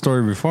told the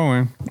story before,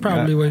 man.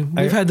 Probably, way.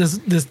 We've had this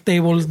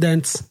tables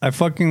dance. I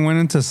fucking went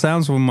into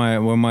Sam's with my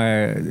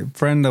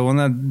friend, the one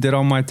that did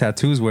all my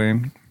tattoos, way.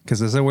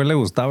 Because ese güey le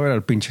gustaba ir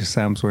al pinche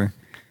Sam's, way.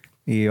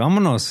 Y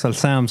vámonos al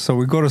Sam's. So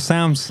we go to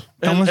Sam's.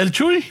 El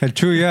Chuy? El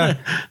Chuy, yeah.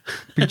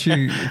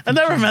 Pinche. I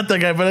never met that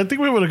guy, but I think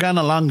we would have gotten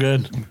along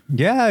good.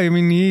 Yeah, I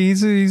mean,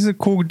 he's a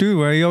cool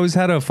dude. Right? He always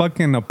had a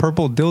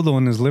purple dildo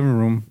in his living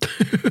room,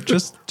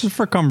 just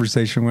for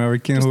conversation. Wherever who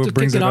to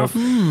brings kick it it up.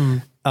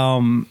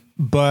 off.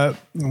 But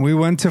we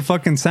went to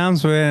fucking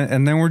Sam's way,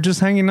 and then we're just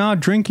hanging out,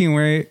 drinking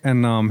way,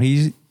 and I'm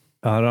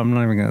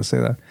not even gonna say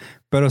that.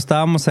 Pero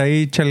estábamos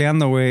ahí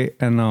chaleando way,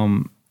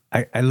 and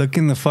I look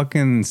in the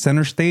fucking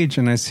center stage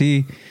and I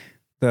see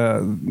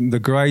the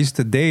girl I used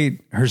to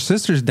date, her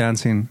sister's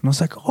dancing. And I was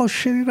like, oh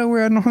shit,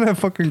 I know that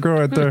fucking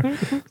girl right there.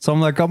 So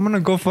I'm like, I'm gonna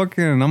go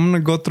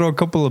throw a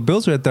couple of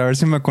bills right there. A ver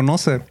si me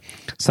conoce.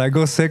 So I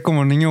go say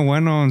como niño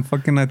bueno and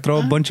fucking I throw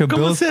a bunch of ¿Cómo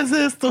bills. se hace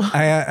esto?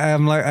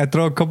 I'm like, I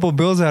throw a couple of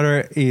bills at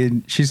her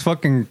and she's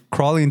fucking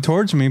crawling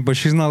towards me, but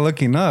she's not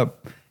looking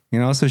up. You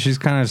know, so she's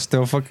kind of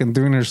still fucking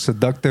doing her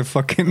seductive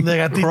fucking De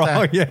gatita.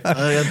 crawl. Yeah.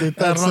 De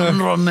gatita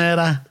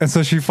ronera. And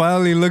so she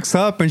finally looks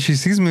up and she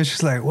sees me and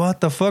she's like,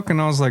 what the fuck?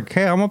 And I was like,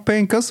 hey, I'm a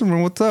paying customer.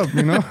 What's up?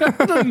 You know?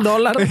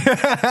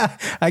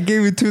 $1. I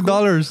gave you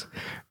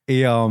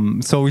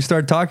 $2. So we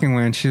started talking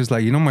and she was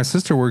like, you know, my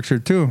sister works here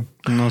too.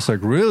 And I was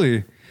like,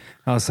 really?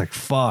 I was like,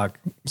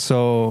 fuck.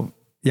 So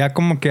ya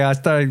como que I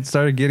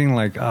started getting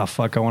like, oh,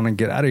 fuck, I want to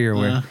get out of here.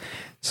 Yeah.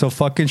 So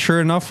fucking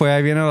sure enough,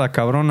 ahí viene la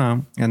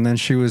cabrona. And then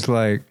she was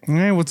like,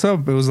 hey, what's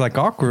up? It was like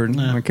awkward.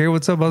 Yeah. Like, hey,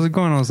 what's up? How's it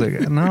going? I was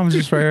like, no, I'm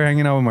just right here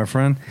hanging out with my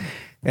friend.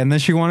 And then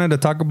she wanted to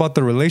talk about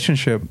the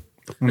relationship.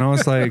 And I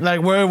was like...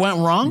 like where it went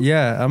wrong?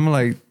 Yeah. I'm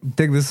like,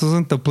 Dick, this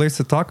isn't the place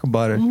to talk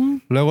about it.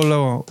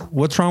 Luego,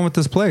 what's wrong with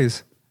this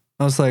place?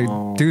 I was like,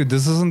 dude,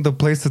 this isn't the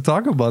place to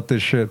talk about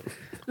this shit.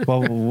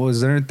 Well,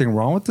 was there anything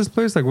wrong with this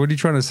place? Like, what are you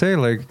trying to say?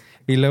 Like...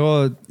 Y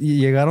luego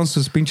llegaron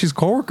sus pinches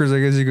coworkers, I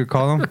guess you could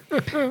call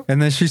them.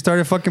 And then she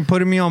started fucking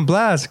putting me on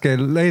blast. Que,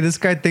 hey, this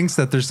guy thinks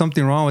that there's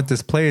something wrong with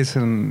this place.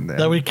 And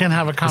that we can't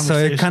have a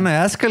conversation. So it kind of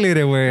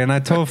escalated, güey. And I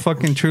told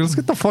fucking Chuy, let's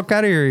get the fuck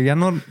out of here. Ya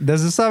no,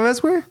 ¿desde esa vez,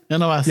 güey? Ya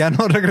no vas. Ya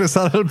no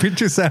regresar al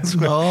pinche Sam's,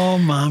 güey. Oh,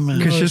 mames.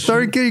 Because she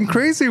started getting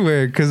crazy,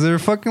 güey. Because there were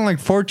fucking like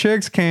 4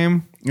 chicks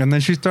came. And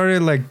then she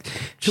started like...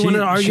 She wanted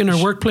to argue in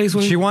her workplace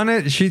with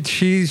She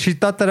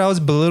thought that I was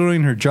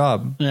belittling her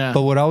job. Yeah.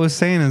 But what I was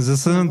saying is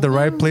this isn't the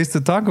right place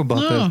to talk about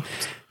that.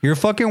 You're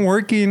fucking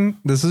working.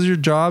 This is your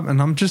job. And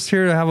I'm just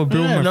here to have a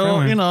beer with my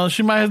friend. You know,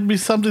 she might be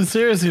something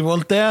serious. Y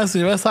volteas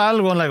y ves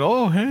algo like,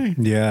 oh, hey.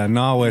 Yeah,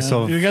 no way.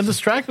 So you get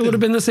distracted. It would have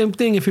been the same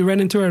thing if you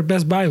ran into her at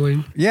Best Buy,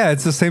 way. Yeah,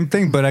 it's the same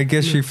thing. But I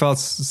guess she felt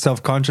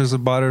self-conscious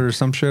about it or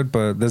some shit.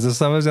 But desde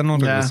esa vez ya no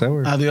regresé,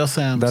 güey. Adios,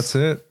 Sam's. That's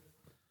it.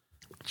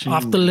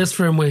 Off the list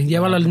for him, güey.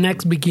 Llévalo al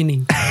next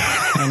bikini.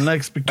 Al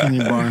next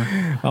bikini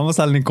bar. Vamos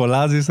al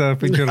Nicolás, esa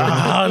pinche.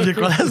 Ah,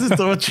 Nicolás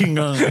estuvo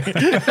chingón.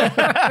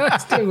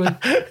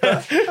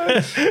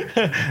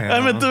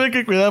 Ay, me tuve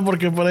que cuidar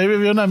porque por ahí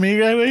vivió una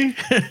amiga, güey.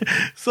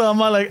 So I'm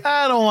like,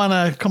 I don't want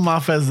to come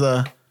off as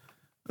the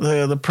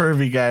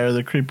pervy guy or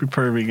the creepy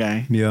pervy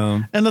guy.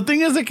 Yeah. And the thing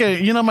is that,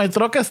 you know, my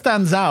troca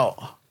stands out.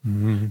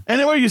 Mm-hmm.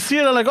 Anywhere you see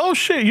it, I'm like, oh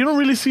shit, you don't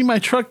really see my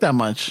truck that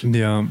much.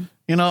 Yeah.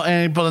 You know,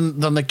 and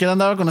donde quiera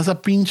andaba con esa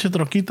pinche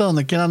troquita,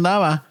 donde quiera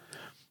andaba.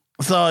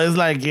 So it's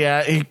like,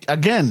 yeah,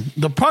 again,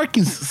 the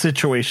parking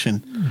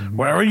situation. Mm-hmm.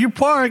 Wherever you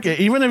park,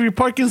 even if you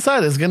park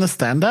inside, it's going to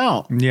stand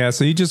out. Yeah,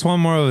 so you just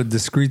want more of a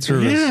discreet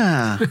service.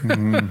 Yeah.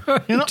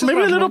 Mm-hmm. You know,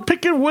 maybe a little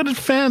picket wooded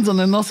fence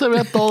donde no se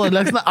vea todo.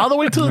 Like, not all the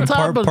way to the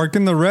top. Park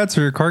in the red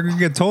so your car could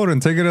get towed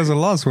and take it as a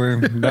loss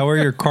way. That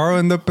way your car will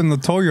end up in the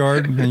tow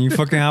yard and you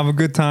fucking have a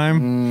good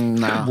time.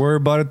 Nah. Worry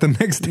about it the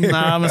next day.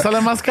 Nah, me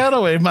sale más caro,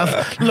 güey. Más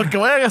lo que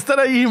voy a gastar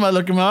ahí, más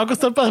lo que me va a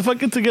costar para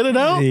fucking to get it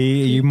out.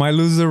 You might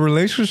lose the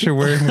relationship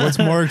where what's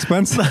more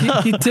expensive.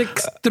 He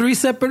takes 3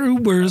 separate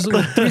Ubers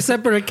with 3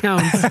 separate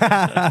accounts.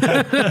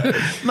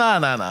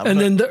 No. And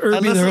then the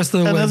Irby the rest of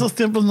the way. En esos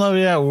tiempos no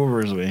había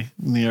Ubers, güey.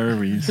 Ni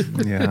Irby's.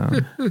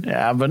 Yeah.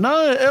 Yeah, but no,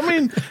 I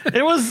mean,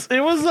 it was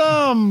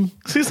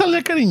sí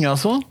salía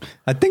cariñoso.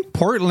 I think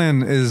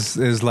Portland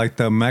is like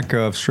the mecca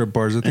of strip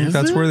bars. I think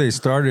that's where they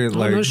started.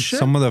 Like no shit.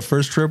 some of the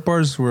first strip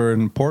bars were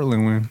in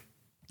Portland, man.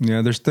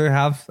 Yeah,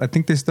 I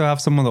think they still have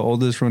some of the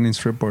oldest running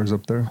strip bars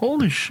up there.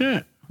 Holy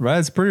shit. Right?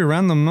 It's pretty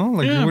random, no?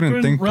 Like, you wouldn't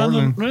pretty think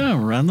random, Portland.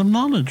 Yeah, random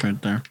knowledge right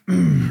there.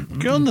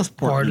 ¿Qué onda, Portland?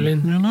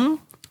 Portland. You know?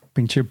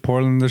 Pinche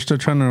Portland. They're still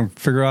trying to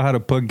figure out how to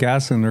put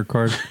gas in their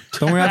cars.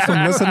 Don't we have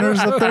some listeners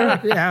up there?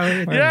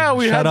 Yeah,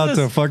 we Shout had out this.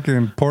 to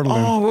fucking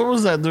Portland. Oh, what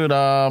was that, dude?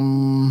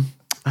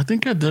 I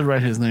think I did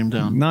write his name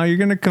down. No, you're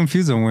gonna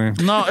confuse him, way.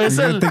 No, it's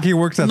I think he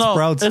works at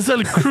Sprouts. It's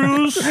El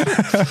Cruz.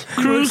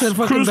 Cruise at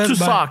fucking to Best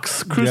Buy.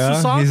 Socks. Cruise to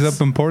Yeah, Socks. he's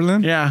up in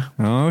Portland. Yeah.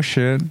 Oh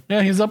shit.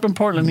 Yeah, he's up in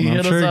Portland. He I'm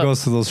hit sure us he up.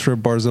 goes to those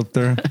strip bars up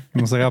there.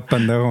 No se haga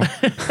pendejo.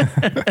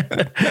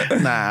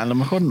 Nah, a lo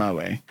mejor no,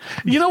 way.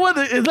 You know what?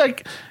 It's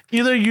like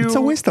either you. It's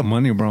a waste of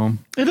money, bro.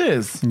 It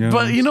is. Yeah.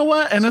 But you know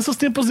what? En esos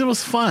tiempos it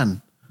was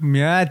fun.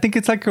 Yeah, I think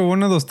it's like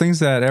one of those things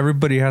that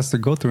everybody has to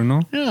go through,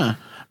 no? Yeah.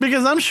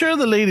 Because I'm sure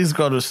the ladies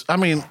go to. I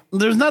mean,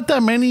 there's not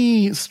that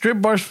many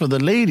strip bars for the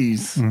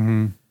ladies.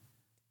 Mm-hmm.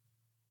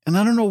 And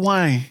I don't know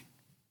why.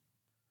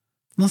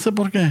 No sé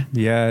por qué.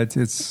 Yeah,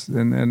 it's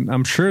and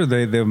I'm sure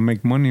they'll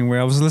make money.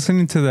 Where I was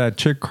listening to that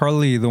chick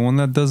Carly, the one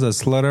that does a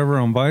Slut Ever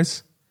on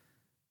Vice.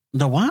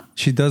 The what?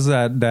 She does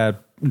that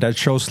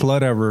show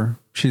Slut Ever.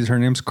 Her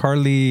name's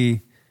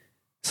Carly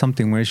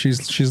something. Where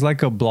she's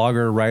like a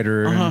blogger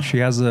writer, and she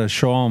has a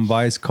show on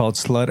Vice called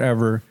Slut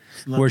Ever,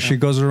 where she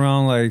goes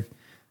around like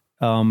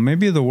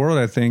maybe the world,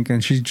 I think,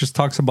 and she just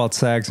talks about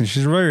sex, and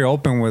she's very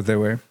open with it.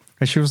 Way.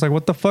 And she was like,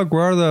 "What the fuck?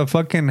 Where are the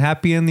fucking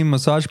happy ending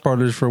massage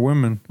parlors for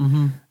women?"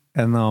 Mm-hmm.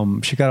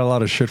 And she got a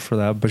lot of shit for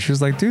that. But she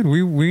was like, "Dude,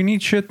 we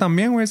need shit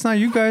también. It's not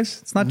you guys.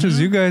 It's not just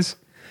you guys."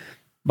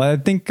 But I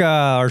think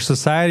our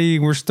society,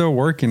 we're still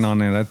working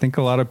on it. I think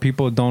a lot of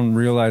people don't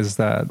realize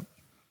that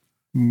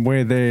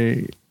where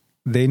they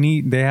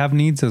have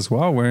needs as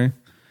well. Where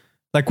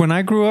like when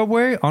I grew up,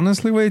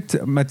 honestly, I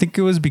think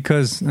it was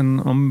because, and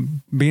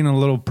I'm being a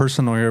little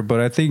personal here, but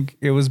I think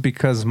it was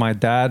because my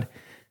dad,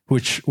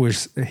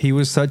 he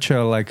was such a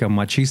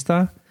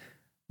machista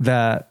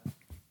that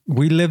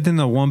we lived in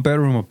a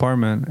 1-bedroom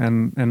apartment,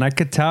 and I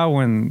could tell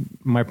when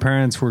my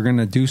parents were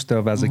gonna do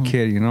stuff as a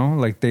kid, you know,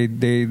 like they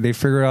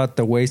figure out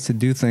the ways to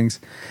do things,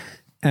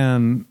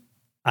 and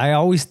I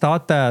always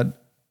thought that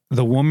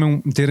the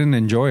woman didn't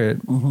enjoy it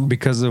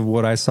because of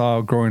what I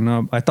saw growing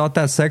up. I thought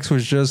that sex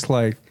was just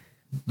like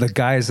the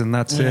guys and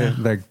that's it.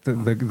 Like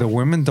the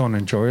women don't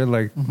enjoy it.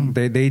 Like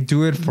they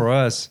do it for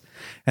us,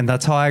 and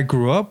that's how I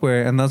grew up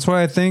with. And that's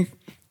why I think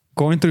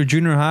going through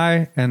junior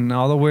high and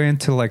all the way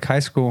into like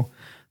high school.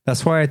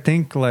 That's why I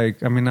think I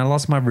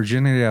lost my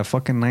virginity at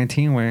fucking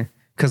 19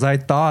 because I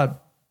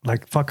thought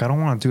like, fuck, I don't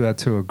want to do that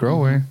to a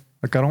girl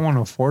like I don't want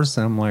to force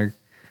them. Like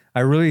I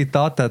really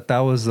thought that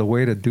was the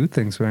way to do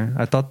things.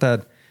 I thought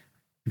that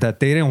they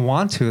didn't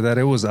want to, that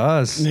it was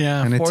us.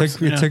 Yeah, and it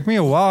took me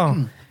a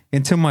while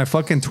into my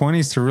fucking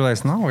 20s to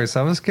realize, no,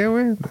 ¿sabes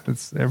qué,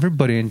 it's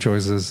everybody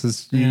enjoys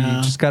this. You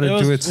just got to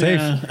do it safe.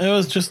 Yeah, it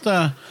was just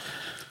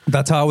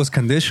that's how I was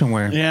conditioned.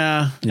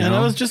 Yeah, You and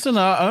know? it was just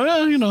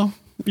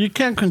you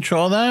can't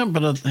control that,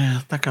 but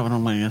está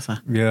cabrón la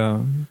esa. Yeah,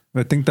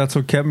 I think that's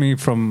what kept me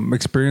from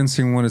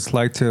experiencing what it's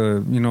like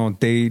to,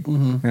 date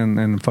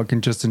and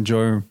fucking just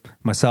enjoy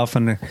myself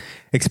and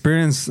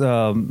experience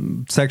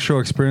sexual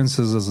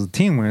experiences as a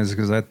teen,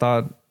 because I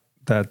thought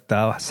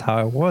that's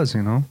how it was,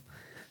 and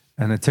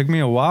it took me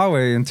a while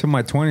into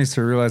my 20s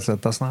to realize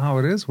that that's not how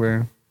it is.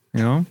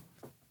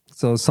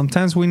 So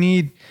sometimes we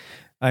need.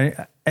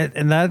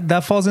 And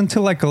that falls into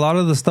like a lot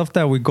of the stuff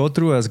that we go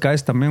through as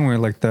guys también, where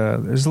like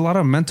there's a lot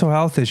of mental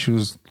health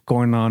issues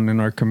going on in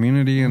our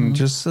community and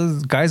just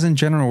as guys in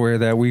general, where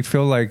that we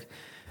feel like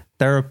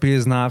therapy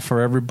is not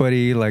for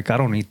everybody. Like I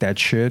don't need that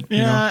shit.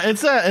 Yeah,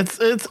 it's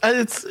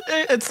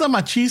the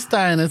machista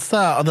and it's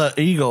the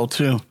ego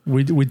too.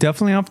 We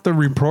definitely have to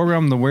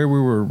reprogram the way we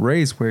were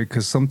raised,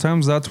 because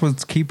sometimes that's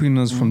what's keeping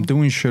us from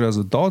doing shit as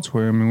adults.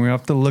 We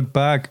have to look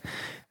back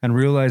and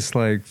realize,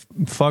 like,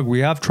 fuck, we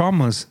have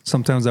traumas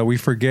sometimes that we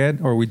forget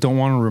or we don't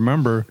want to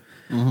remember.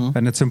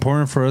 And it's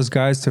important for us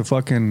guys to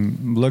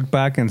fucking look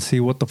back and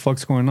see what the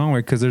fuck's going on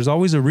with, because there's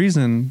always a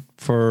reason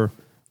for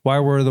why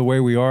we're the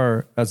way we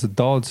are as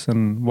adults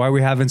and why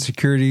we have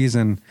insecurities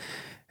and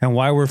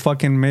why we're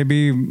fucking,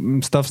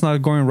 maybe stuff's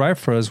not going right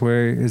for us,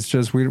 where it's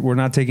just we're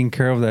not taking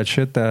care of that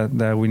shit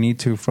that we need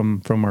to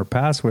from our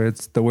past, where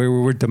it's the way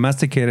we were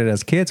domesticated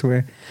as kids,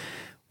 where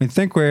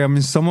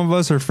some of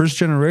us are first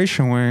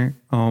generation where,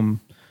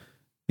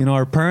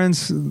 our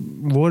parents,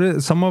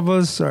 some of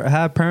us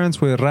have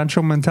parents with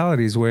rancho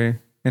mentalities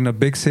where in a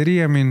big city,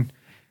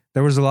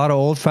 there was a lot of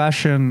old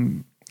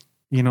fashioned,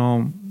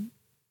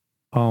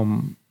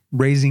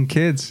 raising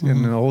kids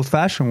in an old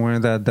fashioned way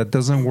that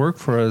doesn't work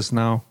for us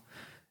now.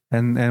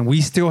 And we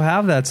still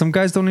have that. Some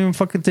guys don't even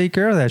fucking take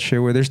care of that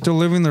shit, where they're still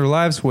living their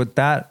lives with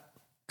that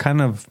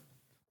kind of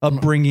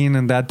upbringing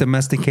and that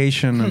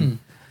domestication. And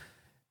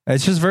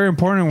it's just very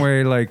important,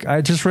 where like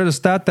I just read a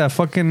stat that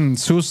fucking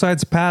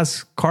suicides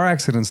pass car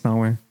accidents now,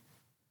 where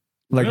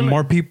like Really?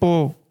 more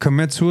people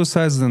commit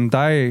suicides than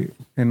die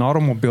in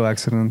automobile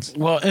accidents.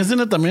 Well, isn't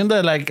it también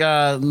that like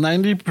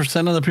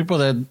 90% of the people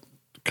that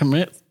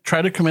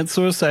try to commit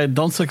suicide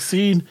don't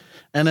succeed,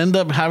 and end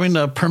up having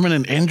a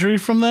permanent injury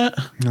from that.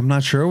 I'm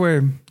not sure,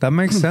 way. That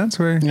makes sense,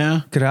 way.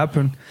 Yeah. Could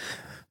happen.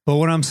 But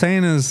what I'm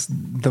saying is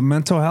the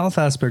mental health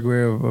aspect,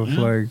 way, of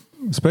like,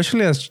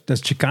 especially as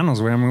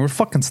Chicanos, way. I mean, we're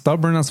fucking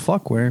stubborn as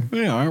fuck, way.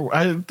 We are.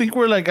 I think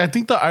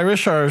the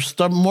Irish are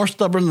more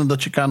stubborn than the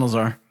Chicanos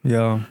are.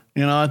 Yeah.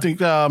 You know, I think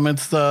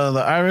it's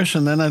the Irish,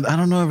 and then I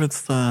don't know if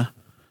it's the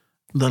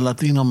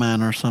Latino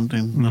man or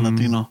something, the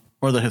Latino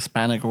or the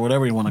Hispanic or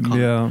whatever you want to call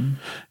it. Yeah.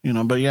 You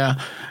know, but yeah,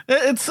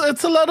 it's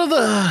a lot of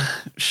the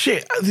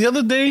shit. The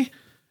other day,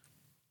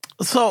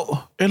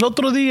 so el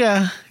otro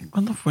día,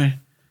 ¿cuándo fue?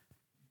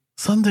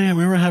 Sunday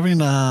we were having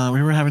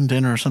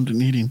dinner or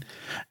something, eating,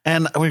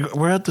 and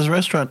we're at this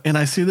restaurant, and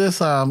I see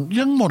this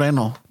young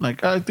moreno,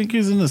 like I think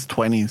he's in his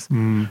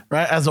 20s,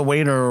 right, as a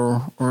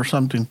waiter or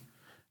something,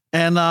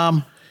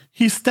 and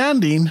he's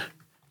standing,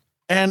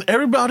 and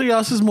everybody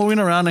else is moving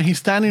around, and he's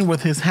standing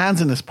with his hands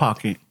in his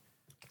pocket.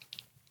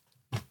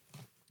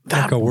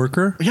 Like a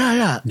worker?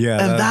 Yeah. Yeah,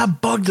 And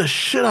that bugged the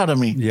shit out of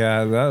me.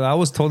 Yeah, I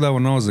was told that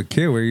when I was a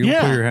kid, where you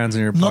put your hands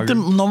in your pocket.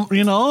 No,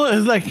 you know,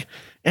 it's like,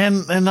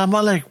 and I'm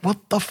like,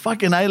 what the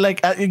fuck? And I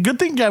like, good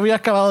thing que había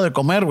acabado de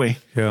comer, güey.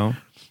 Yeah.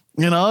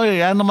 You know,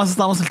 ya nomás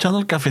estábamos echando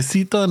el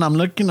cafecito, and I'm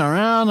looking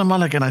around, I'm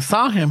like, and I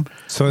saw him.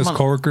 So his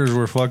coworkers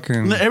were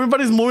fucking...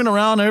 Everybody's moving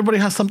around. Everybody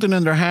has something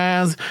in their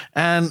hands.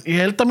 And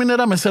él también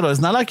era mesero. It's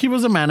not like he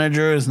was a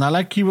manager. It's not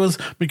like he was...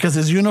 Because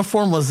his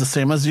uniform was the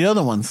same as the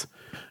other ones.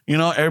 You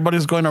know,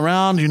 everybody's going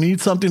around. You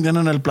need something.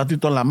 Tienen el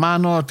platito en la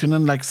mano.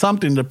 Tienen like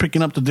something. They're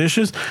picking up the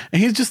dishes.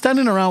 And he's just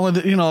standing around with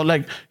it. You know,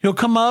 like he'll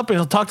come up and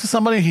he'll talk to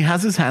somebody. And he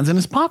has his hands in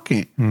his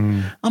pocket.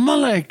 I'm all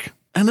like...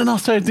 And then I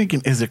started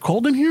thinking, is it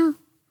cold in here?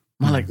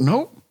 I'm like,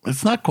 nope,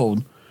 it's not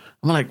cold.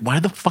 I'm like, why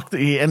the fuck?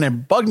 And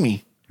it bugged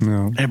me.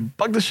 No. It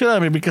bugged the shit out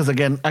of me because,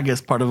 again, I guess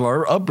part of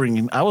our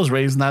upbringing, I was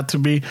raised not to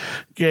be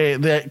que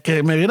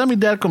me viera mi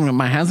dad con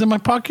my hands in my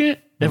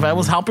pocket. If I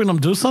was helping him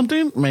do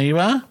something, me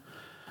iba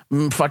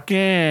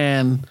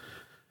fucking me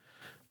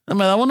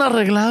daba una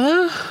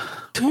arreglada.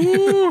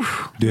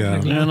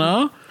 Yeah. You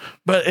know,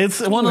 but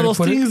it's one of those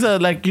things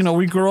that, like, you know,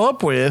 we grow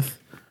up with.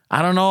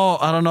 I don't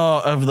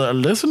know if the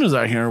listeners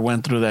out here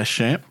went through that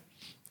shit.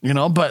 You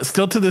know, but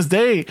still to this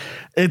day,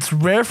 it's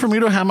rare for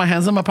me to have my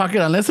hands in my pocket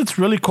unless it's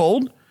really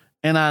cold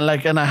and I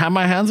have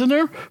my hands in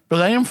there. But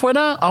ahí en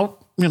fuera,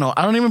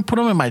 I don't even put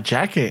them in my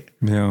jacket.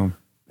 Yeah.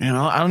 You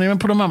know, I don't even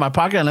put them in my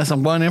pocket unless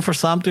I'm going in for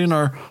something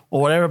or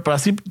whatever. But I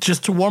see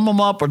just to warm them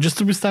up or just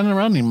to be standing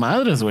around. Ni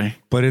madres, way.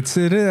 But I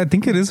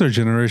think it is our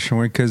generation,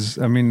 way, because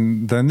I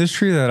mean, the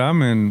industry that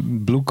I'm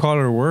in, blue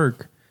collar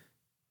work,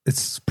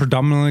 it's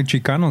predominantly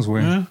Chicanos,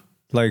 way. Yeah.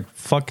 Like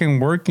fucking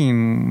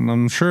working,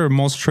 I'm sure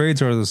most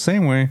trades are the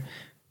same way.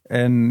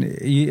 And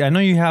I know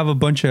you have a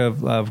bunch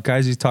of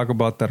guys you talk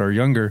about that are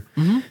younger,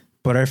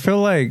 but I feel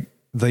like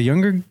the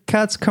younger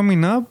cats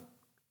coming up,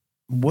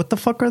 what the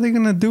fuck are they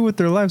going to do with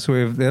their lives,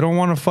 way, if they don't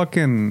want to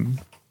fucking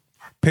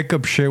pick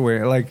up shit,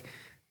 way? Like,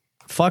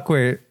 fuck,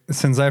 way,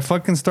 since I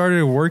fucking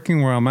started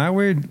working where I'm at,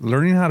 way,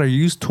 learning how to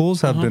use tools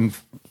have been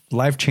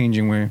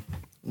life-changing, way.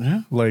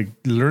 Yeah. Like,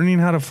 learning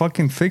how to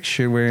fucking fix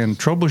shit, way, and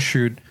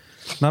troubleshoot.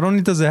 Not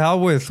only does it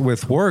help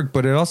with work,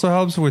 but it also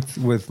helps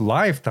with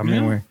life. I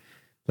mean, way.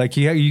 Like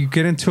you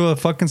get into a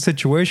fucking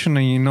situation,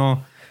 and you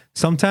know,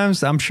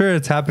 sometimes I'm sure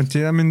it's happened to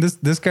you. I mean,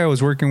 this guy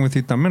was working with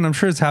you. I mean, I'm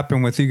sure it's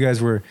happened with you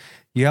guys where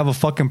you have a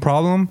fucking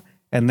problem,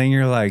 and then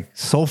you're like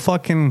so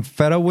fucking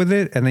fed up with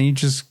it, and then you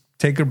just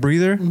take a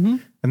breather,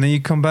 and then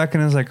you come back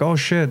and it's like, oh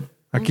shit,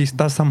 aquí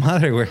está esa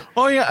madre, güey.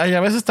 Oh yeah, y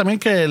a veces también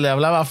que le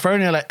hablaba a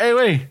Fernie, like, hey,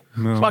 güey,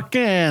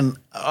 fucking,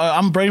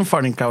 I'm brain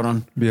farting,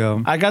 cabrón.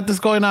 Yeah. I got this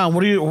going on.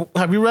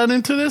 Have you run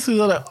into this? He's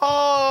like,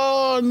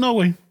 oh, no,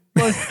 güey.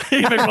 Y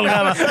me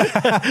colgaba.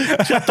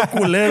 Chato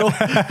culero.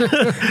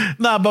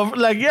 Nah, but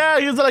like, yeah,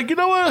 he was like, you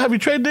know what? Have you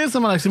tried this?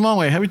 I'm like, Simon,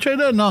 wait, have you tried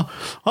that? No.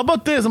 How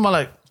about this? I'm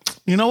like,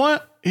 you know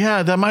what?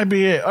 Yeah, that might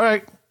be it. All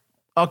right.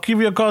 I'll give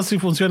you a call, si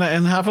funciona.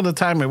 And half of the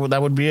time,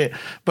 that would be it.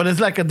 But it's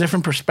like a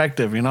different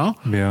perspective, you know?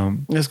 Yeah.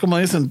 Es como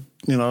dicen,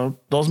 you know,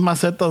 dos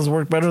macetas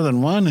work better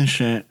than one and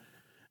shit.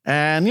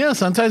 And yeah,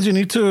 sometimes you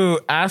need to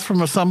ask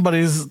from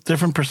somebody's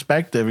different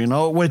perspective, you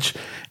know, which,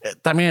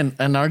 I mean,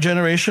 in our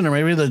generation or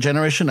maybe the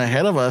generation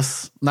ahead of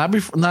us, not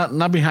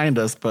behind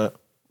us, but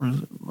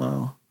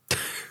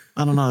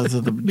I don't know. Is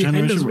it the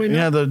generation? Right,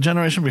 yeah, the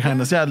generation behind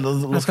us. Yeah,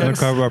 los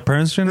Like our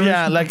parents' generation?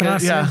 yeah, like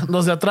los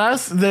de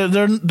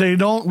atrás, they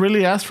don't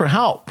really ask for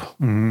help.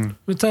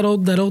 It's that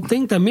old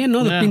thing también,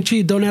 no? The Yeah.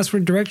 pinche don't ask for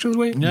directions,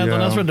 way. Yeah,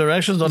 don't ask for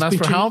directions. Don't ask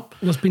for help.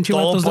 Los pinche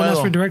Todo vatos don't ask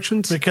puedo. for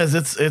directions. Because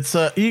it's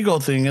a ego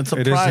thing. It's a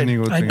It is pride. an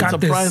ego I thing. got It's a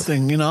this. pride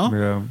thing, you know?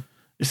 Yeah.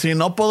 Y si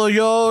no puedo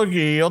yo,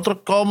 y otro,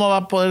 ¿cómo va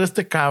a poder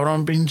este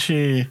cabrón,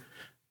 pinche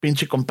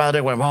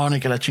compadre huevón y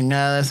que la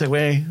chingada ese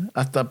güey,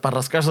 hasta para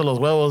rascarse los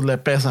huevos le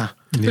pesa?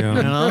 Yeah.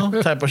 You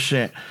know? Type of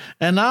shit.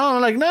 And now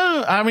I'm like,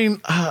 no, I mean,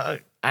 I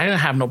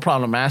have no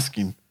problem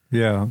asking.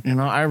 Yeah. You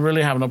know, I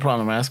really have no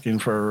problem asking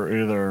for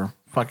either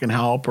fucking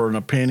help or an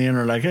opinion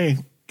or like, hey,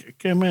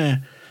 ¿qué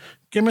me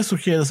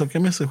sugieres o qué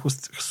me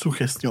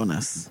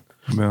sugestionas?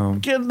 No.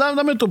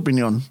 Dame tu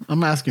opinión.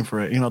 I'm asking for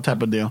it,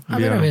 type of deal. A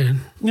ver.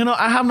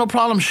 I have no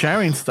problem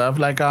sharing stuff.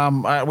 Like,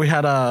 we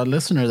had a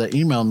listener that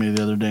emailed me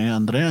the other day,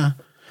 Andrea,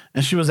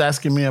 and she was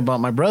asking me about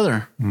my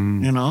brother,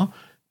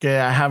 que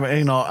I have,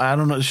 I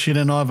don't know, she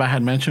didn't know if I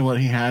had mentioned what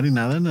he had and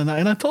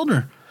I told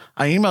her.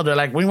 I emailed her,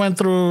 like, we went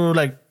through,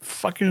 like,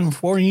 fucking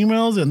 4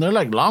 emails, and they're,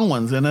 like, long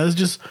ones, and it's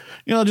just,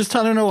 just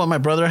telling her what my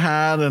brother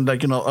had, and,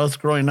 like, us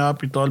growing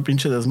up, y todo el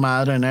pinche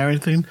desmadre and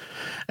everything,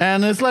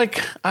 and it's,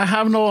 like, I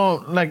have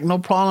no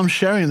problem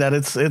sharing that.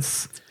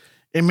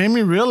 It made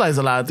me realize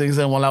a lot of things,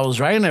 and while I was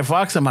writing it,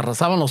 fuck, se me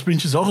arrasaban los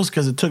pinches ojos,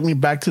 because it took me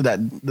back to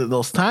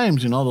those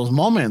times, those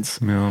moments.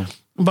 Yeah.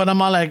 But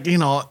I'm all like,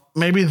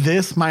 maybe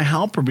this might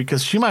help her,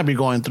 because she might be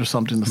going through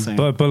something the same.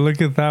 But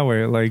look at it that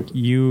way. Like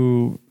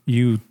you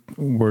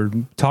were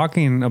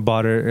talking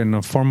about it in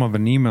the form of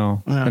an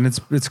email, and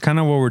it's kind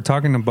of what we're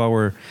talking about,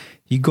 where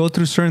you go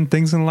through certain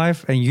things in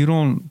life and you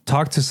don't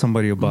talk to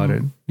somebody about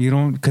it. You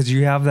don't, because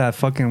you have that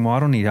fucking, well, I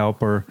don't need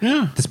help, or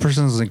this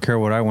person doesn't care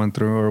what I went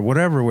through, or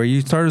whatever, where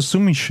you start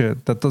assuming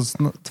shit that does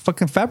not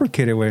fucking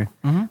fabricated way.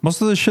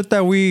 Most of the shit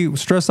that we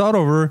stress out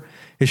over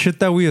is shit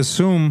that we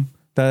assume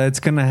that it's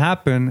going to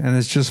happen, and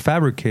it's just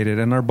fabricated,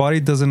 and our body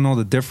doesn't know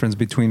the difference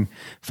between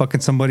fucking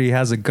somebody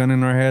has a gun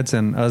in our heads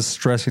and us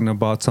stressing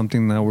about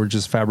something that we're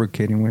just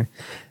fabricating with.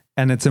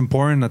 And it's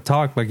important to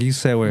talk, like you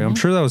said, I'm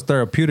sure that was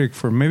therapeutic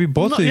for maybe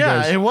both of you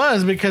guys. Yeah, it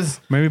was,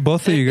 because maybe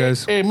both of you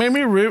guys. It made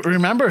me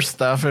remember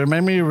stuff. It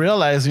made me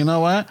realize, you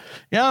know what?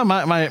 Yeah,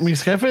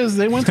 mis jefes,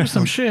 they went through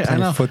some shit. I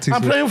know.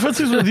 I'm playing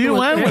footsies with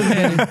you and with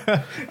me.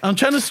 I'm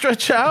trying to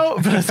stretch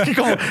out, but es que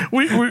como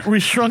we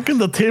shrunken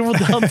the table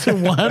down to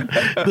 1.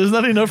 There's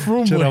not enough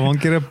room. Ramón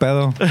quiere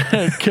pedo.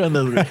 ¿Qué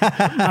onda, güey?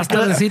 Más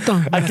tardecito.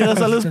 ¿A qué hora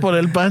sales por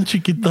el pan,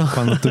 chiquito?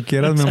 Cuando tú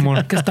quieras, mi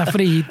amor. Que está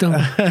frito.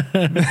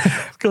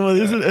 Como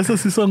dicen, esas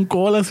sí son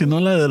colas y no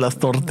la de las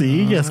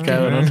tortillas,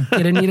 cabrón.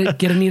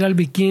 ¿Quieren ir al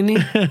bikini?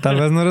 Tal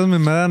vez no eres mi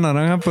media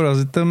naranja, pero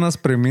así te da una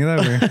espremida,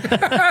 güey.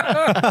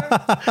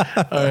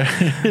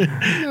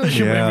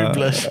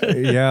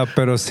 Yeah,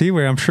 pero sí,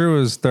 güey. I'm sure it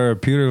was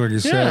therapeutic, like you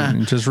said.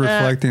 And just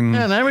reflecting.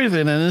 And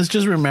everything. And it's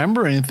just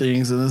remembering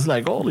things. And it's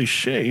like, holy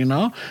shit,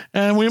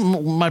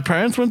 And my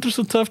parents went through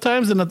some tough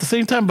times. And at the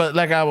same time, but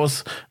like I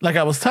was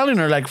telling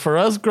her, like, for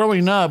us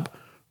growing up,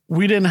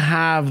 we didn't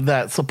have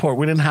that support.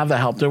 We didn't have that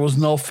help. There was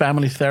no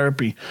family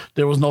therapy.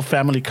 There was no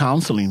family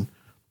counseling.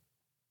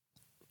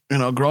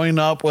 Growing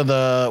up with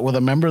a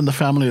member in the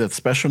family that's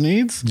special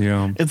needs,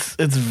 it's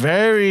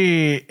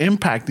very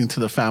impacting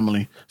to the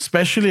family,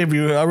 especially if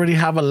you already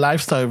have a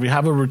lifestyle, if you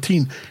have a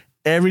routine.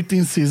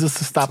 Everything ceases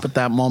to stop at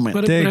that moment.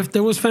 But if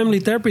there was family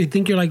therapy, you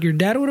think your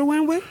dad would have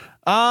went with?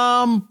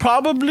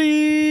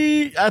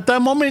 Probably at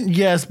that moment,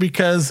 yes,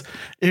 because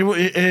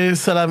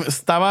estaba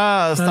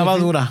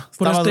dura.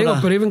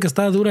 But even que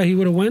estaba dura, he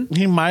would have went.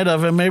 He might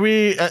have, and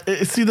maybe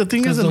see, the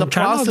thing is, in the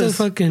process,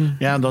 Don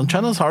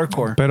Chano's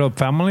hardcore. But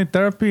family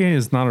therapy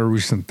is not a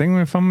recent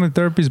thing. Family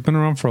therapy has been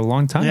around for a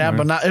long time. Yeah,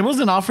 right? but it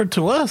wasn't offered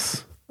to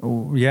us.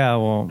 Yeah,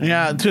 well,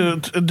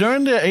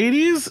 during the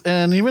 80s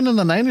and even in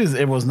the 90s,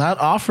 it was not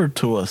offered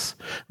to us.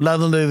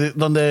 Donde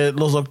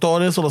los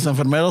doctores or los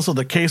enfermeros or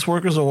the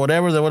caseworkers or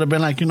whatever, they would have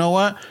been like, you know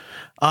what?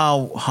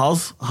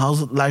 How's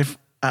life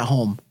at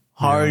home?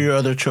 How are your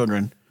other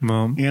children?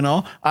 Mom.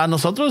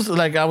 Nosotros,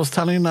 like I was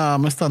telling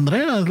Mr.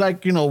 Andrea,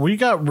 like, we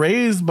got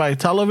raised by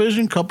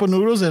television, cup of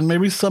noodles, and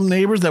maybe some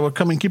neighbors that would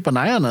come and keep an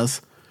eye on us.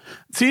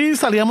 Sí,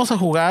 salíamos a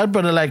jugar,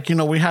 but like,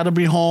 we had to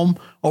be home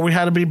or we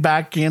had to be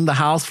back in the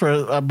house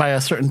for by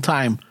a certain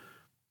time.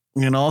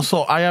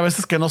 So hay a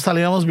veces que no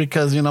salíamos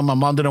because, my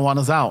mom didn't want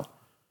us out.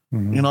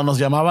 Nos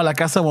llamaba a la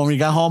casa when we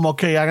got home,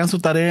 okay, hagan su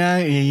tarea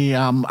y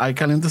hay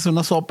calientes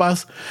unas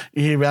sopas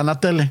y vean la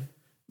tele.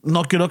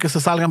 No quiero que se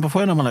salgan para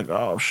afuera. I'm like,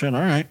 oh shit,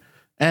 all right.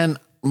 And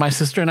my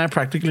sister and I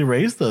practically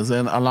raised us,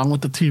 and along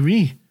with the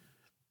TV.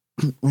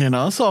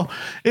 So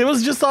it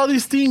was just all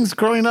these things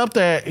growing up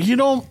that you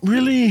don't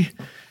really...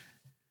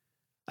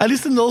 At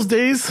least in those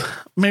days,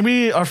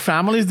 maybe our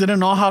families didn't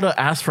know how to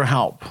ask for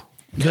help.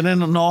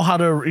 Didn't know how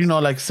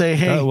to, say,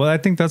 hey. Well, I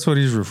think that's what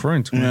he's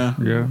referring to.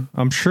 Yeah.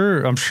 I'm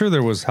sure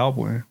there was help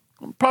with.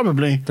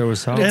 Probably. There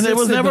was help. And it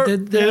was never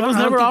offered. They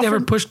ever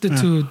pushed it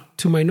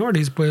to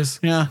minorities, pues.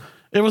 Yeah.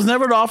 It was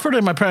never offered,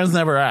 and my parents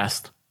never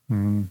asked.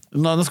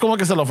 No es como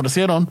que se lo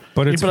ofrecieron.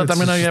 But it's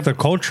just the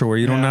culture where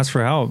you don't ask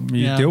for help.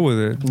 You deal with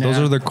it. Those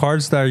are the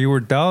cards that you were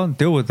dealt.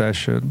 Deal with that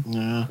shit.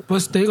 Yeah.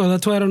 Pues te digo,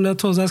 that's why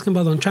I was asking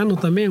about Don Chano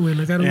también, güey.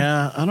 Like,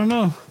 I don't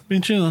know.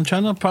 Pinche Don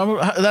Chano,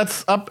 probably.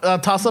 That's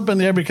toss up in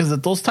the air, because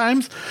at those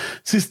times,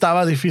 sí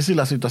estaba difícil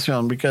la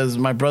situación, because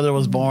my brother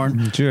was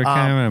born. Dude, I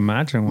can't even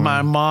imagine.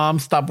 My mom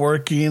stopped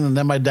working, and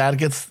then my dad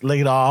gets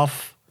laid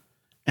off.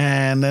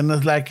 And then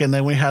and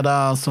then we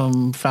had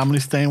some family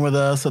staying with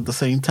us at the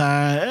same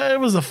time. It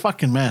was a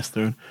fucking mess,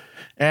 dude.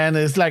 And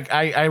it's like,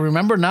 I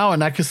remember now,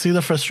 and I could see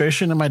the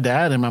frustration in my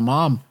dad and my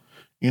mom.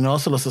 Se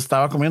los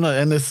estaba comiendo.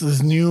 And this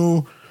is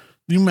new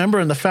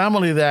member in the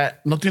family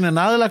that no tiene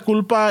nada de la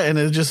culpa, and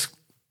it just,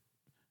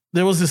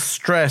 there was this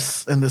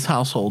stress in this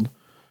household.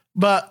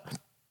 But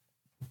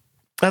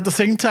at the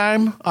same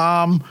time,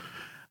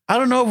 I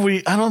don't know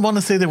if I don't want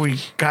to say that we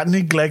got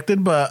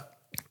neglected, but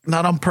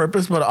not on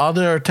purpose, but all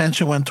their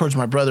attention went towards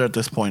my brother at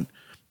this point.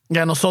 Y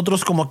a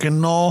nosotros como que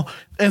no,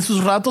 en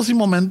sus ratos y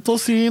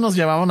momentos sí nos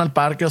llevaban al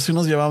parque o sí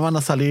nos llevaban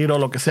a salir o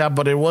lo que sea,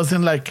 but it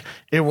wasn't like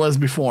it was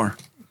before.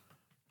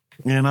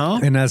 You know?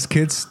 And as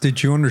kids,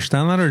 did you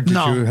understand that, or did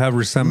you have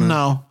resentment?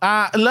 No.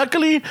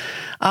 Luckily,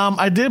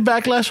 I did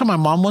backlash on my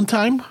mom one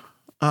time.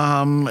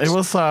 It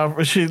was I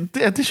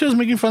think she was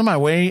making fun of my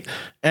weight,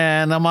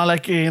 and I'm all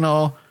like, you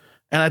know,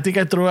 and I think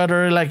I threw at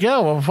her like, yeah,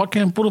 well,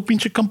 fucking puro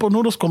pinche campo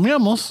noodles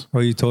comíamos.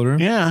 Oh, you told her?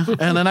 Yeah,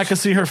 and then I could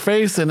see her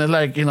face, and it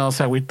like, you know,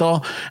 se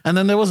agüitó. And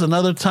then there was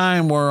another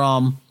time where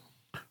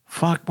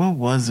fuck, what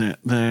was it?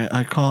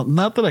 I called,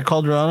 not that I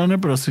called her out on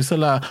it, pero sí se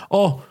la,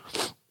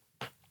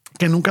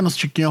 que nunca nos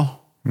chiqueó.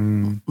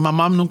 My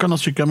mom nunca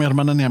nos chiqueó a mi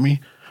hermana ni a mí.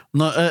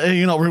 No,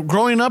 you know,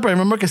 growing up, I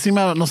remember que sí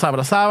nos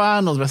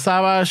abrazaba, nos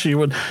besaba. She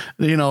would,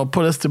 you know,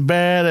 put us to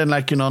bed and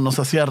like, you know, nos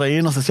hacía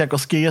reír, nos hacía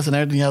cosquillas and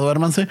everything. Ya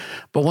duérmanse.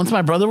 But once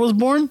my brother was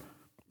born,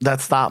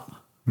 that stopped.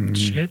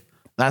 Shit.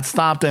 That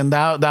stopped, and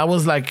that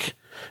was like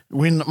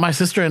when my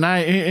sister and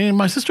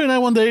I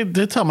one day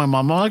did tell my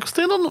mom, like,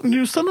 usted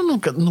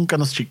nunca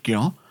nos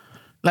chiqueó.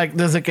 Like,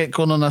 desde que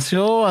cuando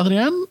nació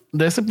Adrián,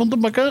 de ese punto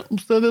para acá,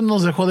 usted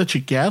nos dejó de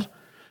chiquear.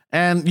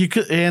 And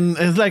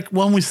it's like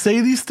when we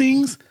say these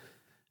things,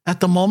 at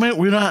the moment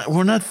we're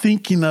not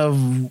thinking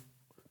of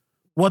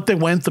what they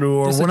went through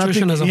or The we're not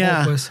situation thinking, as a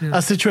whole, pues, yeah.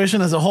 a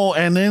situation as a whole.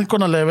 And then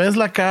cuando le ves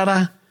la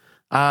cara,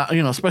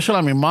 you know, especially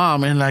on my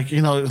mom, and like,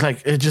 you know, it's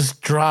like it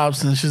just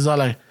drops, and she's all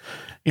like,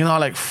 you know,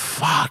 like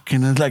fuck,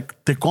 and it's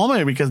like te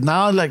come, because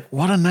now like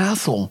what an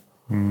asshole.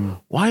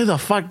 Why the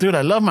fuck, dude?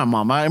 I love my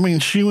mom. I mean,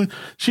 she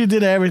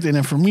did everything,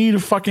 and for me to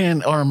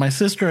fucking, or my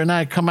sister and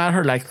I come at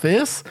her like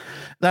this,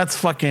 that's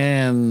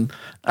fucking,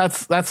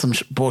 that's some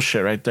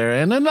bullshit right there.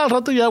 And then al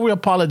rato, yeah, we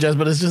apologize,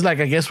 but it's just like,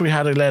 I guess we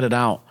had to let it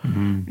out,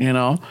 you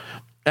know?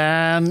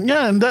 And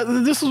yeah, and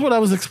this is what I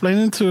was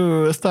explaining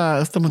to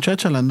esta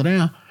muchacha, la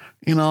Andrea,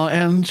 you know,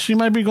 and she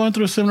might be going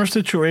through a similar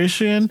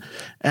situation,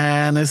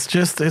 and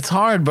it's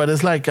hard, but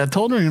it's like, I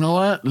told her, you know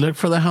what, look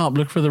for the help,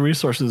 look for the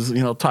resources,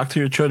 you know, talk to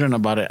your children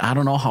about it. I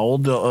don't know how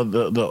old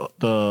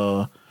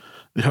her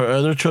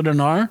other children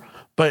are,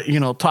 but, you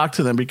know, talk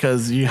to them,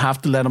 because you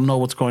have to let them know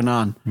what's going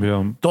on.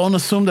 Yeah. Don't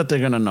assume that they're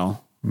going to know,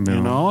 you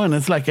know, and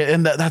it's like,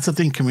 and that's the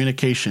thing,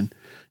 communication.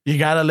 You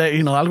gotta let,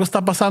 you know, algo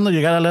está pasando,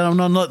 you gotta let them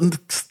know. No,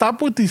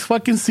 stop with these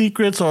fucking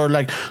secrets, or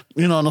like,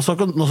 you know,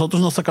 nosotros nos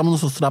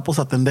sacamos nuestros trapos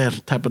a tender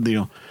type of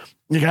deal.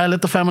 You gotta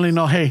let the family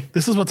know, hey,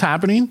 this is what's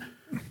happening.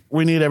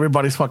 We need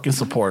everybody's fucking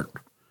support.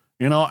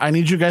 You know, I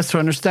need you guys to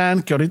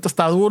understand que ahorita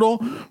está duro.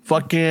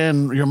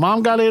 Fucking your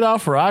mom got laid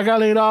off, or I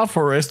got laid off,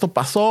 or esto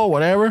pasó,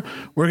 whatever.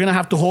 We're gonna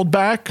have to hold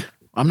back.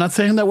 I'm not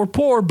saying that we're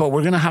poor, but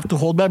we're gonna have to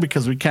hold back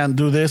because we can't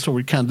do this or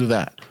we can't do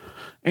that.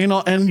 You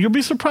know, and you'll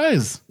be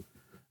surprised.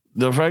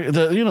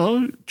 The you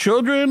know,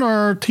 children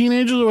or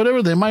teenagers or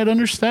whatever, they might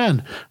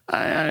understand.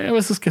 A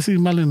veces que sí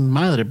mal en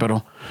madre,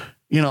 pero,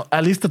 you know,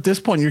 at least at this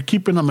point, you're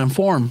keeping them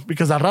informed,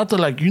 because a rato,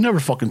 like, you never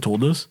fucking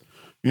told us.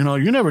 You know,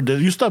 you never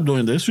did. You stopped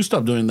doing this. You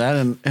stopped doing that.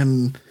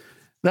 And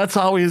that's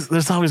always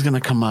going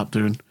to come up,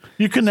 dude.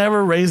 You can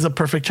never raise a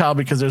perfect child,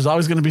 because there's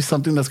always going to be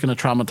something that's going to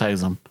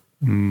traumatize them.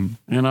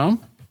 You know?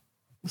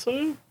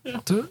 So, yeah.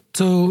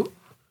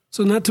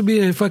 So not to be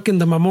a fucking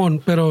the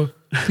mamon, pero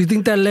do you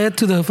think that led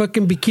to the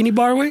fucking bikini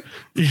bar way?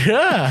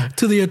 Yeah.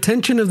 To the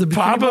attention of the bikini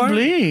bar?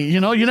 Probably. You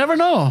know, you never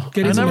know.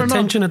 Getting some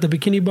attention at the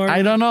bikini bar?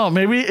 I don't know.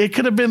 Maybe it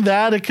could have been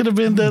that. It could have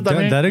been that.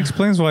 That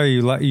explains why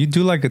you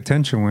do like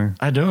attention, way.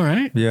 I do,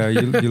 right? Yeah,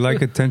 you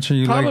like attention.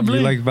 You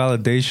like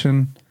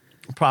validation.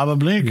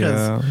 Probably,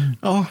 because,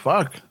 oh,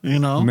 fuck, you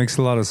know. It makes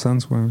a lot of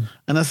sense, way.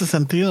 And that's the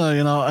sentido,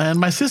 you know. And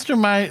my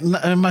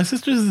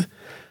sister's,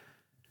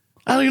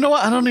 you know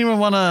what? I don't even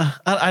want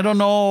to. I don't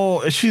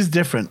know. She's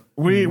different.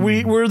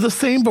 We're the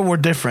same, but we're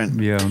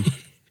different. Yeah.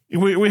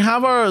 We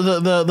have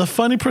the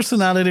funny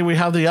personality. We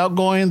have the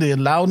outgoing, the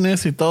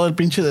loudness, y todo el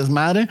pinche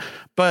desmadre.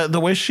 But the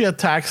way she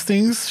attacks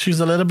things, she's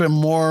a little bit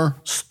more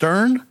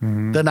stern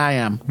than I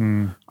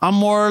am. I'm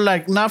more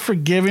like not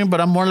forgiving, but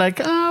I'm more like,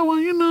 well,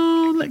 you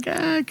know, like,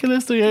 que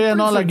esto, yeah,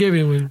 no, like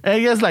forgiving.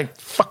 Ella's like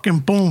fucking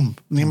boom,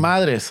 ni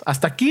madres.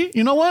 Hasta aquí,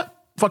 you know what?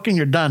 Fucking,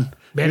 you're done.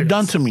 You're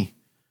done to me.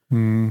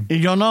 Y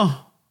yo no,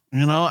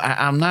 you know,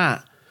 I'm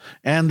not.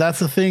 And that's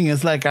the thing.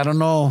 It's like, I don't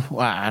know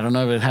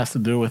if it has to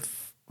do with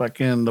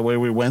fucking the way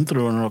we went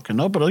through and okay,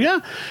 no, but yeah,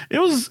 it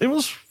was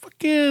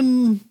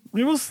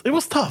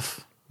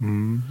tough.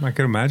 I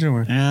can imagine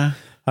where. Yeah.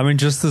 I mean,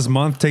 just this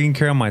month taking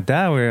care of my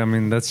dad, where, I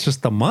mean, that's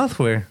just a month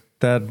where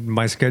that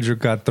my schedule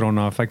got thrown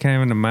off. I can't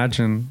even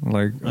imagine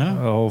like a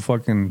whole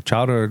fucking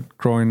childhood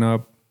growing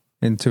up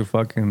into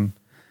fucking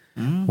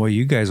what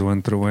you guys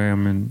went through. Where, I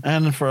mean,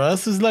 and for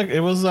us, it's like,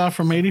 it was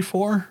from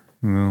 84.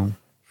 You know.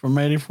 From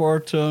 84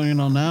 to, you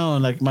know, now,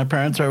 and like my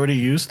parents are already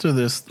used to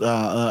this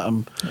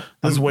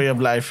this way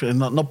of life. And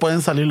no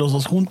pueden salir los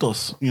dos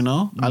juntos, you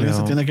know. Alguien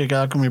se tiene que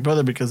quedar con mi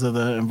brother because of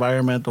the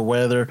environment, the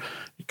weather,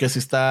 que si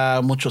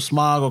está mucho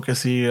smog, o que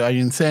si hay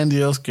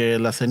incendios, que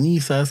las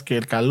cenizas, que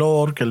el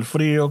calor, que el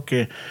frío,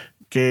 que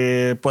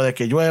que puede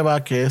que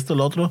llueva, que esto,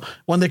 lo otro.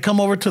 When they come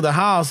over to the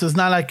house, it's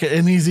not like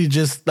an easy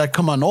just like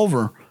come on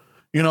over.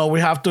 You know, we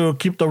have to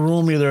keep the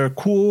room either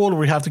cool, or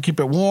we have to keep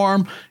it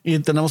warm. Y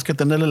tenemos que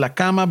tenerle la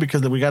cama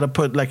because we got to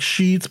put like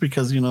sheets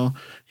because, you know,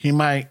 he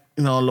might,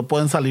 you know, lo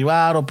pueden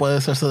salivar o puede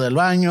hacerse del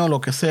baño, lo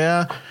que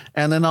sea.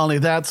 And then not only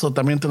that, so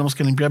también tenemos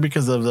que limpiar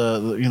because of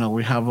the you know,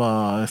 we have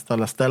esta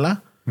la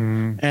Stella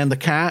and the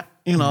cat.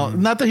 You know,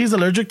 not that he's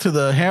allergic to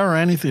the hair or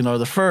anything or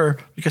the fur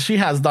because she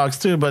has dogs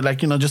too, but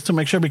like, you know, just to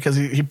make sure because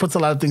he puts a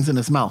lot of things in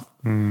his mouth,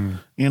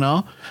 you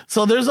know?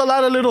 So there's a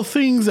lot of little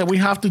things that we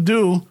have to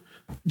do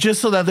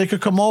just so that they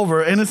could come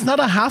over. And it's not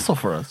a hassle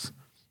for us.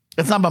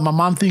 It's not, but my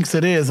mom thinks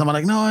it is. I'm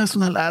like, no, es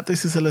una lata. Y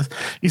se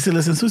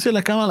les ensucia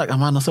la cama, like,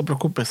 mamá, no se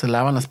preocupe, se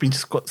lavan las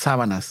pinches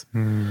sábanas.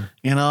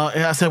 You know,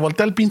 se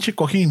voltea el pinche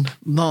cojín.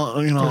 No,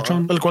 you know,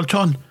 el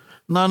colchón.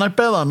 No, no hay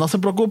pedo, no se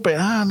preocupe.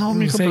 Ah, no,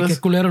 mijo. Sé qué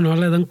culero, no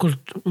le dan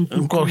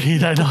un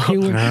cojín, I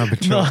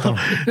know.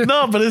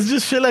 No, but it's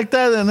just shit like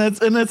that.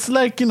 And it's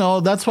like, you know,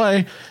 that's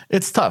why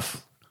it's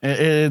tough.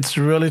 It's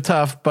really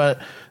tough. But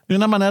de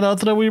una manera u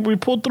otra, we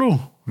pull through.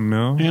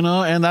 No. You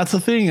know, and that's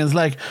the thing. It's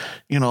like,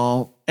 you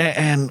know,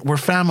 and we're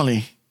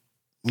family.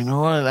 You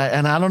know,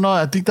 and I don't know.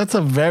 I think that's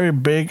a very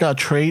big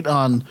trait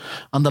on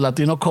the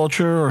Latino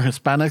culture or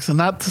Hispanics. And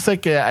not to say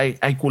que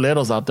hay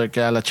culeros out there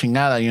que a la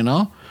chingada, you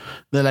know?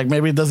 They're like,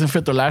 maybe it doesn't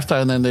fit their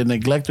lifestyle and then they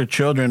neglect their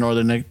children or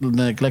they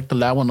neglect the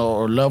loved one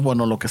or loved one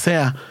or lo que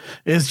sea.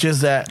 It's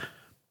just that,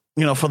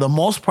 you know, for the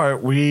most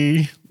part,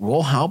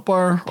 we'll help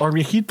our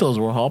viejitos,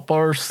 we'll help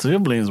our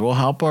siblings, we'll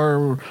help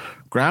our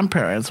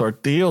grandparents or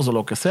tíos or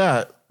lo que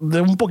sea.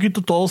 De un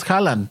poquito todos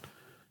jalan,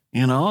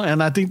 you know?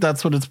 And I think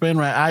that's what it's been,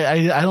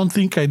 right? I don't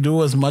think I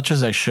do as much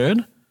as I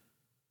should,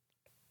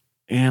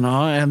 you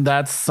know? And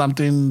that's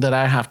something that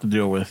I have to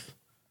deal with.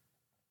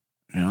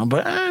 You know,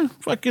 but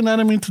fucking, I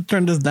don't mean to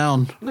turn this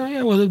down. No,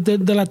 yeah, well, the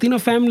Latino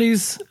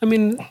families, I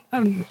mean,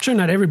 I'm sure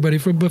not everybody,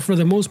 but for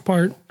the most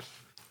part,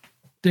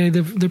 they're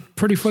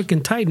pretty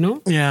fucking tight,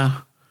 no?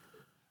 Yeah.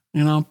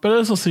 You know, pero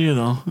eso sí, you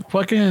know.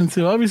 Fucking,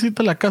 si va a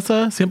visitar la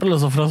casa, siempre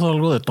les ofrezco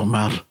algo de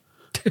tomar.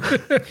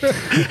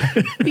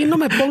 Y no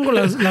me pongo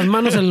las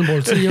manos en el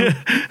bolsillo.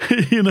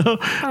 You know,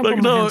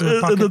 like, no,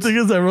 the thing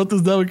is, I wrote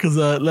this down because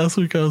last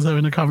week I was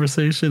having a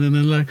conversation and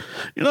then like,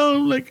 you know,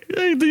 like,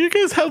 hey, do you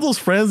guys have those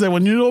friends that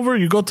when you're over,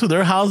 you go to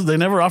their house, they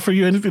never offer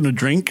you anything to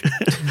drink?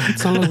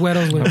 Son los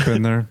güeros, güey. I've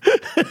been there.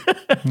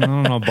 I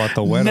don't know about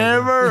the weather.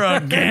 Never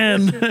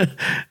again.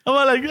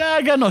 I'm like, yeah,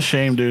 I got no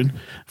shame, dude.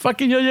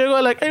 Fucking yo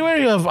llego like, hey, where are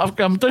you?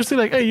 I'm thirsty.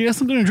 Like, hey, you got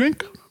something to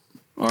drink?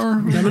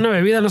 Or dame una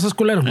bebida, no seas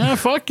culero. yeah,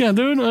 fuck yeah,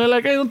 dude.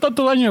 Like, hey, ¿dónde está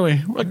tu baño,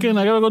 güey? Fucking,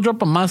 I gotta go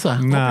drop a masa.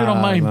 Hope you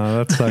don't mind.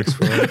 No, that sucks,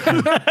 bro.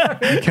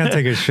 You can't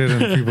take a shit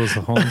in people's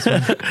homes.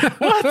 Man.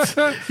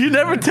 What? You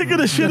never taken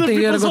a shit in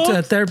You gotta people's go to the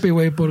homes? therapy,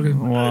 güey, porque...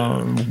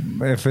 Well,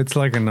 if it's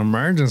like an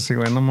emergency,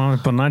 güey, no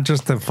mames, but not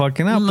just the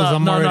fucking up, because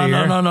I'm already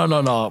here.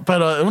 No.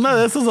 Pero una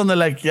de esas donde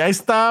like, ya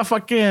está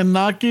fucking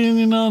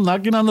knocking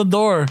on the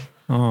door.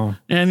 Oh.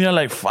 And you're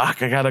like,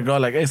 fuck, I gotta go.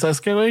 Like, hey,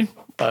 ¿sabes qué, güey?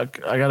 Fuck,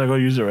 I gotta go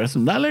use the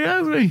restroom. Dale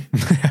gas, güey.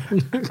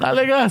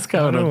 Dale gas,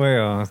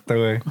 cabrón. Este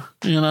güey.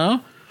 You know?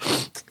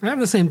 I have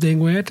the same thing,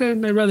 güey.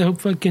 I'd rather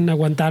fucking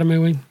aguantarme,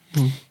 güey.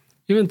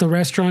 Even to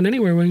restaurant,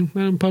 anywhere, güey.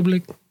 In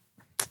public.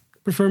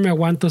 Prefer me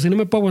aguanto. Si no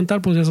me puedo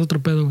aguantar, pues ya es otro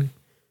pedo, güey.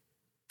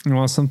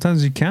 Well,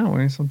 sometimes you can't,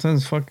 güey.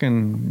 Sometimes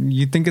fucking,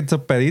 you think it's a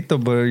pedito,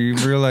 but you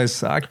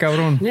realize,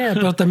 cabrón. Yeah,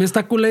 pero también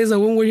está culé esa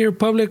when you're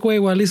public, güey.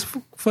 O at least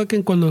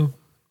fucking cuando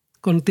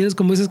tienes,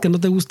 como dices, que no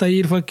te gusta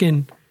ir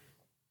fucking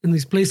in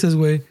these places,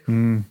 güey.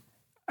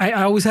 I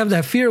always have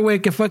that fear,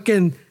 güey, que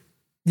fucking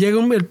llega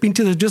el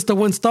pinche, there's just the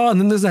one stall, and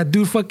then there's that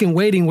dude fucking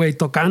waiting, güey,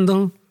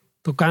 tocando.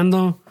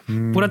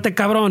 Púrate,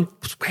 cabrón.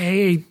 Pues,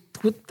 güey,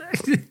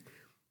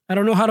 I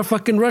don't know how to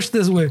fucking rush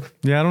this, güey.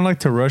 Yeah, I don't like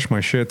to rush my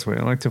shits, güey.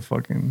 I like to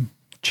fucking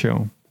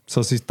chill.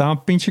 So, si está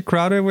pinche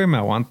crowded, güey, me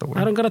aguanto, güey.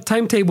 I don't got a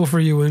timetable for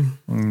you, güey.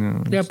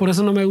 No, Yeah, por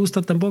eso no me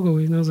gusta tampoco,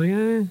 güey. I was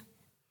like,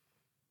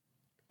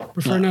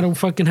 prefer not to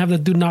fucking have the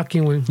dude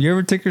knocking, güey. You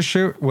ever take a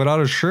shit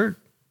without a shirt?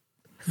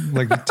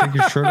 Like, you take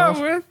your shirt off?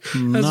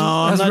 No,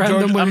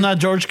 I'm not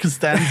George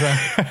Costanza.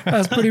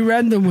 That's pretty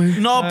random, güey.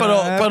 No,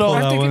 pero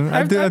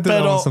I do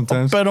that one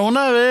sometimes. Pero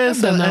una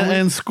vez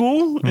en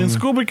school,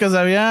 because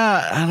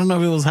había, I don't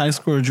know if it was high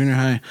school or junior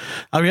high,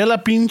 había la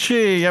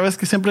pinche, ya ves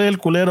que siempre hay el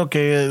culero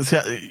que,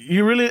 I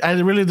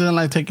really didn't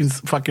like taking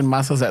fucking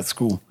masas at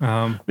school.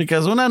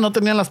 Because una, no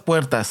tenían las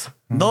puertas.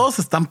 Dos,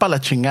 están pa' la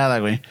chingada,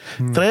 güey.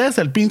 Tres,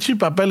 el pinche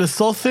papel is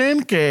so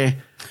thin que...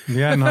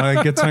 Yeah, no,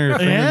 it gets on your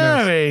fingers.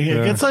 Yeah, güey.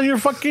 It gets on your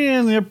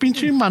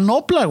pinche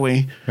manopla,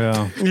 güey.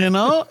 Yeah. You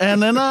know?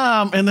 And then,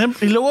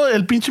 y luego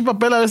el pinche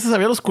papel, a veces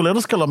había los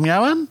culeros que lo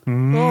meaban.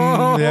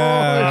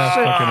 Yeah.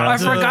 Shit. Fucking I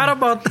asshole. forgot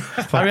about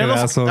that. Fucking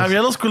assholes.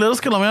 Había los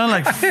culeros que lo meaban,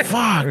 like,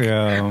 fuck.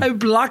 Yeah. I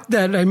blocked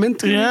that. I meant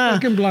to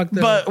fucking block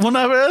that. But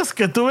una vez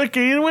que tuve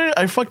que ir, güey,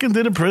 I fucking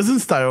did it prison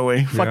style,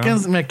 güey.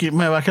 Fucking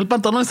me bajé el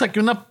pantalón y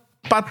saqué una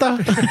pata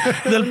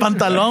del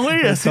pantalón,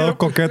 güey. Todo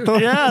coqueto.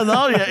 Yeah,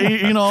 no, yeah.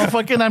 You know,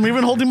 fucking, I'm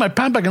even holding my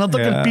pant para que no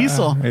toque el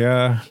piso.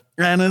 Yeah.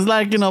 And it's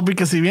like, you know,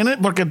 because si viene,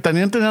 porque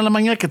tenían la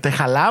mañana que te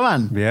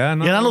jalaban. Yeah,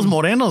 no. Y eran los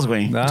morenos,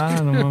 güey.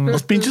 Ah, no mames.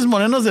 Los pinches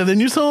morenos, they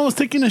knew someone was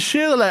taking a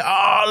shit. They're like,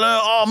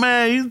 oh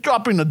man, he's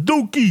dropping a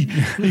dookie.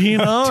 You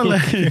know?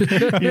 Like,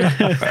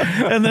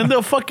 yeah. And then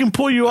they'll fucking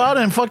pull you out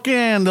and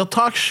fucking, they'll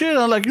talk shit.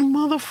 I'm like, you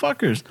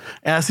motherfuckers.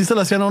 And así se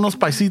le hacían a unos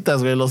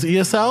paisitas, güey. Los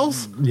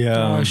ESLs.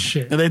 Yeah. Oh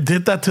shit. And they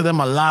did that to them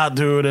a lot,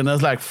 dude. And I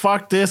was like,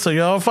 fuck this. So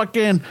yo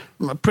fucking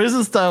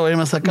prison style, güey.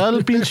 Me sacaba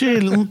el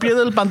pinche un pie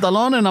del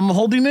pantalón and I'm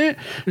holding it.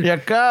 Y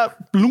acá,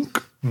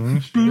 plunk.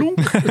 Plunk.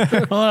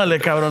 Órale,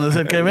 cabrón. Es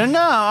el que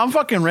venga, I'm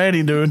fucking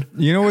ready, dude.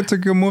 You know what's a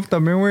good move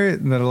también,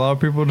 güey, that a lot of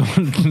people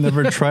don't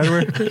never try,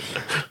 güey?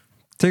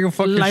 Take a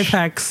fucking Life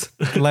hacks.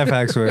 life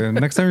hacks, güey.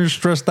 Next time you're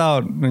stressed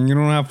out and you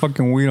don't have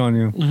fucking weed on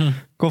you,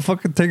 go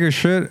fucking take a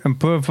shit and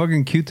put a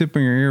fucking Q-tip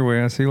in your ear,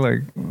 güey. I see,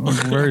 like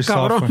very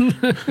soft,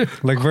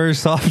 like very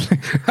soft.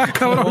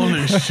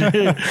 Holy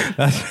shit.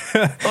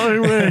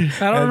 Oh,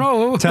 wait. I don't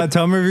know.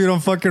 Tell me if you don't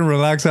fucking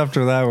relax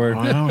after that, güey.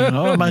 I don't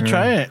know. I might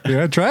try it.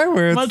 Yeah, try it,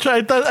 güey. I might try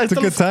it. It's a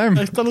good time.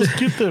 Ahí están los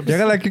Q-tips.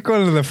 Llegale aquí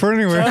con el de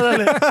Fernie, güey.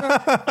 Órale.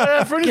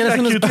 Yeah, Fernie's got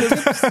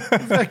Q-tips.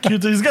 He's got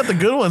Q-tips. He's got the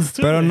good ones,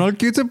 too. Pero no el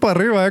Q-tip para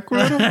arriba,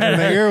 culero. En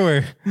the ear,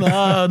 güey.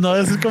 No,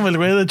 ese es como el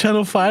güey de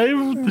Channel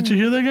 5. Did you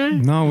hear that guy?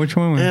 No, which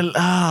one, güey?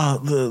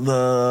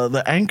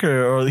 The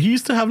anchor, or he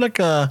used to have like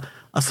a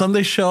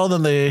Sunday show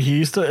donde he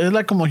used to, es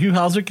like como Hugh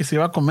Hauser que se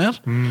iba a comer,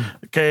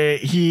 que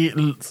he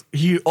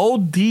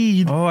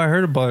OD'd Oh, I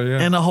heard about it,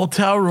 yeah. in a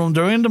hotel room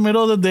during the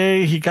middle of the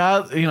day. He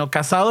got, you know,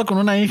 casado con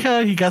una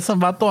hija. He got some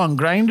vato on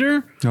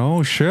Grindr.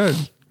 Oh, shit.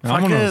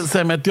 Vámonos.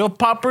 Se metió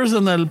poppers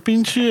en el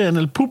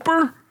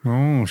pooper.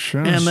 Oh,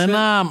 shit. And then,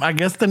 I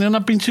guess tenía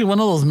una pinche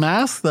one of those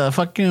masks, the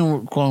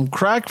fucking con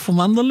crack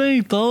fumándole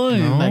y todo. Y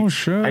No, like,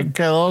 shit. ahí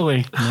quedó,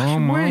 güey.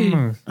 No, Güey.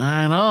 mames.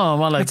 I know. I'm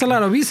like, That's a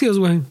lot of vicios,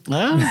 güey.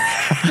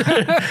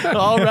 yeah.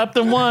 All wrapped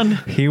in one.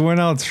 He went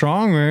out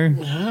strong, man.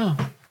 Yeah.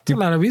 That's a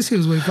lot of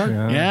vicios, güey. Fuck.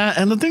 Yeah.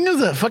 And the thing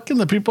is that fucking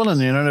the people on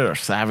the internet are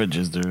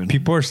savages, dude.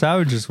 People are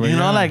savages, güey. You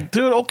know, yeah. like,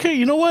 dude, okay,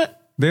 you know what?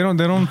 They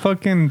don't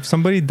fucking,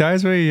 somebody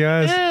dies, güey,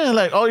 yes. Yeah,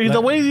 like, oh,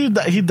 the way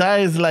he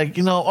dies, like,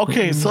 you know,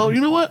 okay, so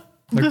you know what?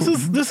 This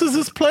is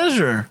his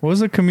pleasure. What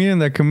was the comedian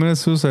that committed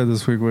suicide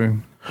this week,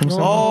 güey?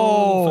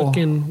 Oh,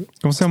 Fucking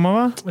 ¿Cómo se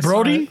llamaba?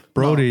 Brody?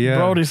 Brody, yeah.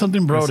 Brody,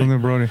 something Brody. Something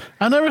Brody.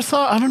 I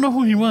don't know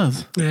who he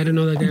was. Yeah, I didn't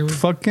know that guy. Güey.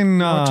 Fucking,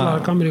 Watch a lot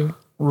of comedy.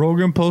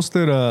 Rogan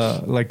posted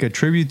like a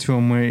tribute to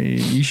him,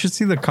 güey. You should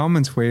see the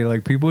comments, güey.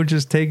 Like, people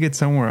just take it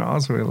somewhere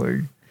else, güey.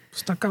 Like,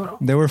 Está cabrón.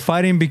 they were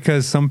fighting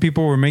because some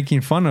people were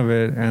making fun of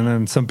it, and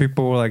then some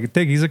people were like,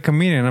 "Dick, he's a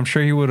comedian. I'm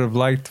sure he would have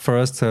liked for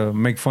us to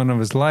make fun of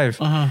his life."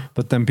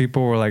 But then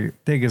people were like,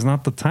 "Dick, it's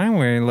not the time,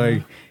 way."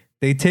 Like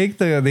they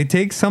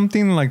take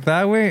something like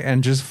that way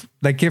and just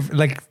like if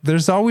like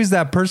there's always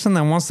that person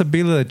that wants to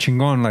be the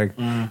chingon, like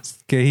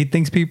que he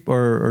thinks people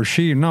or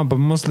she no, but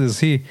mostly it's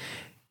he.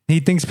 He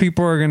thinks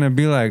people are gonna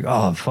be like,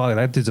 "Oh fuck,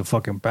 that dude's a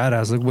fucking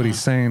badass. Look what he's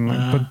saying."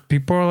 Like, but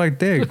people are like,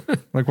 "Dick,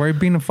 like why are you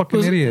being a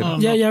fucking idiot?"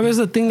 Yeah, there's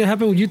the thing that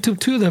happened with YouTube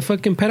too. The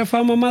fucking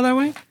pedophile mamada,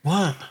 way.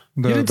 What?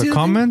 You The didn't see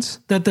comments,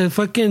 that the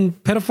fucking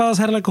pedophiles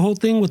had like a whole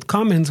thing with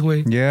comments,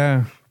 way.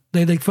 yeah.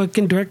 They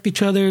fucking direct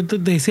each other.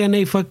 They say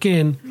they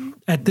fucking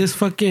at this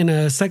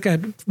fucking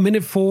second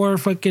minute 4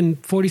 fucking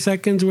 40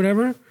 seconds or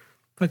whatever.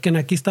 Fucking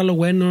aquí está lo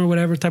bueno or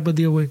whatever type of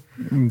deal, way.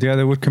 Yeah,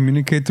 they would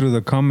communicate through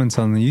the comments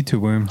on the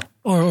YouTube, way.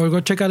 Or go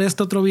check out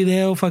este otro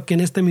video, fucking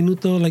este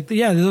minuto. Like,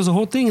 yeah, there's a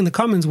whole thing in the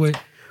comments, way.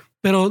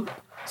 Pero,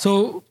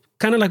 so,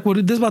 kind of like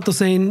what this vato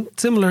saying,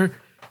 similar.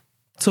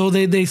 So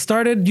they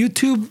started,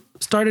 YouTube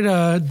started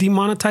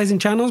demonetizing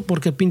channels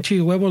porque pinche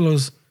huevo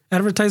los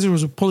advertisers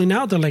was pulling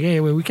out. They're like, hey,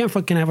 wait, we can't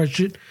fucking have our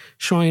shit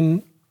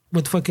showing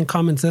with fucking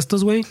comments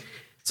estos, way.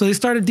 So they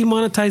started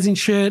demonetizing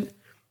shit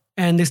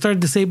and they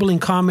started disabling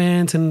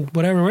comments and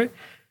whatever, right?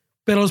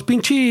 Pero los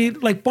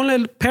pinche, like,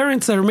 ponle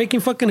parents that are making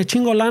fucking a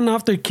chingo lana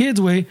off their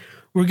kids, way,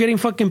 we're getting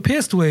fucking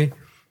pissed, way.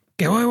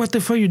 Okay, wait, what the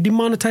fuck? You're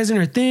demonetizing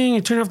our thing.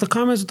 You're turning off the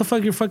comments. What the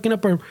fuck? You're fucking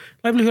up our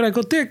livelihood. I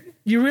go, Dick,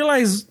 you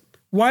realize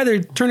why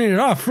they're turning it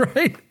off,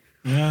 right?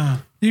 Yeah.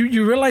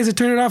 You realize they're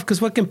turning it off because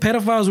fucking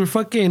pedophiles were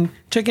fucking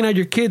checking out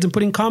your kids and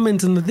putting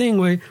comments in the thing,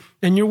 way.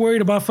 And you're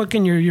worried about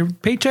fucking your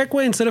paycheck,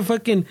 way, instead of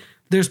fucking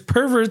there's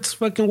perverts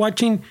fucking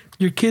watching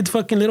your kids'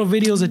 fucking little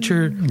videos that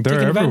you're They're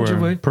taking advantage of,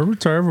 everywhere. way.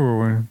 Perverts are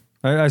everywhere, way.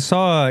 I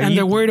saw And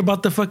they're worried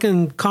about the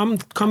fucking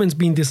comments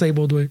being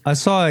disabled, way. I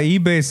saw an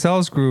eBay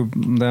sales group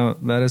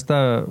that is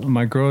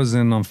my girl is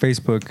in on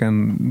Facebook,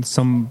 and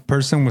some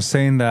person was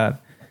saying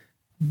that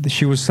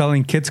she was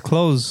selling kids'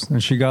 clothes,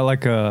 and she got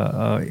like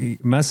a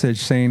message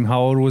saying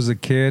how old was the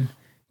kid,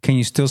 can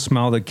you still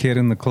smell the kid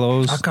in the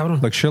clothes,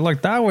 like shit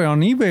like that way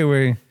on eBay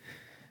way.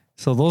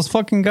 So those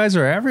fucking guys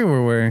are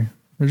everywhere way.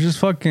 They're just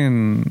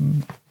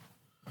fucking.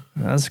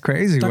 That's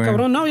crazy, way.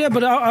 No, yeah,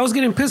 but I was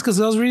getting pissed because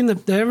I was reading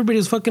that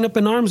everybody's fucking up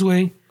in arms,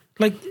 way.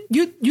 Like,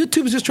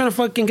 YouTube's just trying to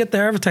fucking get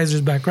their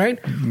advertisers back, right?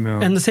 No.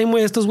 And the same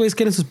way estos güeyes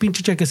quieren sus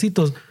pinche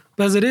chequecitos.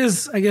 But as it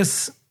is, I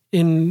guess,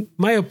 in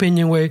my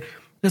opinion, way,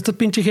 esta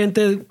pinche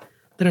gente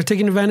that are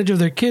taking advantage of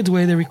their kids,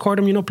 where they record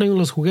them, playing with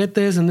los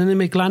juguetes, and then they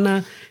make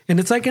lana.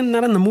 And it's like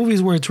not in the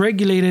movies where it's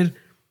regulated,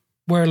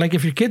 where like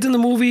if your kid's in the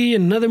movie,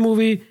 in another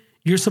movie,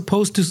 you're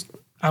supposed to,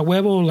 a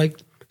huevo, like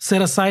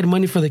set aside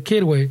money for the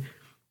kid, way.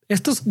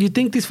 You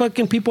think these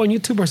fucking people on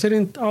YouTube are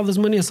setting all this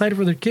money aside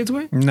for their kids,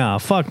 way? Nah,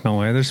 fuck no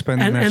way. They're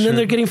spending that And shit. then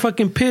they're getting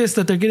fucking pissed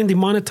that they're getting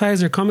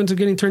demonetized, their comments are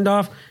getting turned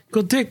off.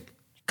 Go, dick,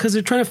 because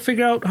they're trying to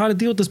figure out how to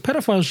deal with this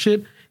pedophile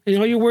shit, and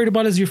all you're worried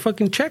about is your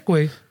fucking check,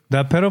 way.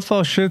 That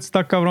pedophile shit's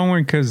stuck cabrón,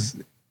 güey, because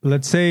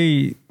let's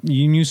say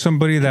you knew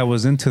somebody that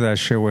was into that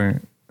shit,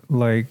 where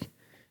like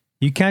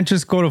you can't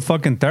just go to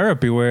fucking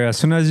therapy, where as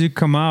soon as you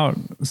come out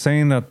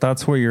saying that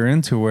that's what you're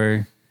into,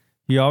 where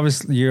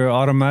you're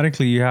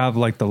automatically you have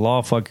like the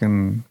law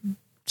fucking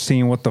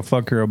seeing what the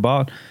fuck you're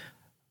about.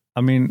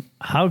 I mean,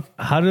 how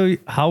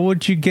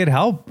would you get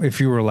help if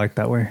you were like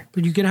that way?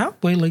 But you get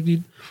help, way. Like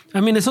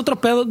it's otro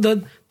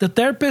pedo. The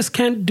therapist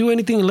can't do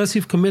anything unless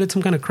you've committed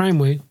some kind of crime,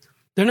 way.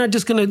 They're not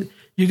just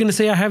you're gonna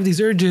say I have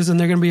these urges and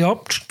they're gonna be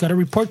gotta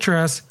report your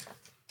ass.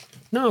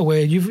 No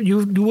way.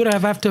 You would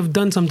have to have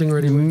done something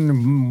already.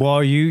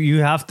 Well,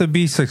 you have to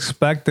be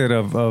suspected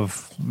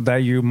of that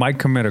you might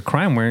commit a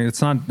crime. Where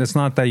it's not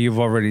that you've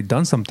already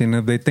done something.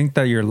 If they think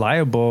that you're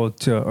liable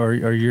to or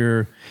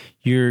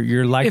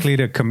you're likely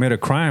to commit a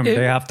crime,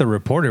 they have to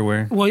report it.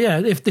 Where well, yeah,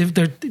 if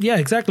they're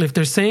exactly if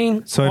they're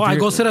saying I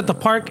go sit at the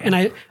park and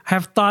I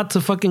have thoughts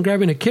of fucking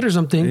grabbing a kid or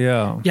something.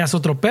 Yeah, es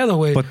otro pedo,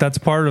 way. But that's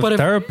part of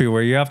therapy,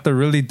 where you have to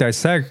really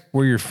dissect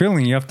what you're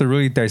feeling. You have to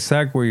really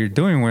dissect what you're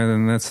doing with,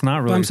 and that's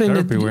not really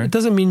therapy. Way. It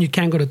doesn't mean you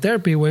can't go to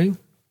therapy, way.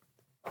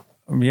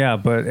 Yeah,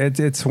 but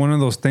it's one of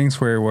those things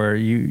where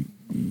you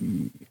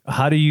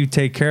how do you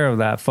take care of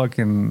that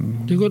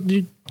fucking?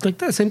 You like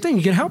that same thing.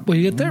 You get help where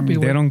you get therapy.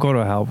 They don't go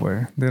to help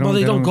where they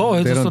don't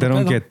go. They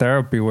don't get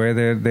therapy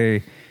where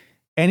they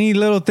any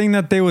little thing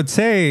that they would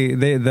say,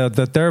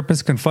 the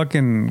therapist can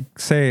fucking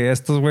say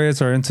estos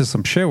ways are into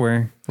some shit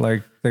where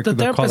like the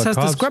therapist has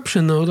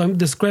discretion though, like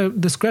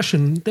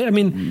discretion. I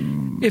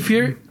mean, if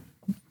you're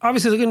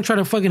obviously they're gonna try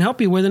to fucking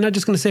help you where they're not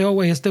just gonna say, oh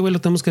wait, este güey lo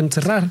tenemos que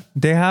encerrar.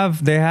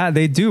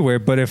 They do where,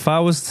 but if I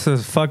was to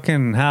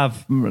fucking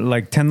have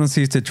like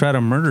tendencies to try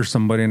to murder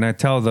somebody and I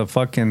tell the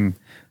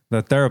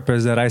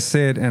therapist that I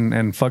sit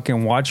and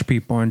fucking watch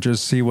people and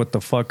just see what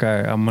the fuck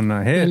I'm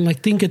gonna hit. And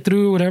like think it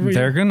through, whatever.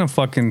 They're gonna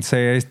fucking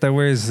say, that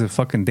way is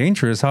fucking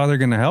dangerous. How they're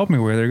gonna help me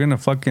where? They're gonna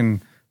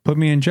fucking put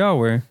me in jail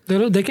where? They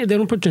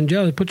don't put you in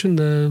jail. They put you in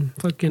the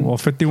fucking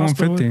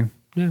 5150.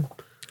 Yeah.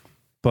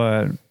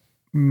 But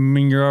I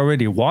mean, you're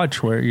already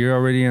watched where you're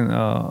already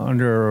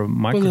under a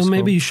microscope. Well, then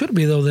maybe you should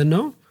be though. Then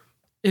no.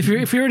 If you're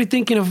already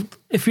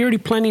if you're already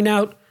planning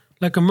out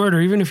like a murder,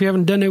 even if you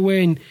haven't done it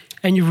way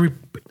and you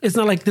it's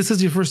not like this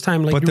is your first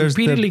time. Like but you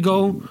repeatedly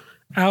go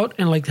out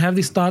and like have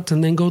these thoughts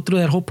and then go through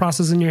that whole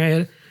process in your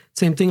head.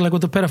 Same thing like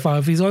with the pedophile.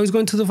 If he's always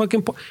going to the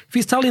fucking, if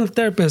he's telling the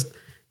therapist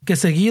que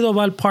seguido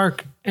va al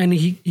park and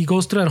he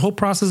goes through that whole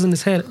process in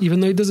his head, even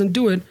though he doesn't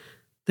do it,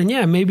 then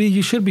yeah, maybe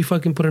you should be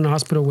fucking put in a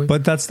hospital way.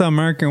 But that's the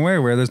American way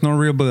where there's no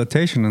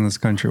rehabilitation in this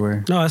country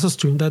way. No, that's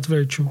true. That's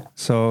very true.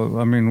 So,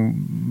 I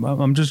mean,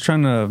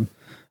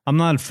 I'm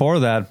not for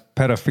that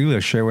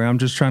pedophilia shit way. I'm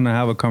just trying to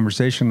have a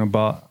conversation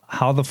about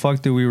how the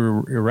fuck do we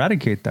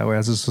eradicate that way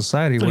as a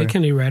society? No, you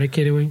can't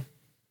eradicate it way.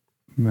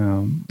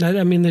 No.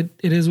 I mean, it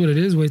is what it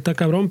is way. Está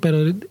cabrón,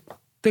 pero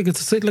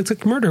it's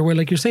like murder way.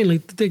 Like you're saying,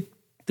 like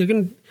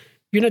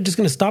you're not just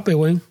going to stop it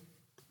way.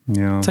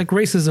 Yeah. It's like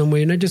racism way.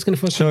 You're not just going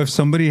to fuck. So if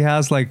somebody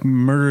has like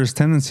murderous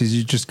tendencies,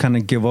 you just kind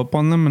of give up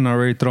on them and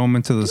already throw them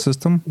into the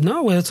system?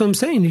 No, that's what I'm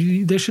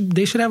saying. They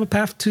should have a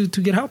path to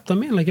get help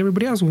también, like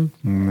everybody else will.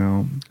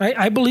 No.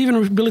 I believe in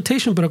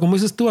rehabilitation, pero como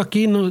dices tú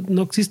aquí,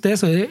 no existe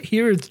eso.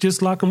 Here, it's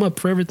just lock them up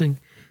for everything.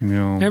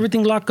 Yeah.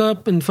 Everything lock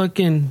up and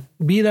fucking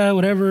vida,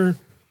 whatever.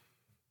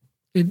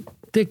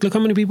 Look how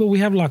many people we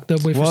have locked up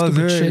for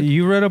stupid shit.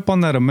 You read up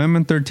on that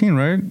Amendment 13,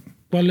 right?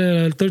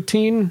 Well,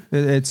 13.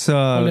 It's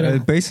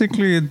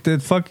basically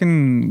it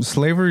fucking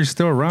slavery is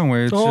still around.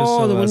 Where it's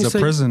just as a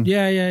prison.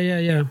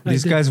 Yeah.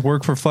 These guys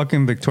work for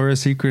fucking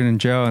Victoria's Secret in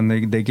jail, and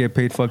they get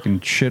paid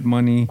fucking shit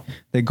money.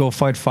 They go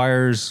fight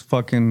fires.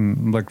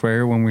 Fucking like right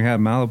here when we had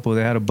Malibu,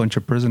 they had a bunch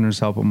of prisoners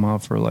help them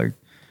out for like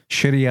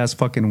shitty ass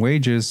fucking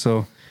wages.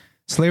 So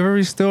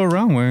slavery's still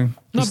around. Way.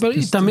 No, but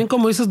también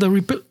como dices the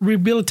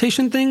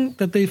rehabilitation thing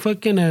that they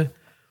fucking.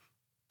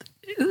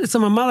 It's a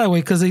mamada way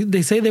because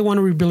they say they want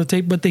to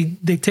rehabilitate, but they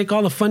take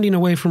all the funding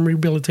away from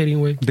rehabilitating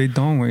way. They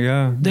don't,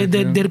 yeah.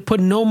 They put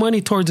no money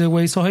towards it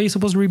way. So how are you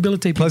supposed to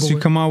rehabilitate people? Plus, you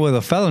come out with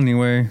a felony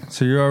way,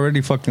 so you're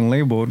already fucking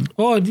labeled.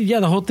 Oh yeah,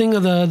 the whole thing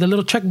of the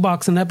little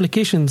checkbox and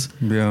applications.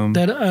 Yeah.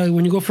 That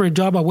when you go for a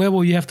job at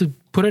Huevo, you have to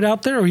put it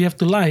out there or you have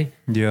to lie.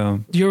 Yeah.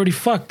 You're already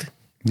fucked.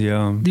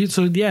 Yeah.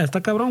 So yeah,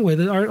 está cabrón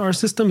way. Our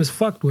system is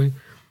fucked way.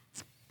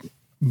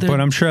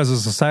 But I'm sure as a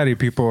society,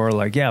 people are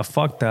like, yeah,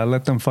 fuck that.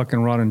 Let them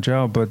fucking rot in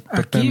jail. But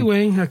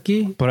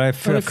aquí. But I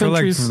feel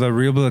like the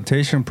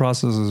rehabilitation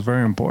process is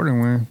very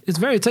important, way. It's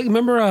like,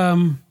 remember,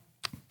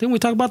 didn't we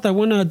talk about that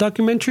one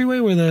documentary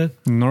way where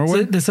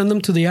Norway? they send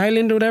them to the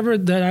island or whatever?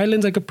 That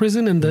island's like a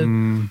prison and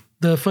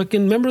the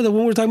fucking, remember the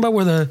one we were talking about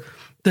where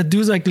the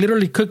dude's like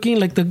literally cooking,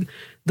 like the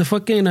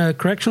fucking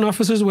correction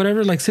officers,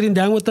 whatever, like sitting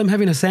down with them,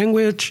 having a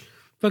sandwich,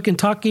 fucking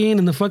talking,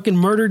 and the fucking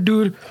murder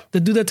dude, the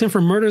dude that's in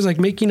for murder is like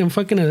making him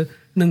fucking an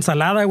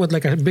ensalada with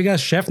like a big ass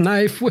chef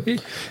knife,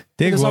 güey.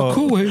 It's all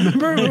cool, güey.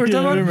 Remember what we're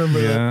talking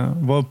about? Yeah.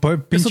 Well,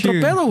 but Es otro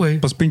pedo, güey.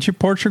 Pues pinche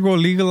Portugal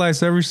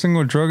legalized every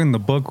single drug in the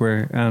book,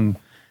 way. And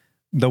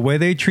the way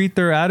they treat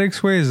their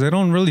addicts, way, is they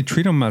don't really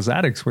treat them as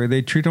addicts, way.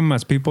 They treat them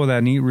as people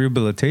that need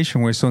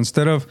rehabilitation, way. So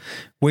instead of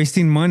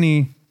wasting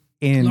money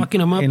in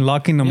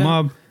locking them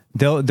up,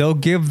 they'll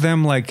give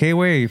them like, hey,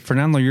 wait,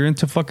 Fernando, you're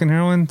into fucking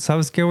heroin?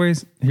 ¿Sabes qué, way?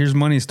 Here's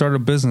money, start a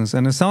business.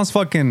 And it sounds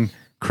fucking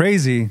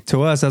crazy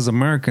to us as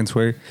Americans,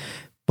 way.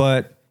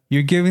 But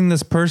you're giving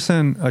this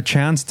person a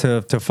chance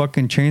to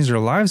fucking change their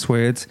lives,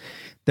 way.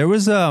 There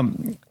was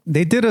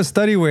they did a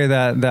study way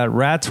that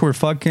rats were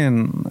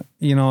fucking,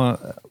 you know,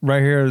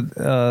 right here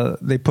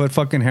they put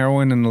fucking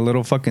heroin in a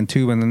little fucking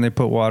tube and then they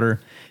put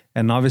water,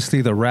 and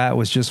obviously the rat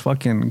was just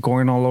fucking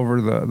going all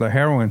over the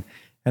heroin,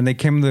 and they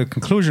came to the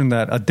conclusion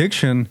that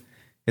addiction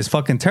is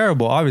fucking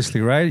terrible,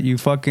 obviously, right? You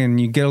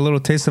get a little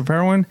taste of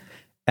heroin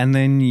and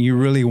then you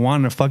really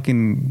want to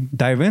fucking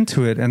dive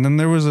into it. And then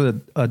there was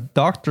a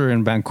doctor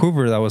in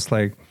Vancouver that was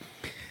like,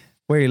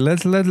 wait,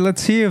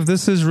 let's see if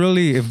this is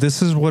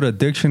what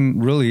addiction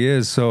really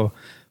is. So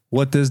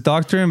what this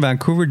doctor in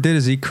Vancouver did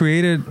is he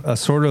created a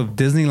sort of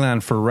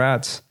Disneyland for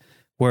rats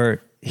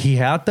where he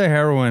had the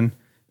heroin,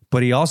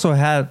 but he also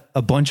had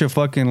a bunch of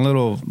fucking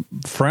little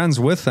friends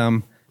with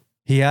him.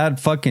 He had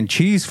fucking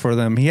cheese for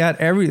them. He had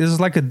this is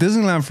like a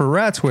Disneyland for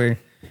rats way.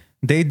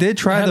 They did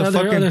try the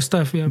other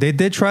stuff, yeah. They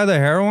did try the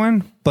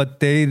heroin,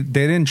 but they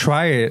didn't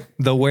try it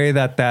the way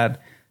that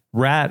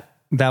rat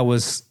that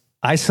was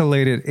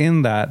isolated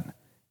in that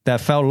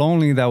felt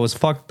lonely, that was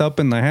fucked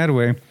up in the head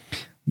way.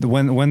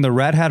 When the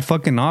rat had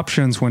fucking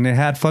options, when it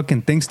had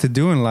fucking things to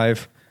do in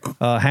life,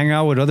 hang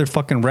out with other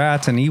fucking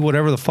rats and eat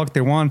whatever the fuck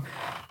they want,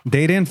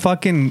 they didn't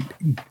fucking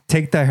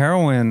take the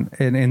heroin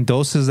in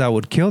doses that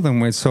would kill them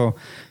with. So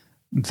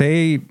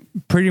they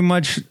pretty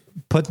much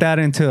put that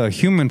into a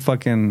human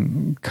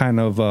fucking kind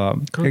of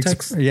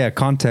context.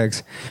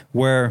 Context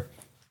where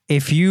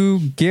if you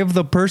give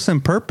the person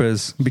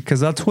purpose, because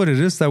that's what it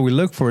is that we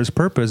look for is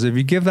purpose. If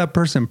you give that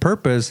person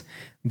purpose,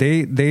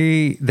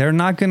 they're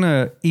not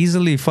gonna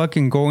easily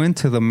fucking go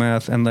into the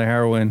meth and the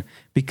heroin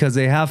because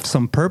they have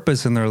some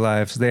purpose in their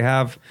lives.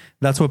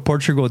 That's what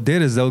Portugal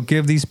did, is they'll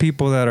give these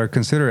people that are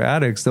considered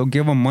addicts, they'll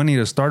give them money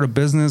to start a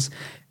business.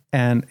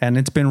 And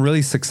it's been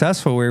really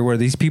successful where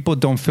these people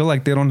don't feel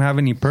like they don't have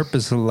any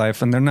purpose in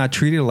life and they're not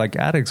treated like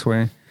addicts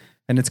way.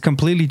 And it's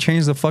completely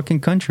changed the fucking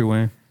country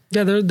way.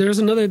 Yeah,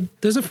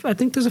 I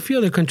think there's a few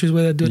other countries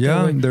where that do it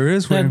that way. Yeah, there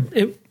is way.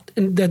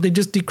 That they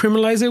just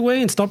decriminalize it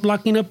way and stop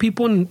locking up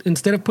people, and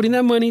instead of putting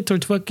that money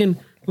towards fucking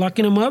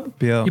locking them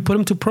up, you put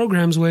them to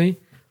programs way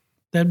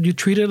that you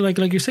treat it like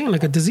you're saying,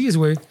 like a disease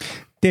way.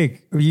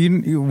 Dick,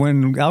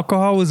 when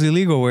alcohol was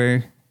illegal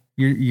way,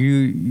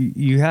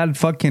 you had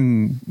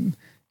fucking,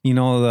 you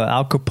know, the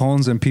Al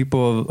Capones and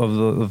people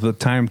of the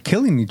time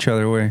killing each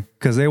other way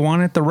because they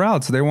wanted the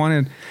routes. They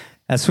wanted,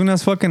 as soon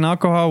as fucking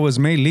alcohol was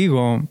made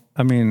legal,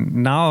 I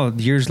mean, now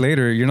years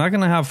later, you're not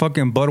going to have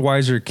fucking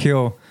Budweiser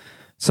kill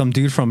some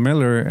dude from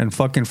Miller and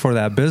fucking for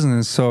that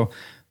business. So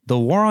the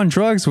war on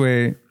drugs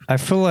way, I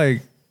feel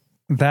like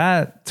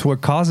that's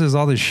what causes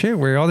all this shit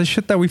where all this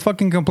shit that we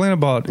fucking complain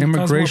about,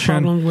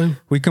 immigration.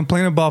 We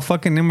complain about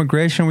fucking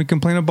immigration. We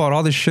complain about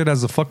all this shit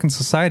as a fucking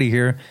society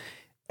here.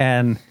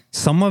 And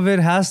some of it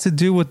has to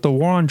do with the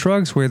war on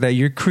drugs where that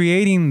you're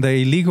creating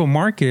the illegal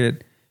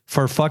market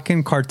for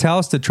fucking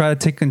cartels to try to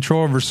take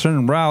control over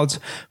certain routes,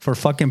 for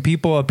fucking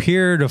people up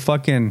here to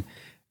fucking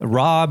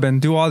rob and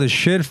do all this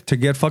shit to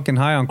get fucking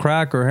high on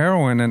crack or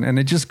heroin. And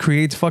it just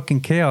creates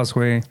fucking chaos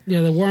way.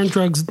 Yeah, the war on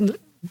drugs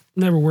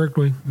never worked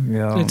way.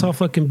 Yeah. It's all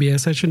fucking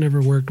BS. That should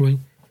never worked way.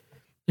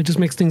 It just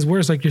makes things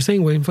worse, like you're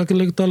saying, way. Fucking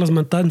look at todas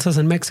las matanzas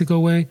in Mexico,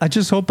 way. I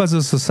just hope as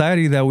a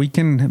society that we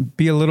can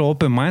be a little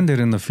open-minded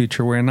in the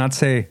future, where not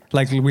say,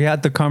 like we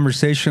had the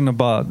conversation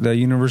about the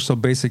universal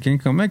basic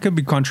income. It could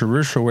be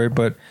controversial, way,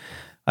 but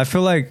I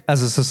feel like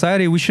as a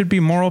society, we should be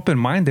more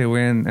open-minded,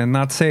 way, and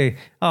not say,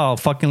 oh,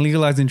 fucking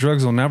legalizing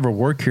drugs will never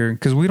work here,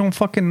 because we don't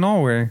fucking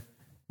know, way.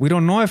 We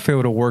don't know if it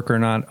would work or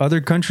not. Other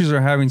countries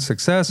are having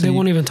success. They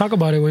won't even talk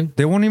about it, way.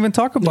 They won't even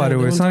talk about it,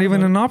 way. It's not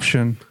even an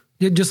option.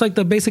 Yeah, just like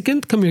the basic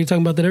income you're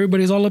talking about, that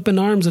everybody's all up in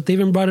arms, that they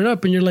even brought it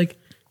up, and you're like,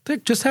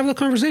 just have the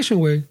conversation,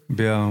 way.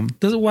 Yeah.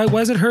 Why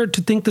does it hurt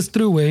to think this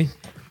through, way?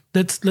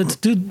 Let's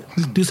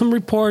do some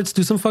reports,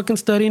 do some fucking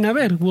studying. A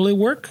ver, will it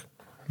work?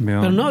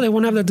 Yeah. But no, they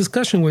won't have that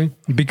discussion, way.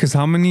 Because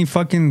how many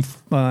fucking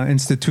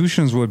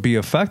institutions would be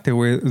affected?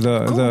 With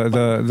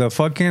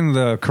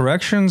the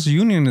corrections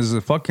union is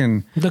a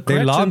fucking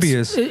they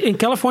lobbyists. In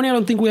California, I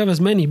don't think we have as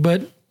many,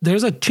 but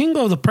there's a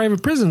chingo of the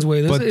private prisons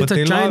way. But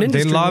they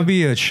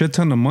lobby a shit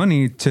ton of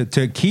money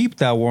to keep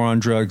that war on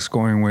drugs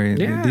going way.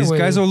 Yeah, these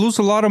guys will lose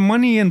a lot of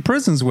money in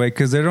prisons way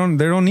because they don't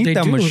need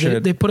that much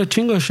shit. They put a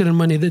chingo of shit in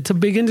money. It's a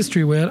big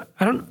industry way.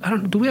 I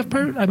don't. Do we have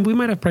private? I mean, we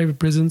might have private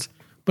prisons.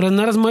 but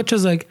not as much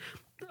as like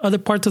other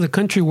parts of the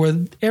country where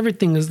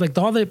everything is like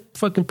all the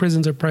fucking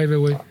prisons are private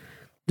way.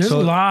 There's a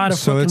lot of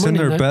so fucking it's in money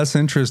their that. best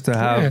interest to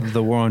have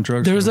the war on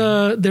drugs.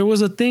 There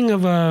was a thing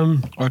of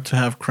Or to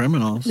have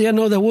criminals. yeah,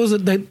 no, there was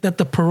that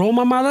the parole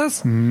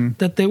mamadas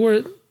that they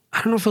were.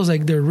 I don't know if it was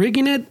like they're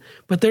rigging it,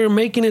 but they were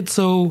making it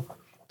so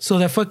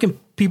that fucking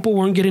people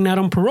weren't getting out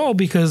on parole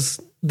because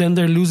then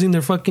they're losing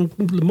their fucking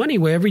money.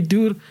 Where every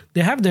dude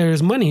they have there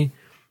is money,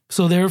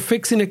 so they're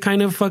fixing it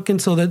kind of fucking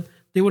so that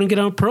they wouldn't get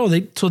on parole.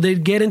 So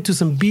they'd get into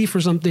some beef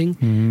or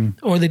something,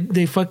 or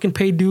they fucking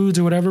pay dudes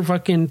or whatever,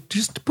 fucking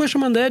just to push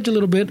them on the edge a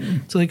little bit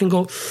so they can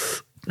go,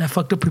 that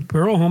fucked up your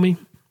parole, homie.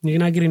 You're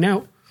not getting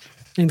out.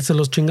 And se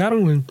los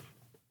chingaron, güey.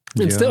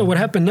 And still, what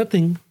happened?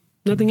 Nothing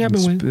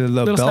happened,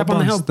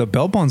 güey. The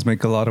bail bonds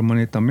make a lot of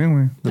money también,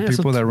 güey. The Yeah,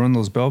 people that run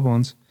those bail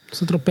bonds.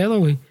 Es otro pedo,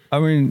 güey. I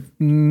mean,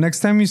 next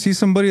time you see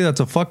somebody that's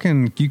a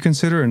fucking, you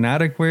consider an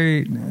addict,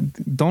 way,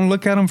 don't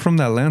look at them from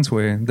that lens,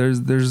 way.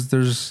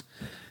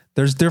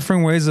 There's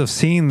different ways of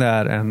seeing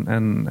that,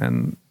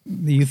 and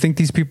you think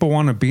these people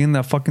want to be in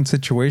that fucking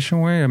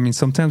situation, way? I mean,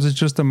 sometimes it's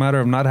just a matter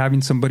of not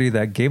having somebody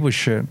that gave a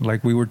shit,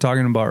 like we were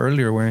talking about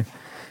earlier, way.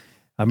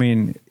 I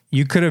mean,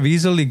 you could have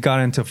easily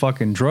got into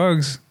fucking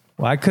drugs.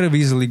 Well, I could have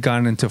easily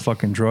gotten into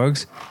fucking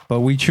drugs,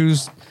 but we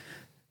choose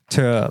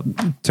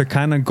to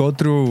kind of go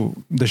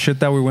through the shit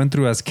that we went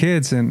through as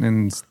kids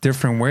in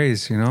different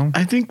ways, you know?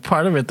 I think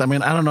part of it, I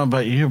mean, I don't know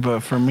about you, but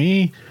for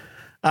me,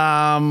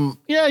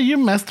 yeah, you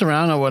messed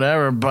around or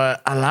whatever,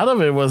 but a lot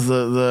of it was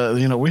the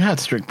you know, we had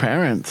strict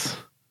parents.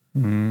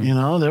 You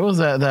know, there was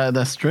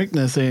that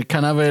strictness.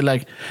 Kind of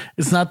like,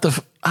 it's not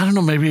I don't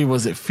know, maybe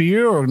was it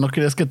fear or no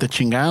querías que te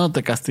chingaran,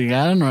 te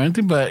castigaran or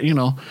anything, but you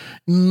know,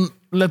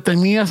 le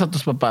temías a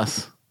tus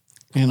papás.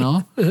 You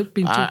know,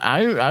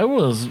 I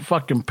was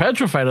fucking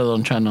petrified of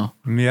Don Chano.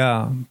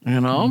 Yeah. You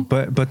know?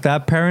 But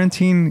that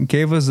parenting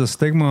gave us a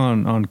stigma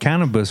on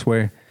cannabis,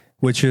 way,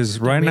 which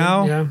is right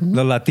now,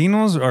 the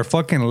Latinos are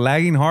fucking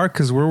lagging hard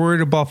because we're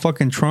worried about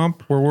fucking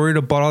Trump. We're worried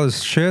about all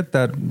this shit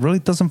that really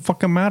doesn't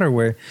fucking matter,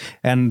 way.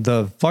 And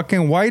the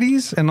fucking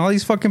whiteys and all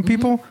these fucking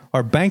people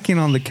are banking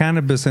on the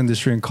cannabis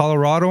industry in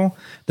Colorado.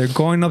 They're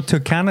going up to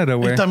Canada,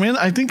 way. I mean,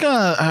 I think,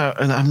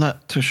 and I'm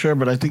not too sure,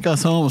 but I think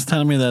someone was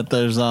telling me that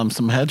there's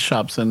some head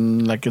shops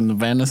in the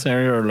Venice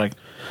area or like,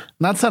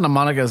 not Santa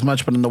Monica as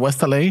much, but in the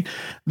West LA,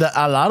 that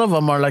a lot of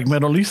them are like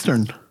Middle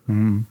Eastern.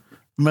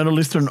 Middle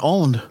Eastern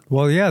owned.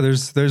 Well, yeah,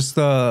 there's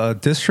the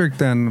district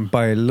then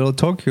by Little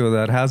Tokyo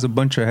that has a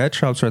bunch of head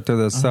shops right there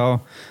that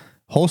sell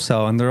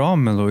wholesale, and they're all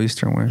Middle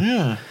Eastern, way.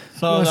 Yeah.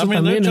 So I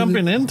mean, they're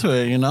jumping into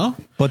it, you know.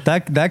 But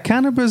that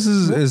cannabis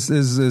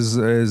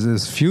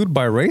is fueled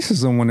by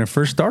racism when it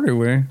first started,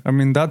 way. I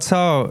mean, that's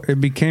how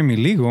it became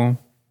illegal.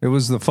 It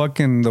was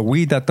the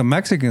weed that the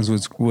Mexicans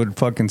would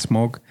fucking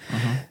smoke.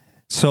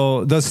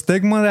 So the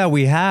stigma that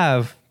we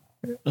have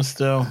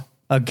still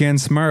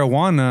against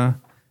marijuana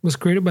was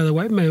created by the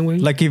white man, way.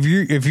 like if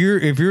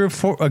you're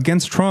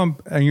against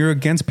Trump and you're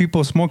against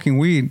people smoking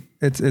weed,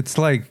 it's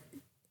like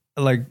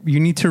you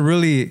need to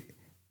really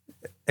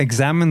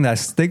examine that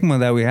stigma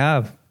that we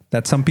have,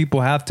 that some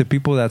people have to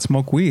people that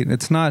smoke weed.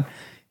 It's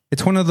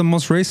one of the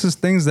most racist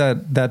things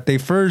that they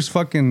first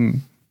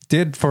fucking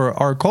did for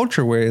our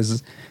culture, where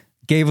is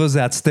gave us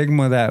that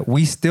stigma that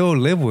we still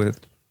live with.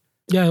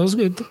 Yeah, it was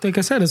good. Like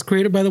I said, it's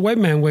created by the white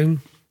man, way.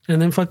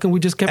 And then fucking we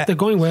just kept it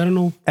going. I don't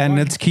know. And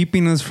it's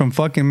keeping us from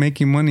fucking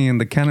making money in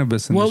the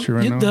cannabis industry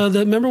right now.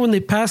 Remember when they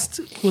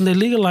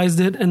legalized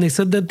it and they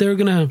said that they're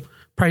going to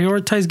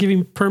prioritize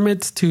giving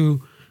permits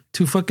to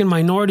fucking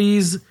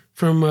minorities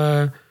from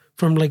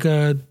like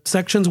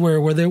sections where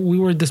we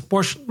were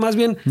disproportionate. Más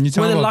bien, you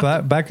talking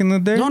about back in the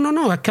day?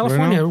 No, at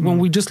California, when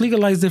we just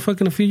legalized it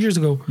fucking a few years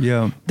ago.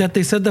 Yeah. That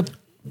they said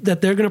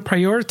that they're going to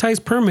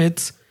prioritize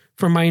permits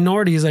for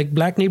minorities, like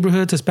black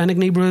neighborhoods, Hispanic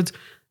neighborhoods,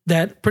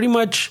 that pretty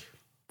much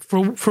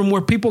from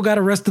where people got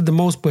arrested the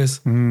most, pues.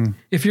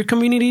 If your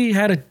community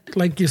had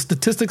your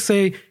statistics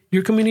say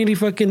your community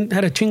fucking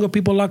had a chingo of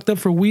people locked up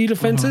for weed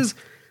offenses,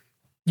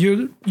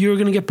 you're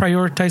going to get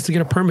prioritized to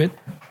get a permit.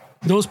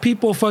 Those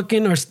people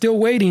fucking are still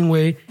waiting,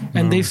 way,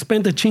 and they've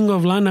spent a chingo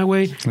of lana,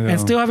 way, and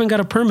still haven't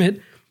got a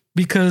permit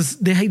because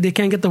they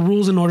can't get the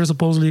rules in order,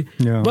 supposedly.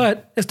 Yeah.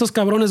 But estos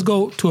cabrones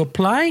go to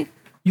apply,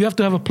 you have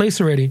to have a place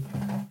already.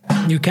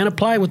 You can't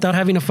apply without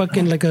having a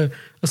fucking like a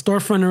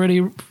storefront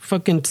already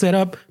fucking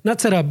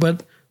not set up,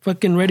 but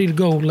fucking ready to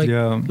go.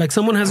 Like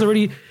someone has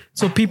already.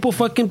 So people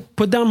fucking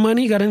put down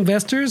money, got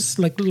investors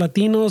like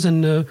Latinos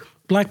and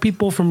black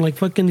people from like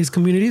fucking these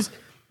communities,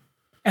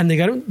 and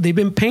they've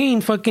been paying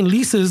fucking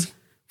leases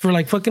for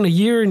like fucking a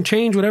year and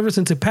change, whatever,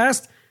 since it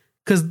passed,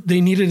 because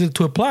they needed it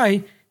to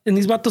apply. And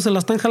these vatos se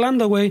la están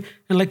jalando, güey.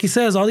 And like he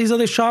says, all these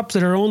other shops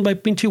that are owned by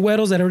pinche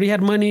güeros that already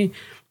had money,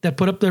 that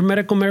put up their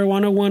medical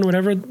marijuana one,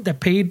 whatever, that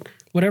paid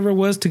whatever it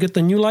was to get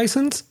the new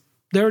license,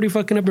 they're already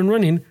fucking up and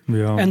running.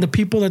 Yeah. And the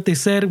people that they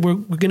said we're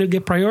going to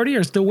get priority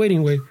are still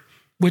waiting, way,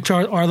 which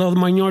are the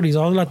minorities,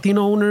 all the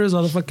Latino owners,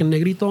 all the fucking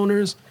Negrito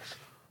owners.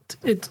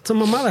 It's a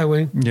mamada,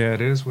 way. Yeah,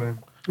 it is, way.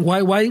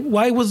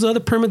 Why was the other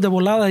permit de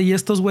volada y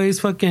estos ways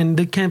fucking,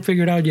 they can't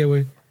figure it out yet,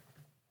 way?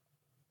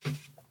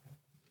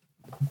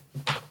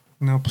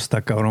 No, pues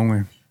está cabrón,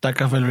 güey. Está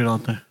café el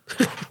virote.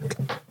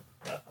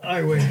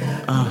 Ay, güey.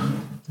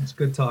 It's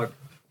good talk.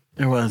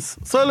 It was.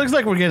 So it looks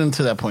like we're getting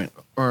to that point.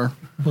 Or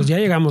Pues ya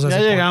llegamos a ya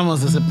ese punto.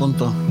 llegamos a ese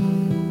punto.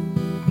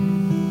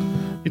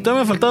 Y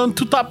todavía me faltaron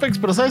 2 topics,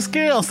 pero ¿sabes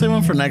qué? I'll save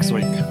them for next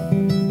week.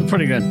 They're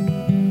pretty good.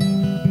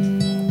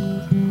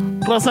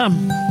 Raza,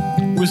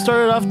 we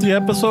started off the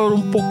episode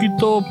un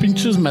poquito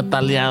pinches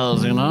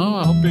metaleados, you know?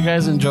 I hope you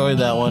guys enjoyed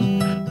that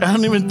one. I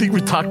don't even think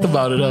we talked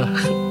about it.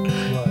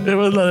 It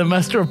was like the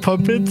Master of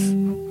Puppets.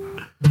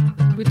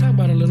 We talked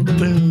about it a little bit.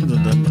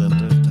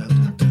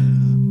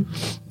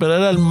 Pero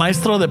era el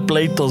maestro de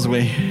pleitos,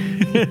 güey.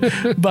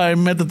 By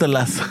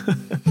Métetelas.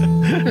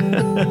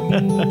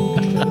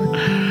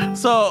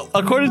 So,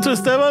 according to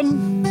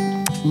Esteban,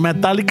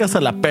 Metallica se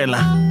la pela.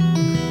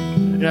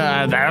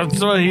 Yeah,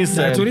 that's what he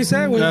said. That's what he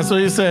said, güey. That's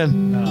what he said.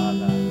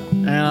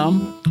 You know?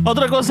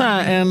 Otra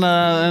cosa, en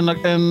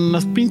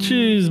las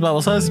pinches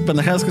babosadas y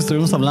pendejadas que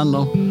estuvimos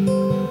hablando.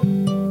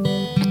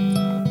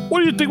 What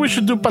do you think we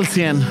should do pa'l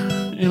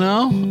 100? You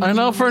know? I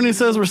know Fernie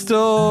says we're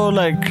still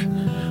like,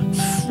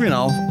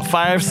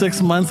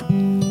 5-6 months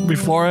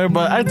before it,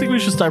 but I think we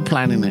should start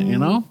planning it, you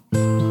know?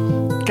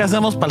 ¿Qué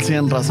hacemos pa'l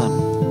 100, raza?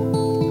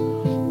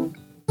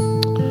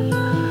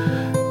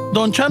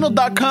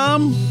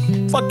 Donchano.com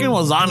fucking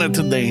was on it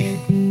today,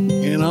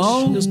 you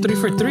know? It was 3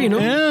 for 3, no?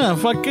 Yeah,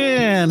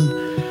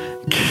 fucking...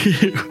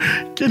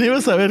 ¿Quién iba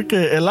a saber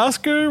que el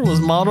Oscar was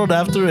modeled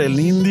after El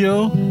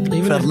Indio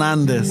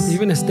Fernández?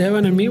 Even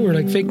Esteban and me were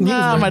like fake news.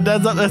 Nah, güey. my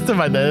dad's not. That's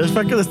my dad. It's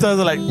fucking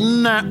Esteban's like,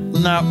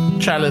 no,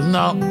 Charles,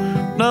 no,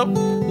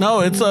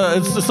 it's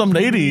some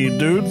lady,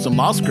 dude, some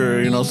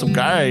Oscar, some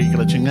guy, que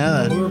la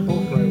chingada. We were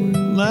both right, güey.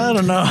 I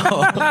don't know.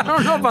 I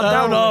don't know about I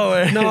that don't know,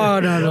 one.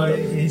 güey. No.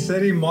 He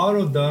said he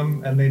modeled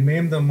them and they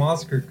named them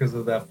Oscar because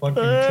of that fucking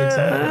chick's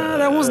Ah,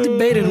 that was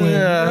debated, güey.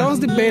 Yeah. That was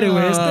debated,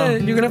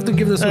 güey. You're gonna have to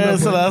give this one up.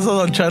 Se güey. la hace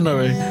Don Chano,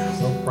 güey.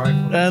 so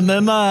prideful. And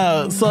then,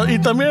 y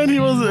también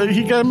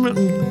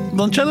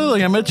Don Chano y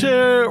Doña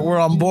Meche were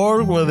on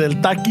board with el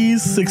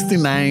Takis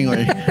 69,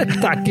 güey.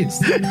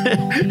 Takis.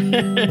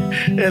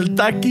 El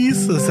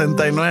Takis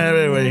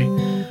 69, güey.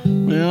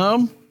 You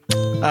know?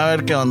 A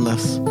ver qué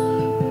ondas.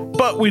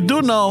 But we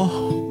do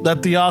know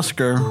that the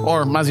Oscar,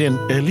 or más bien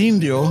El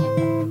Indio,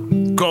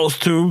 goes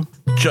to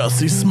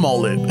Jussie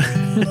Smollett.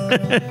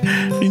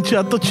 Pinche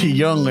vato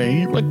chillón, güey.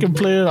 He fucking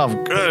played it off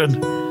good.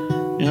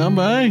 You know,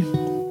 but hey,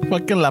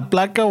 fucking la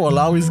placa will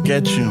always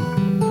get you.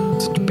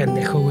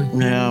 Pendejo, güey.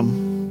 Yeah.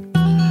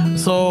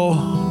 So,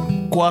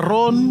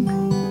 Cuarón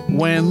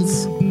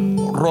wins.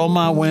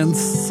 Roma wins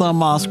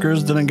some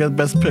Oscars. Didn't get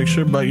Best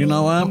Picture, but you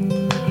know what?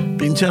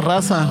 Pinche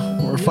raza.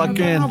 We're I don't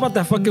fucking... know about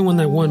that fucking one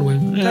that won,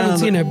 güey. I haven't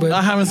seen it, but...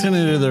 I haven't seen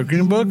it either.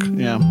 Green Book?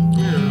 Yeah.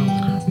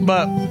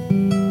 But,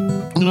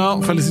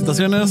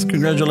 felicitaciones.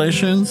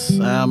 Congratulations.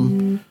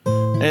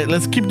 Hey,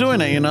 let's keep doing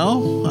it, you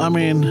know? I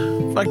mean,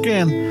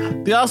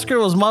 fucking... The Oscar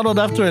was modeled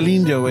after El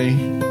Indio, güey.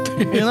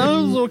 You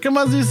know? So, ¿qué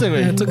más dice,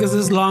 güey? Yeah, it took us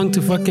this long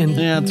to fucking...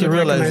 Yeah, to get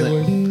realize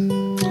recognized, it. güey.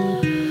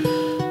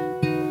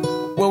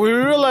 What we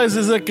realize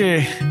is that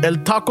que el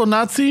Taco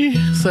Nazi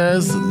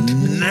says,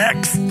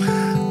 next.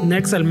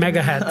 Next, el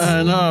Mega Hats.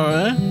 I know,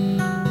 right?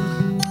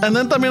 And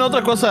then también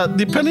otra cosa,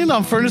 depending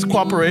on Fernie's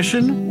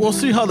cooperation, we'll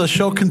see how the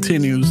show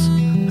continues.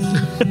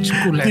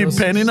 Culeros.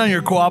 Depending on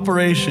your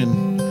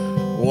cooperation,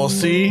 we'll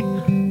see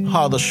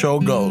how the show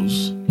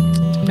goes.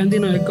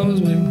 Depending on how it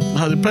goes,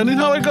 güey. Depending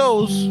how it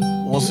goes,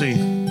 we'll see.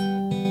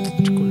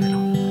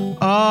 Culero.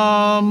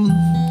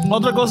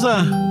 Otra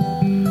cosa.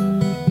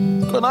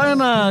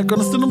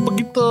 Cuando estén un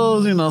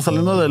poquito,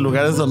 saliendo de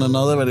lugares donde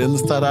no deberían de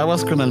estar,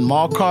 aguas con el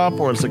mall cop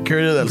o el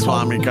security del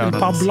Swami, cabrón.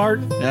 Pop Blart.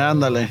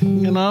 Ándale.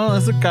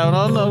 Ese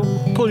cabrón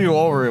will pull you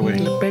over, güey.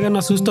 Le pegan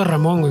a susto a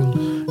Ramón, güey.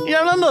 Y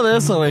hablando de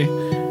eso, güey.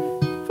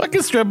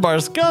 Fucking strip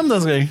bars. ¿Qué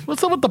ondas, güey?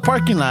 What's up with the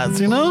parking lots,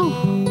 you know?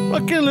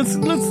 Fucking, let's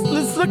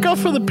look out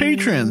for the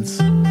patrons.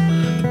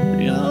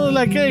 You know,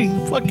 like, hey,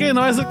 fucking,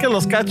 no va a ser que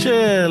los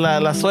cache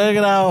la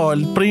suegra o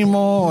el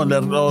primo o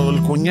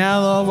el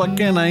cuñado,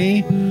 fucking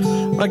ahí.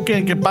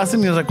 Que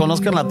pasen y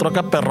reconozcan la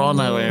troca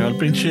perrona, güey. El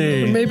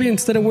pinche... Maybe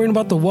instead of worrying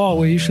about the wall,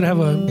 güey, you should have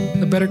a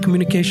better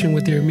communication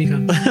with your mija.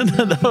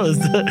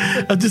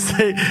 I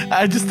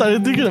just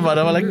started thinking about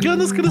it. I'm like, ¿qué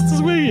onda con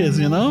estos güeyes?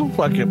 You know?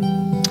 Fuck it.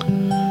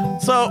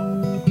 So,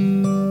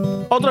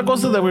 otra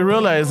cosa that we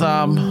realize,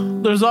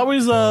 there's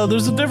always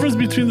there's a difference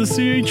between the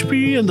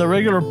CHP and the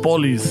regular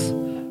police.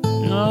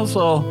 You know?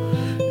 So,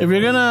 if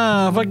you're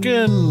gonna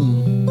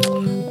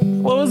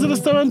fucking... What was it,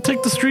 Esteban?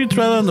 Take the streets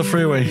rather than the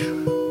freeway.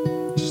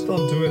 Just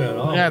don't do it at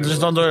all. Yeah, just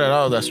don't do it at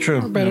all. That's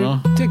true. Better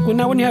You know?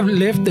 now when you have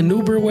Lyft and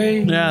Uber,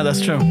 way. Yeah, that's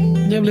true.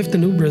 You have Lyft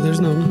and Uber.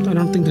 I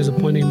don't think there's a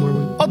point anymore.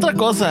 Güey. Otra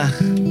cosa.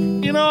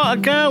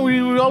 Acá we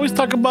always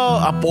talk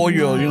about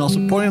apoyo,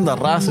 supporting the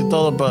raza y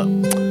todo, but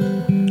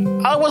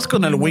aguas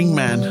con el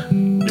wingman.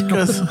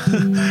 Because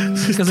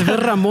Because if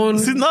it's Ramón,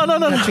 no.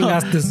 ya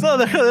chingaste. No,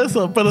 deja de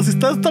eso. Pero si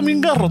estás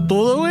también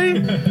garrotudo,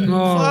 güey.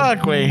 No.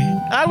 Fuck, güey.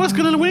 Aguas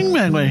con el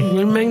wingman, güey.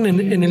 Women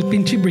en el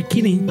pinche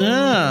bikini.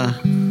 Yeah.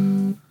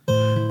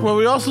 Well,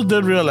 we also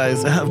did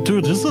realize,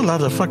 dude, there's a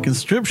lot of fucking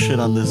strip shit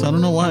on this. I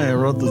don't know why I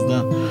wrote this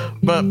down.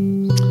 But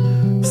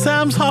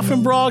Sam's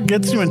Hoffenbrau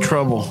gets you in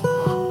trouble.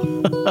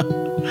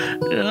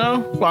 You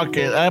know? Fuck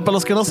it. Para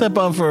los que no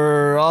sepan,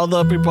 for all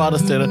the people out of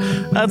state,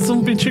 that's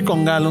un pinche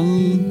congal,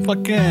 un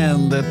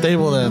fucking de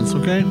table dance,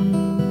 okay?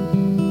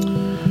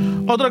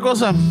 Otra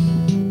cosa.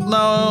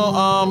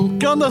 Now,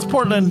 ¿qué onda es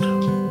Portland?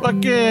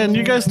 Fucking,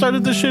 you guys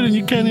started this shit and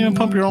you can't even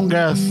pump your own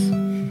gas.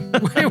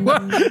 Wait,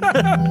 what?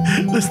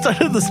 They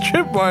started the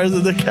strip bars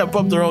and they can't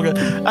pump their own gas.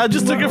 I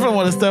just took it from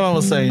what Esteban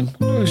was saying.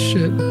 Oh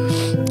shit!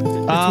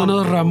 It's one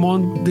of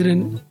Ramon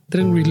didn't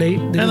relate.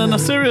 And on a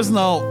serious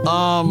note,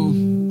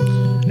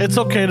 it's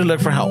okay to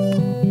look for help.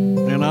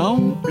 You know?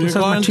 No seas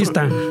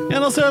machista.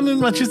 No sean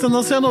machistas,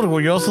 no sean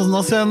orgullosos,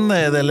 no sean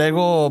del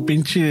ego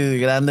pinche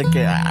grande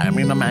que a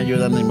mí no me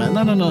ayudan ni más.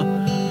 No.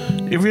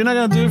 If you're not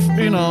gonna do,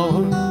 you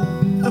know,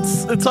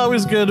 it's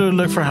always good to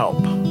look for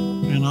help.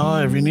 You know,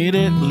 if you need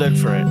it, look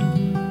for it.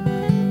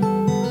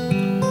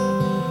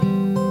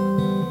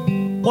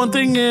 One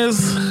thing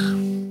is,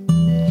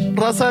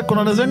 raza,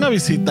 cuando les venga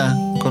visita,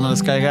 cuando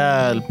les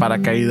caiga el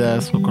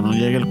paracaídas, o cuando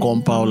llegue el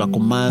compa o la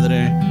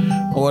comadre,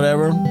 or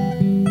whatever,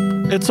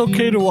 it's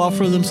okay to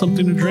offer them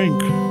something to drink.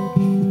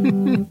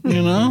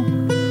 You know?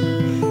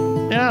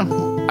 Yeah,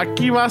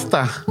 aquí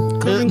basta.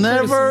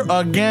 Never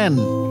again.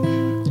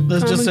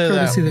 Let's just say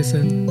that. They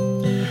said.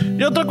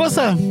 Y otra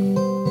cosa,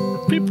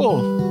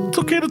 people, it's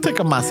okay to take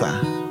a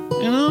masa,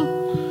 you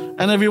know?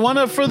 And if you want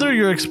to further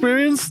your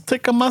experience,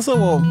 take a masa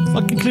while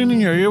fucking cleaning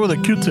your ear with a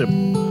Q-tip.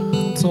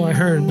 So I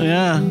heard.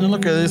 Yeah, no lo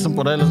que dicen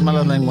por ahí las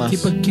malas lenguas.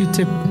 Keep a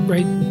Q-tip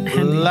right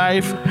handy.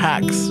 Life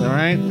hacks, all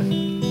right?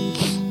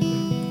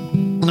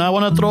 Now I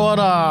want to throw out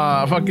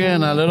a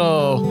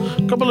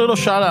couple little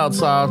shout outs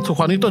to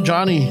Juanito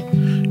Johnny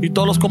y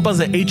todos los compas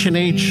de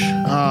H&H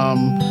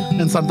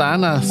en Santa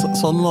Ana.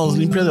 Son los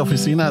limpias de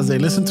oficinas. They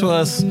listen to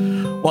us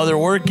while they're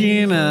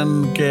working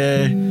and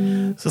que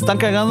se están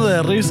cagando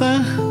de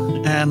risa.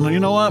 And you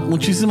know what?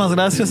 Muchísimas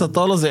gracias a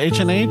todos los de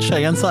H&H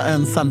allá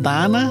en Santa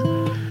Ana.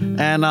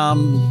 And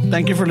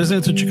thank you for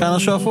listening to Chicano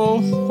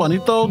Shuffle.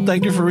 Juanito,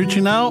 thank you for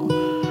reaching out.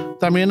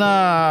 También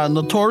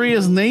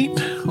Notorious Nate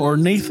or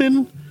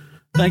Nathan.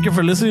 Thank you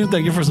for listening.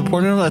 Thank you for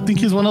supporting him. I think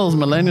he's one of those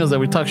millennials that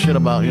we talk shit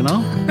about, you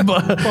know?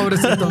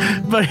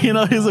 But you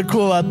know, he's a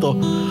cool vato.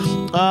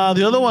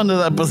 The other one,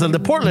 pues el de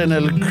Portland,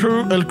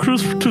 El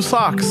Cruz to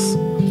Socks.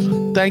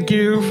 Thank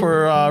you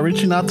for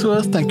reaching out to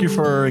us. Thank you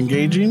for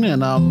engaging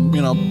and,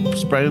 you know,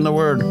 spreading the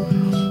word.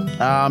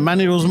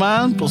 Manny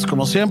Guzman, pues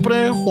como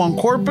siempre. Juan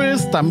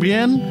Corpus,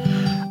 también.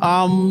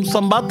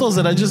 Some vatos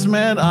that I just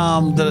met,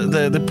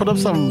 they put up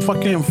some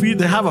fucking feed.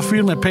 They have a feed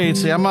on my page.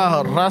 Se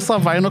llama Raza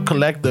Vinyl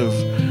Collective.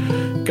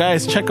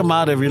 Guys, check them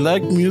out. If you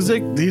like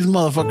music, these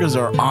motherfuckers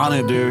are on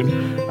it, dude.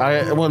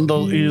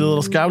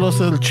 Los que hablo es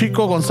el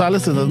Chico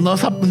González. No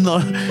es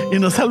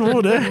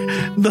albur,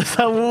 No es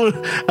albur.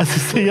 Así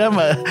se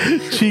llama.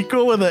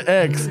 Chico with an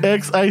X.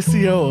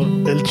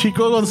 X-I-C-O. El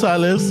Chico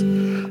González.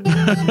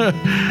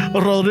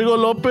 Rodrigo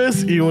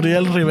Lopez y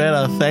Uriel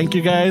Rivera. Thank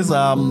you guys.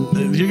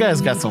 You guys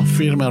got some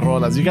firme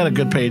rolas. You got a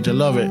good page. I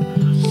love it.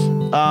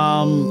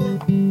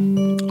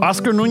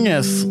 Oscar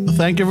Nunez,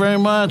 thank you very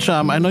much.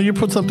 I know you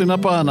put something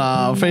up on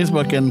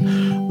Facebook and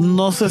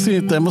no sé si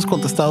te hemos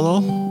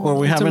contestado or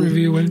we haven't.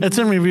 It's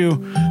in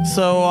review.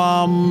 So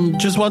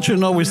just want you to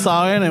know we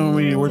saw it and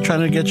we were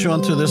trying to get you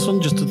onto this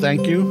one just to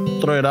thank you.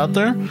 Throw it out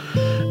there.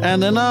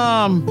 And then,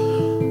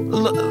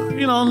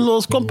 you know,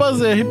 los compas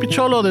de Hippie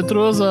Cholo, they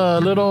threw us a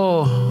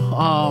little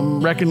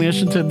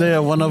recognition today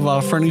of one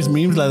of Fernie's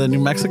memes, like the New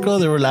Mexico.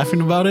 They were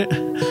laughing about it.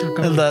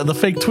 Okay. The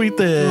fake tweet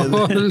del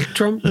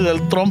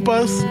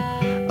Trompas.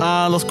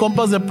 Los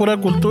compas de Pura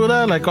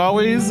Cultura, like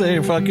always,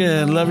 they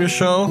fucking love your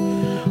show.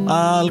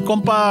 El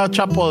compa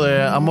Chapo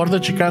de Amor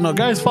de Chicano.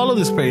 Guys, follow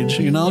this page.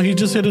 You know, he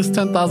just hit his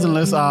 10,000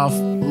 list of,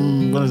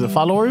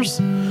 followers.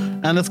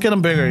 And let's get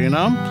him bigger, you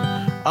know?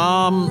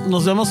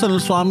 Nos vemos en el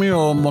Swami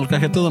o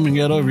Molcajete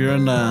Dominguero if you're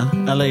in the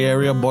LA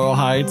area, Boyle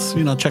Heights.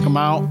 You know, check them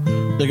out.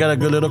 They got a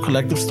good little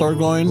collective store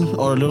going,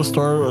 or a little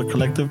store or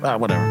collective,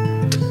 whatever.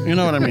 You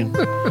know what I mean?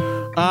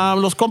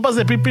 Los compas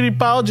de Pipiri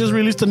Pao just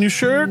released a new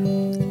shirt.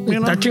 You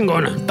know?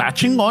 Está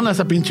chingona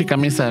esa pinche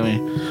camisa,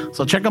 me.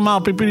 So check them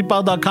out,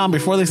 pipiripao.com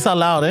before they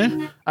sell out,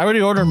 I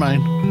already ordered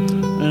mine.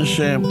 And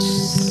shit.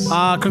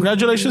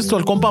 Congratulations to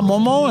El Compa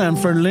Momo and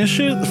Fern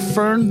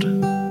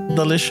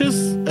Delicious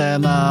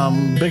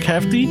and Big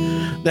Hefty.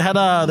 They had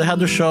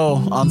their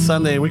show on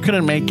Sunday. We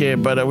couldn't make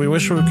it, but we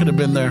wish we could have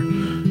been there.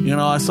 You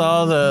know, I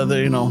saw the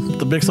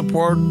the big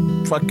support.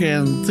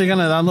 Fucking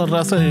síganle dando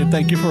raza.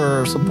 Thank you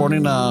for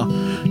supporting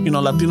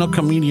Latino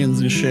comedians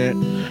and shit.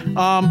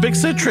 Big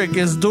Citric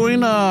is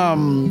doing a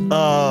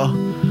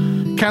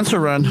cancer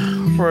run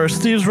for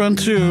Steve's Run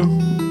 2.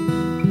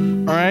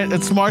 All right,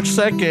 it's March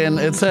 2nd.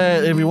 It's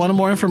if you want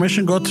more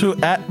information, go to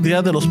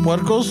 @Dia de los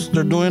Puercos.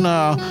 They're doing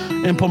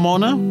in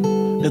Pomona.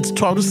 It's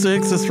 12 to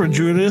 6. It's for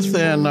Judith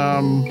and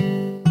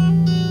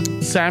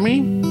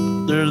Sammy.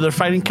 They're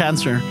fighting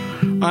cancer.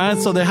 right,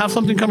 so they have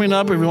something coming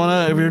up. If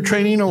you're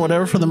training or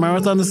whatever for the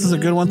marathon, this is a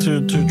good one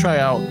to try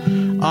out.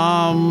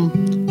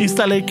 East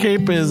LA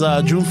Cape is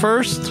June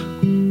 1st.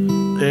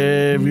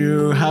 If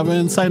you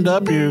haven't signed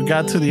up, you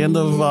got to the end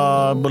of,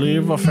 I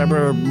believe,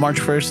 February, March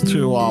 1st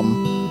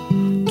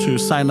to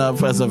sign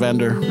up as a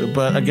vendor.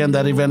 But again,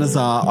 that event is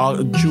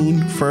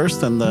June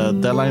 1st, and the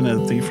deadline I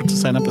think to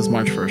sign up is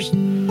March 1st.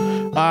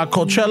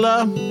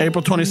 Coachella,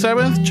 April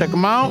 27th. Check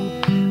them out.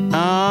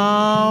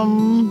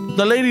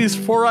 The ladies,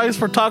 4 Eyes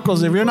for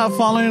Tacos. If you're not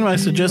following, I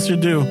suggest you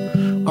do.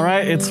 All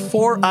right, it's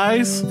 4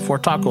 Eyes for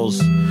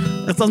Tacos.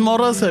 Estas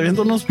morras se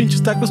avientan unos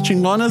pinches tacos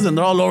chingones and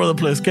they're all over the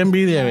place. Qué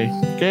envidia, güey.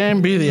 Qué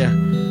envidia.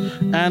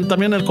 And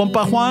también el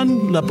compa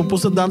Juan, La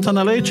Pupusa Downtown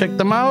LA. Check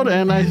them out.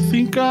 And I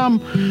think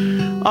and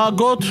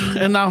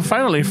now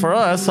finally for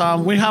us,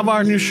 we have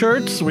our new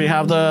shirts. We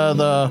have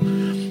the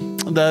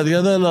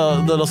Dia de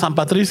los San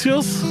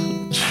Patricios.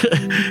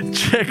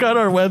 Check out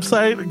our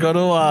website. Go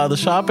to the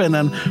shop, and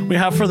then we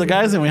have for the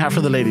guys and we have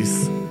for the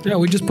ladies. Yeah,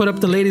 we just put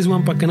up the ladies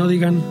one para que no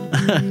digan.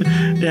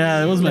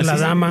 Yeah, it was my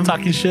sister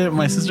talking shit.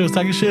 My sister was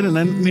talking shit, and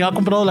then ni ha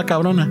comprado la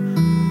cabrona.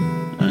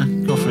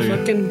 Go figure.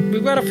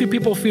 We've got a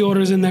few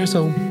orders in there,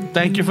 so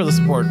thank you for the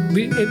support.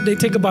 They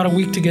take about a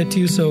week to get to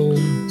you, so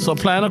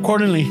plan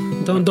accordingly.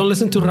 Don't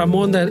listen to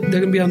Ramon that they're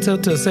gonna be on sale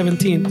till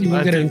 17th. You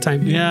won't get it in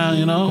time. Yeah,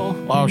 you know.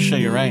 Oh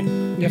shit, you're right.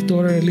 You have to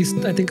order at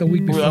least, I think, a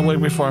week before. A week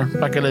before,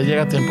 para que le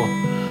llegue a tiempo.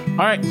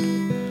 All right.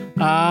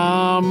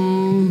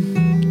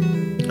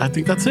 I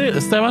think that's it.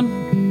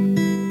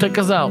 Esteban, take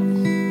us out.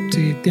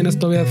 Si tienes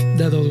todavía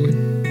dedos, güey.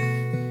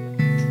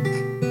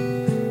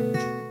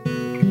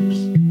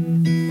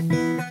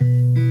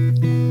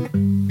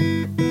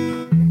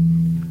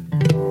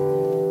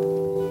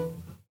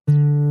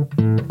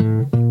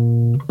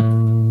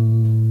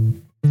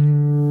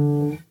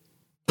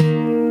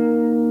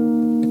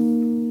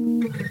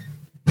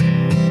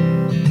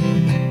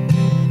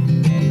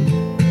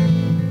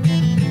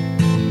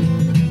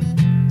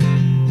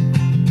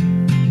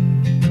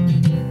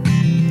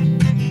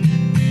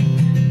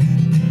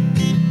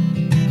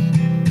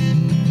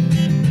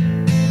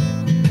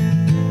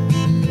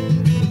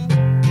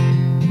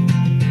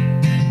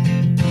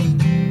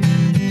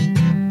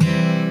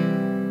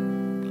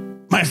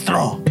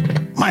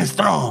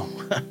 Maestro.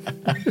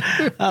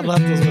 A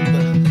ratos,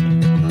 ¿verdad?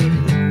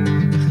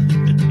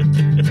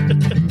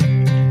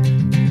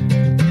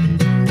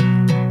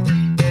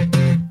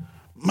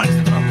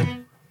 Maestro.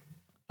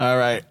 All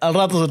right. Al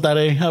rato se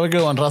estaré. Have a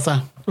good one,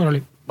 raza.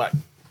 Órale. Bye.